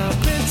now.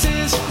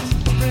 Princess,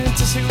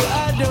 princess who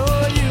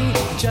adore you.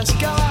 Just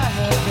go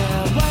ahead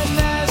now. One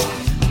has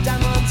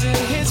diamonds in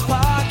his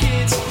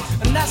pockets,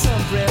 and that's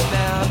some bread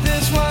now.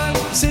 This one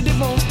said he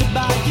wants to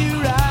buy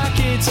you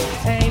rockets.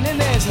 Ain't in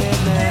his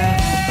head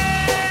now.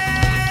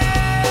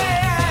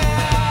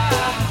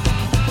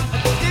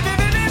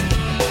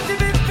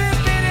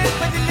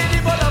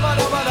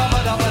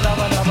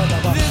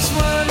 This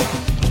one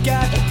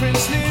got a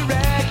princely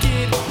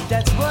racket.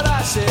 That's what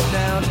I said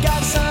now.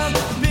 Got some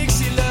big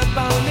seal up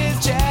on his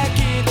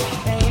jacket.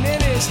 Ain't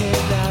in his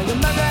head now. You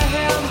marry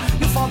him,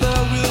 your father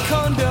will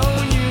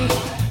condone you.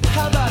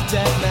 How about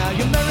that now?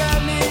 You marry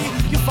me,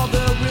 your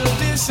father will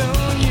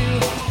disown you.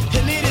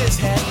 He'll need his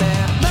head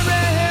now.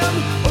 Marry him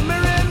or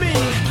marry me.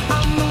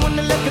 I'm the one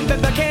that left him,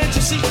 baby, can't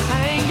you see?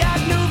 I ain't got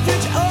no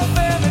future or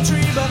family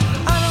tree, but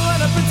I know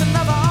what a prince and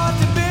lover ought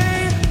to be.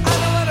 I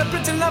know what a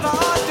prince and lover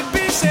ought to be.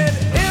 Said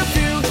if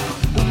you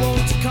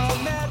want to call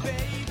me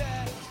baby,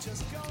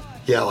 just go.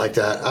 Yeah, I like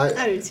that.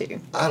 I do too.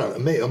 I don't know,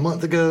 maybe a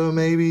month ago,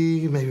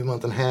 maybe a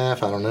month and a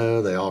half. I don't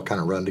know. They all kind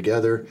of run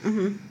together.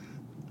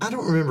 I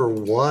don't remember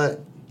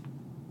what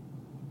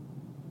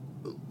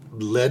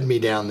led me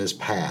down this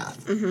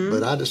path,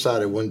 but I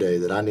decided one day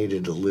that I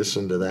needed to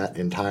listen to that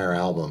entire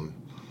album,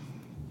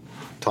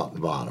 top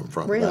to bottom,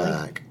 front to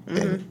back,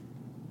 and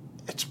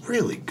it's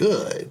really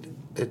good.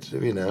 It's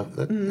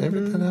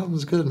everything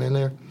album's good, man.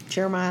 There.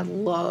 Jeremiah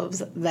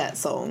loves that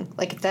song.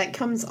 Like, if that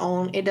comes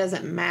on, it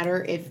doesn't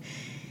matter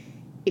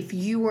if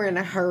you were in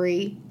a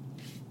hurry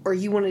or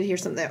you wanted to hear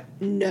something.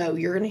 No,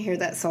 you're going to hear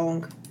that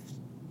song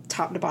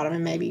top to bottom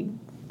and maybe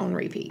on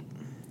repeat.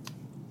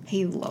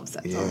 He loves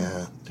that song.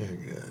 Yeah, they're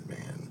good,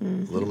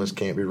 man. Little Miss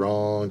Can't Be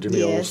Wrong,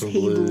 Jimmy Olsen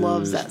Blues. He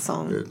loves that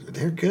song.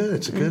 They're good.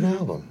 It's a good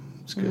album.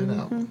 It's a good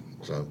album.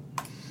 So,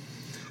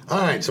 all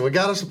right, so we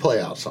got us a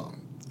play-out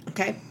song.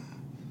 Okay.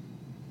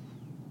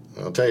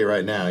 I'll tell you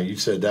right now, you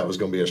said that was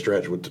going to be a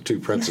stretch with the 2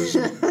 Princes.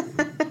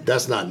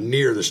 That's not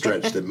near the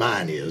stretch that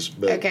mine is.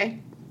 But okay.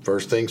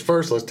 First things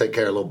first, let's take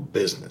care of a little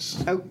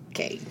business.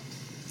 Okay.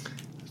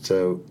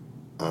 So,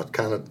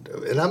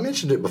 and I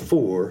mentioned it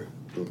before.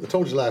 I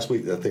told you last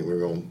week that I think we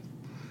were going to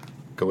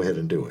go ahead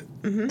and do it.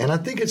 And I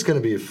think it's going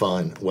to be a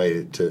fun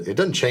way to, it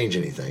doesn't change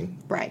anything.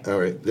 Right. All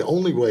right. The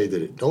only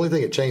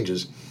thing it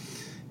changes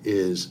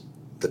is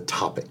the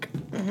topic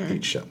of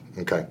each show.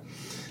 Okay.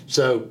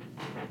 So,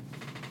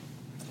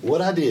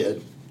 what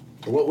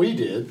we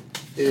did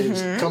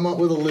is come up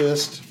with a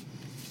list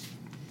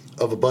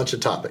of a bunch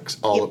of topics.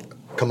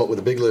 Come up with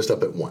a big list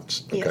up at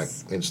once. Okay.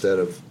 Yes. Instead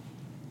of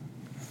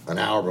an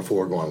hour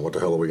before going, what the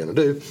hell are we going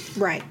to do?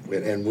 Right.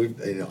 And we,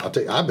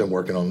 I've been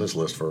working on this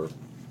list for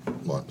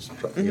months,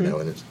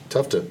 and it's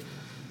tough to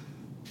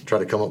try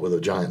to come up with a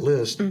giant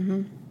list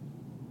and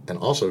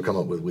also come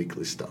up with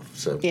weekly stuff.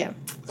 So, yeah.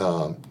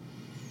 So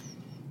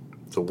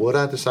what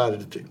I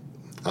decided to do,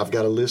 I've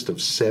got a list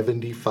of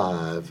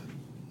 75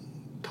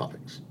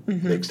 topics,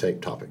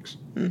 mixtape topics.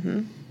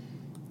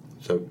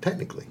 So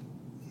technically,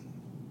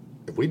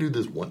 if we do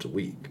this once a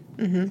week,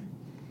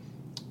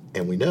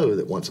 and we know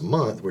that once a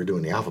month we're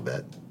doing the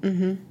alphabet,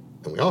 and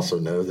we also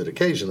know that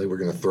occasionally we're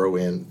going to throw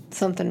in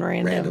something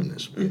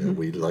randomness.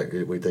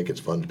 We think it's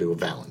fun to do a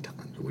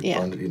Valentine's. We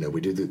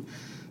do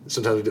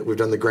sometimes we've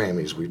done the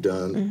Grammys. We've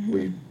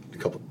done a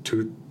couple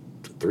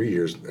 2-3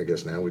 years I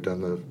guess now we've done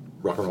the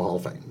Rock and Roll Hall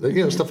of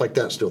Fame. Stuff like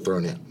that still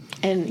thrown in.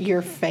 And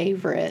your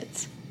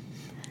favorite?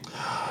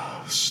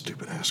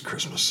 Stupid ass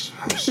Christmas.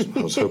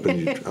 I was hoping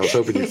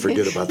you'd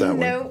forget about that one.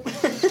 Nope.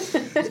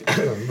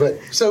 But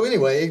so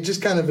anyway, it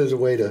just kind of is a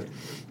way to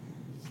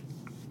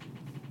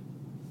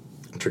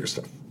trigger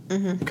stuff.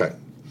 Okay.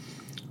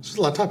 This is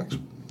a lot of topics.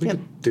 We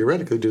could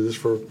theoretically do this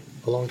for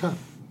a long time,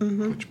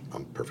 which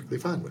I'm perfectly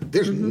fine with.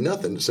 There's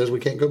nothing that says we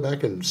can't go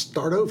back and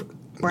start over.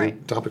 Right.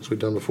 Do topics we've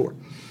done before.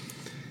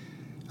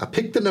 I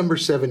picked the number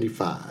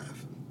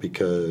 75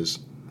 because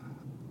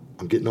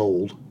I'm getting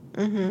old.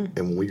 And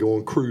when we go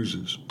on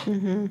cruises,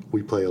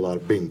 we play a lot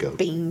of bingo.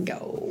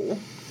 Bingo.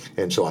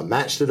 And so I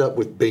matched it up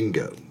with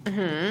bingo.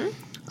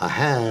 I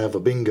have a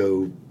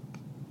bingo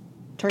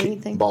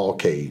ball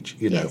cage,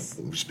 we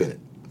spin it.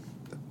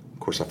 Of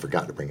course, I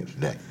forgot to bring it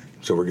today.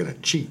 So we're going to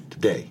cheat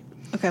today.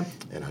 Okay.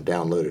 And I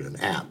downloaded an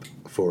app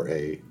for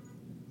a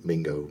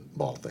bingo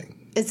ball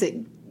thing. Is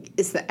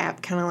the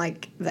app kind of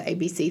like the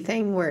ABC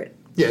thing where it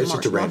it's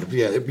just a random.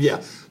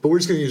 Yeah. But we're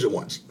just going to use it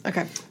once.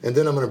 Okay. And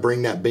then I'm going to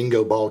bring that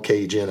bingo ball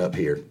cage in up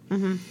here.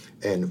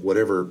 And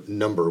whatever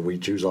number we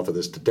choose off of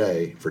this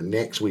today, for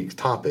next week's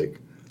topic,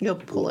 You'll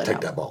pull we'll it take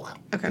out. that ball out.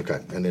 Okay.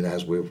 And then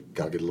as we've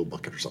got to get a little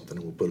bucket or something,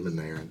 and we'll put them in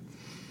there.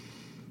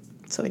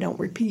 So we don't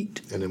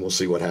repeat. And then we'll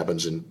see what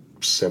happens in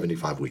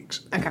 75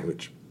 weeks. Okay.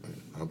 Which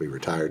I'll be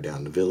retired down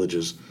in the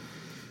Villages,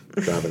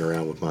 driving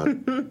around with my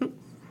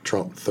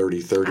Trump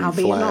 3030 I'll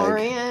flag.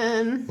 be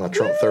an RN. My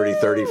Trump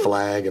 3030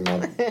 flag and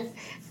my,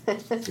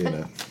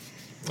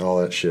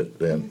 all that shit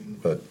then,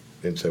 but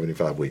in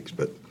 75 weeks.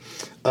 But,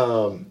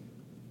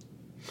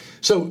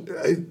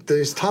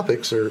 these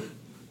topics are,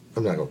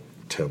 I'm not going to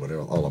tell what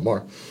all of them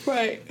are.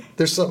 Right.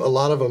 There's a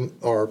lot of them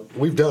are,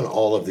 we've done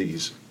all of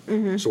these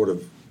sort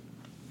of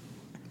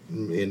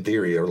in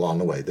theory or along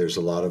the way. There's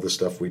a lot of the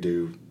stuff we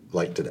do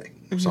like today.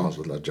 Songs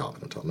with a job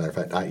in it. Matter of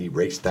fact, I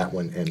erased that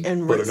one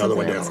and put another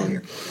one down on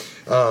here.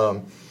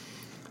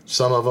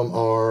 Some of them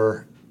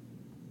are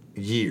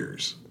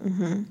years.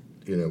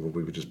 Where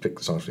we would just pick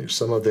the songs from you.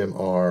 Some of them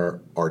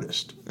are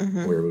artists,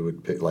 where we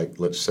would pick, like,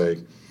 let's say,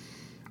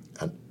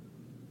 I've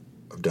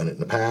done it in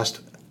the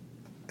past.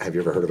 Have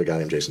you ever heard of a guy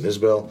named Jason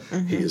Isbell?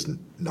 He is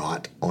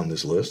not on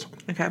this list.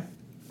 Okay.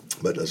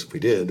 But as if we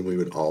did, we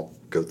would all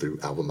go through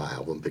album by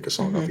album, pick a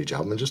song off each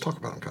album, and just talk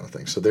about them kind of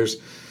thing. So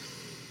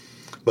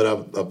but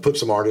I've put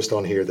some artists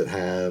on here that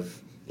have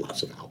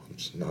lots of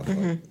albums, not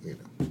like,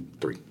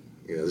 3.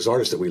 There's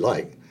artists that we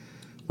like.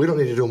 We don't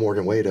need to do a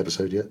Morgan Wade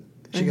episode yet.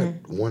 She got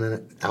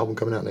one album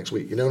coming out next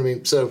week. You know what I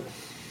mean? So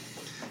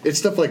it's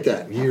stuff like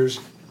that, years,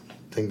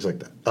 things like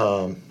that.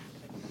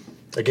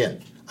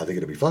 Again, I think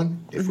it'll be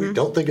fun. If we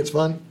don't think it's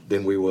fun,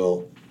 then we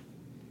will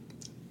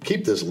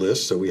keep this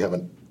list so we have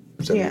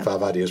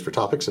 75 ideas for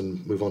topics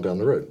and move on down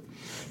the road.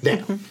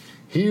 Now,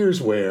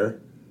 here's where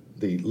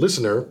the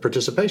listener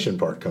participation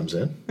part comes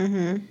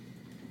in.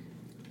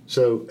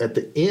 So at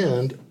the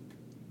end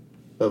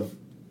of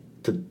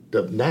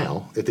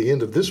now, at the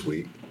end of this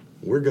week,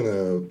 we're going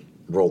to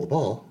roll the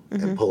ball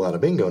and pull out a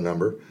bingo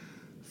number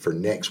for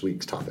next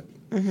week's topic.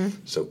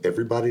 So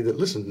everybody that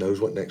listens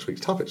knows what next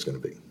week's topic is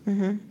going to be.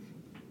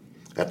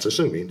 That's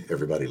assuming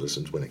everybody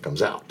listens when it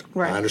comes out.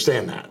 Right. I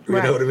understand that.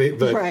 You know what I mean?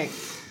 But right.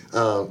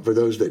 For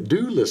those that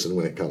do listen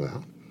when it comes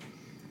out,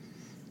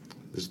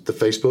 this is the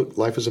Facebook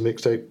Life is a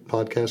Mixtape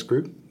podcast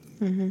group.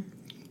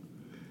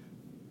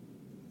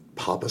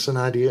 Pop us an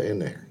idea in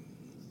there.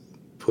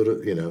 Put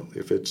it,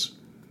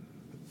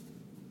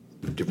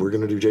 if we're going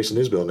to do Jason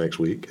Isbell next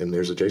week and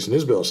there's a Jason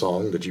Isbell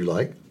song that you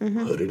like,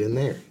 put it in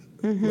there.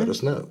 Let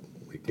us know.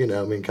 Kind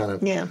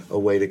of a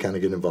way to kind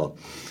of get involved.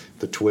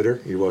 The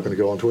Twitter, you're welcome to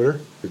go on Twitter.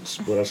 It's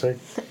what I say.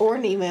 Or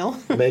an email.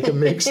 Make a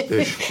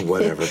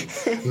whatever.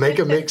 Make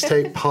a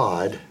mixtape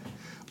pod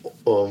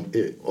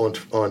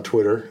on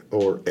Twitter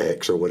or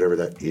X or whatever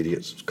that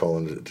idiot's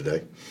calling it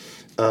today.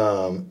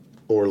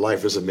 Or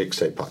Life is a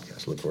Mixtape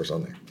podcast. Look for us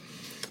on there.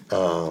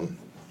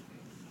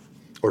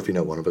 Or if you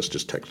know one of us,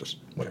 just text us.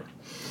 Whatever.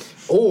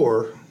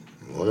 Or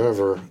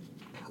whatever,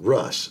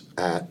 Russ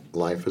at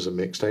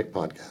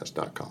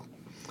lifeisamixtapepodcast.com.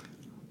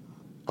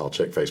 I'll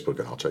check Facebook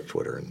and I'll check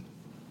Twitter, and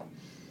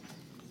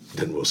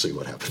then we'll see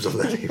what happens on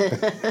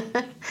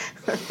that.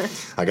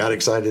 I got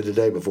excited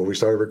today before we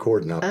started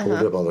recording. I pulled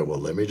up. I was like, well,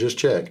 let me just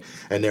check.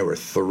 And there were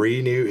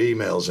 3 new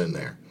emails in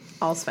there.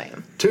 All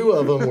spam. 2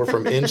 of them were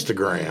from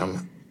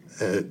Instagram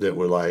that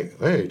were like,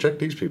 hey, check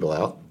these people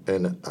out.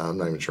 And I'm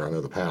not even sure I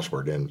know the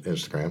password in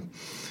Instagram.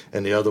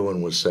 And the other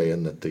one was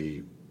saying that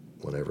the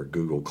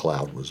Google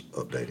Cloud was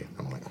updating.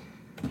 I'm like,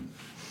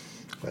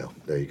 well,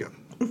 there you go.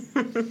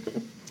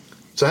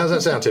 So how's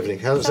that sound, Tiffany?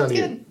 How's it sound to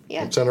you?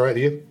 Yeah. Sound all right to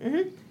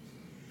you?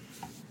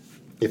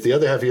 If the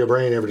other half of your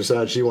brain ever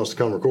decides she wants to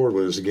come record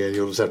with us again,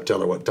 you'll just have to tell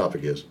her what the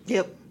topic is.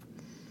 Yep.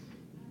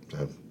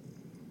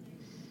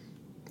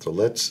 So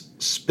let's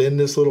spin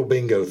this little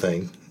bingo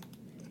thing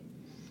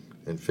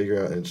and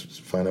figure out and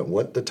find out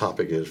what the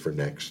topic is for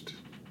next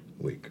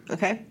week.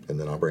 Okay. And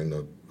then I'll bring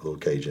the little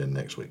cage in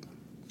next week.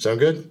 Sound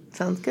good?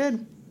 Sounds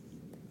good.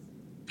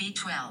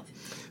 B12.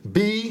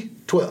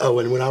 B12. Oh,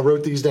 and when I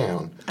wrote these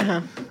down,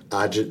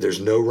 there's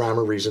no rhyme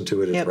or reason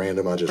to it. It's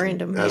random. I just,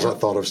 random, as I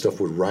thought of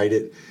stuff, would write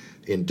it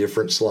in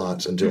different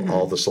slots until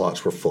all the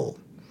slots were full.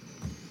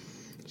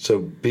 So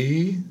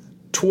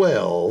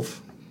B12,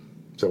 is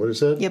that what it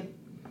said? Yep.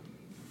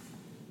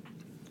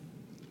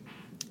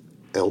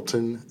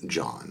 Elton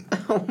John.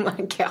 Oh my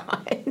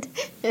God.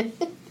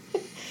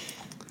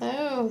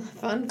 Oh,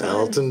 fun.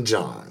 Elton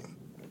John.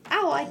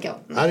 I like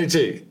Elton. I do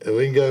too. And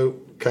we can go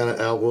kind of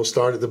out. We'll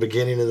start at the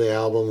beginning of the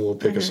album. We'll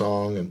pick a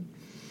song and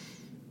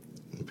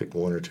we'll pick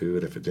 1 or 2.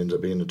 And if it ends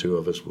up being the 2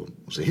 of us, we'll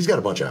see. He's got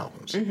a bunch of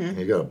albums.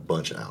 He's got a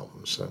bunch of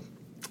albums. So,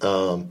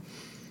 all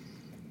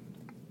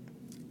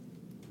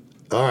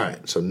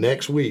right. So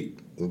next week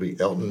will be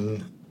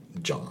Elton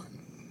John.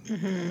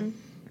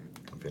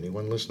 If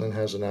anyone listening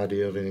has an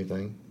idea of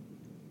anything,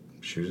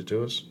 shoot it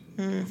to us.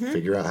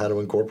 Figure out how to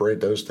incorporate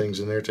those things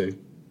in there too.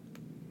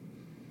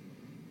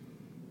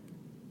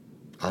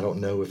 I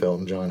don't know if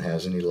Elton John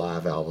has any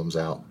live albums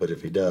out, but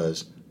if he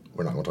does,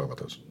 we're not going to talk about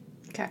those.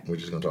 Okay. We're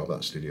just going to talk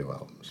about studio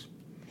albums.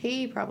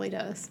 He probably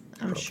does.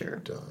 I'm sure.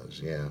 Does,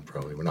 yeah,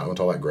 probably. We're not going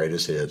to talk about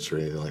greatest hits or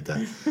anything like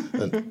that.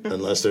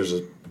 Unless there's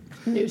a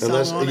new song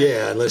on it.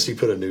 Yeah, unless he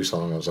put a new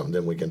song on something,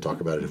 then we can talk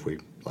about it if we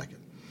like it.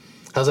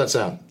 How's that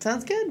sound?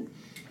 Sounds good.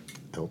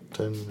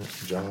 Elton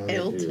John.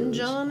 Elton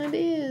John it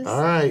is.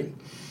 All right.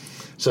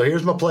 So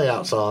here's my play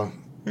out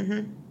song.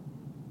 Mm-hmm.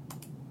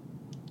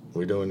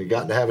 We're doing You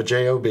Got to Have a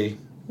J.O.B.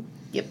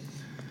 Yep.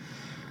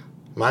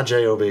 My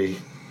J.O.B.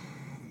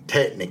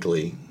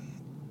 technically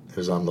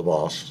is I'm the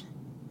boss.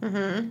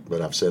 Mm-hmm.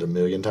 But I've said a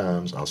million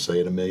times, I'll say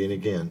it a million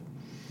again.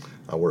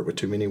 I work with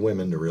too many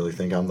women to really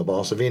think I'm the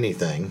boss of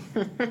anything.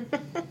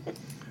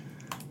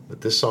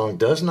 But this song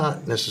does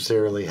not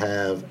necessarily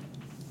have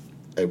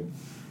a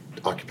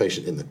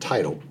occupation in the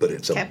title, but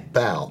it's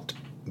about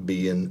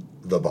being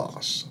the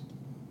boss.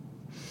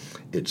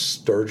 It's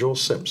Sturgill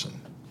Simpson.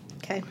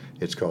 Okay.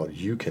 It's called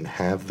You Can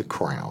Have the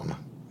Crown.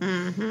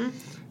 Mm-hmm.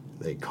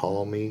 They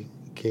call me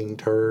King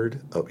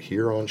Turd up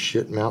here on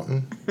Shit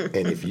Mountain,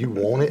 and if you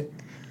want it,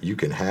 you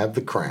can have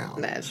the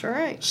crown. That's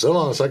right. So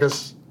long,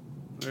 suckers.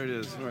 There it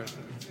is. All right.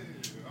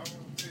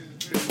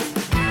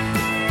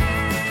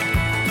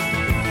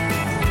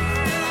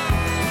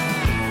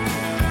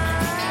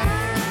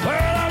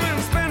 Well, I've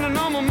been spending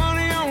all my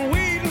money on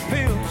weed and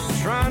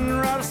pills, trying to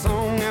write a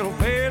song that'll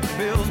pay the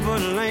bills,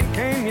 but it ain't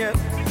came yet,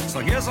 so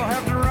I guess I'll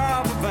have to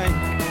rob a bank.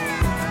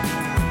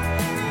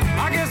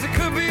 I guess it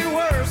could be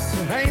worse,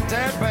 it ain't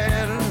that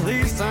bad, at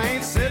least I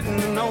ain't sitting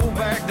in no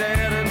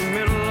Baghdad in the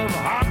middle of a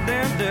hot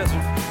damn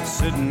desert,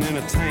 sitting in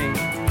a tank.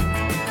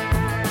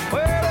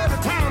 Well,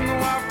 every time the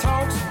wife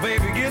talks, the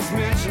baby gets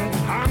mentioned,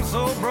 I'm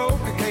so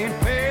broke I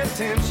can't pay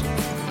attention.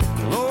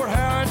 Lord,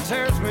 how it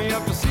tears me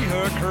up to see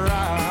her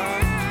cry.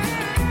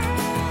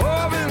 Oh,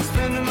 I've been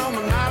spending all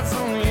my nights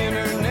on the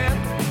internet,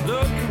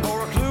 looking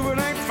for a clue but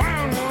ain't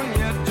found one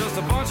yet. Just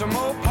a bunch of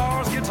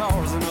Mopars,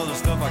 guitars, and other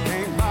stuff I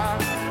can't buy.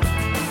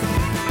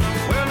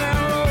 Well,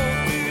 now, Lord,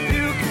 if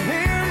you can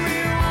hear me,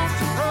 won't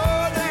you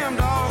throw a damn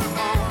dog a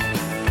bone?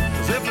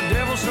 'Cause if the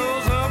devil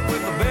shows up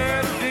with a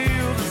better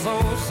deal, the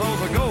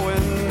soul's a go.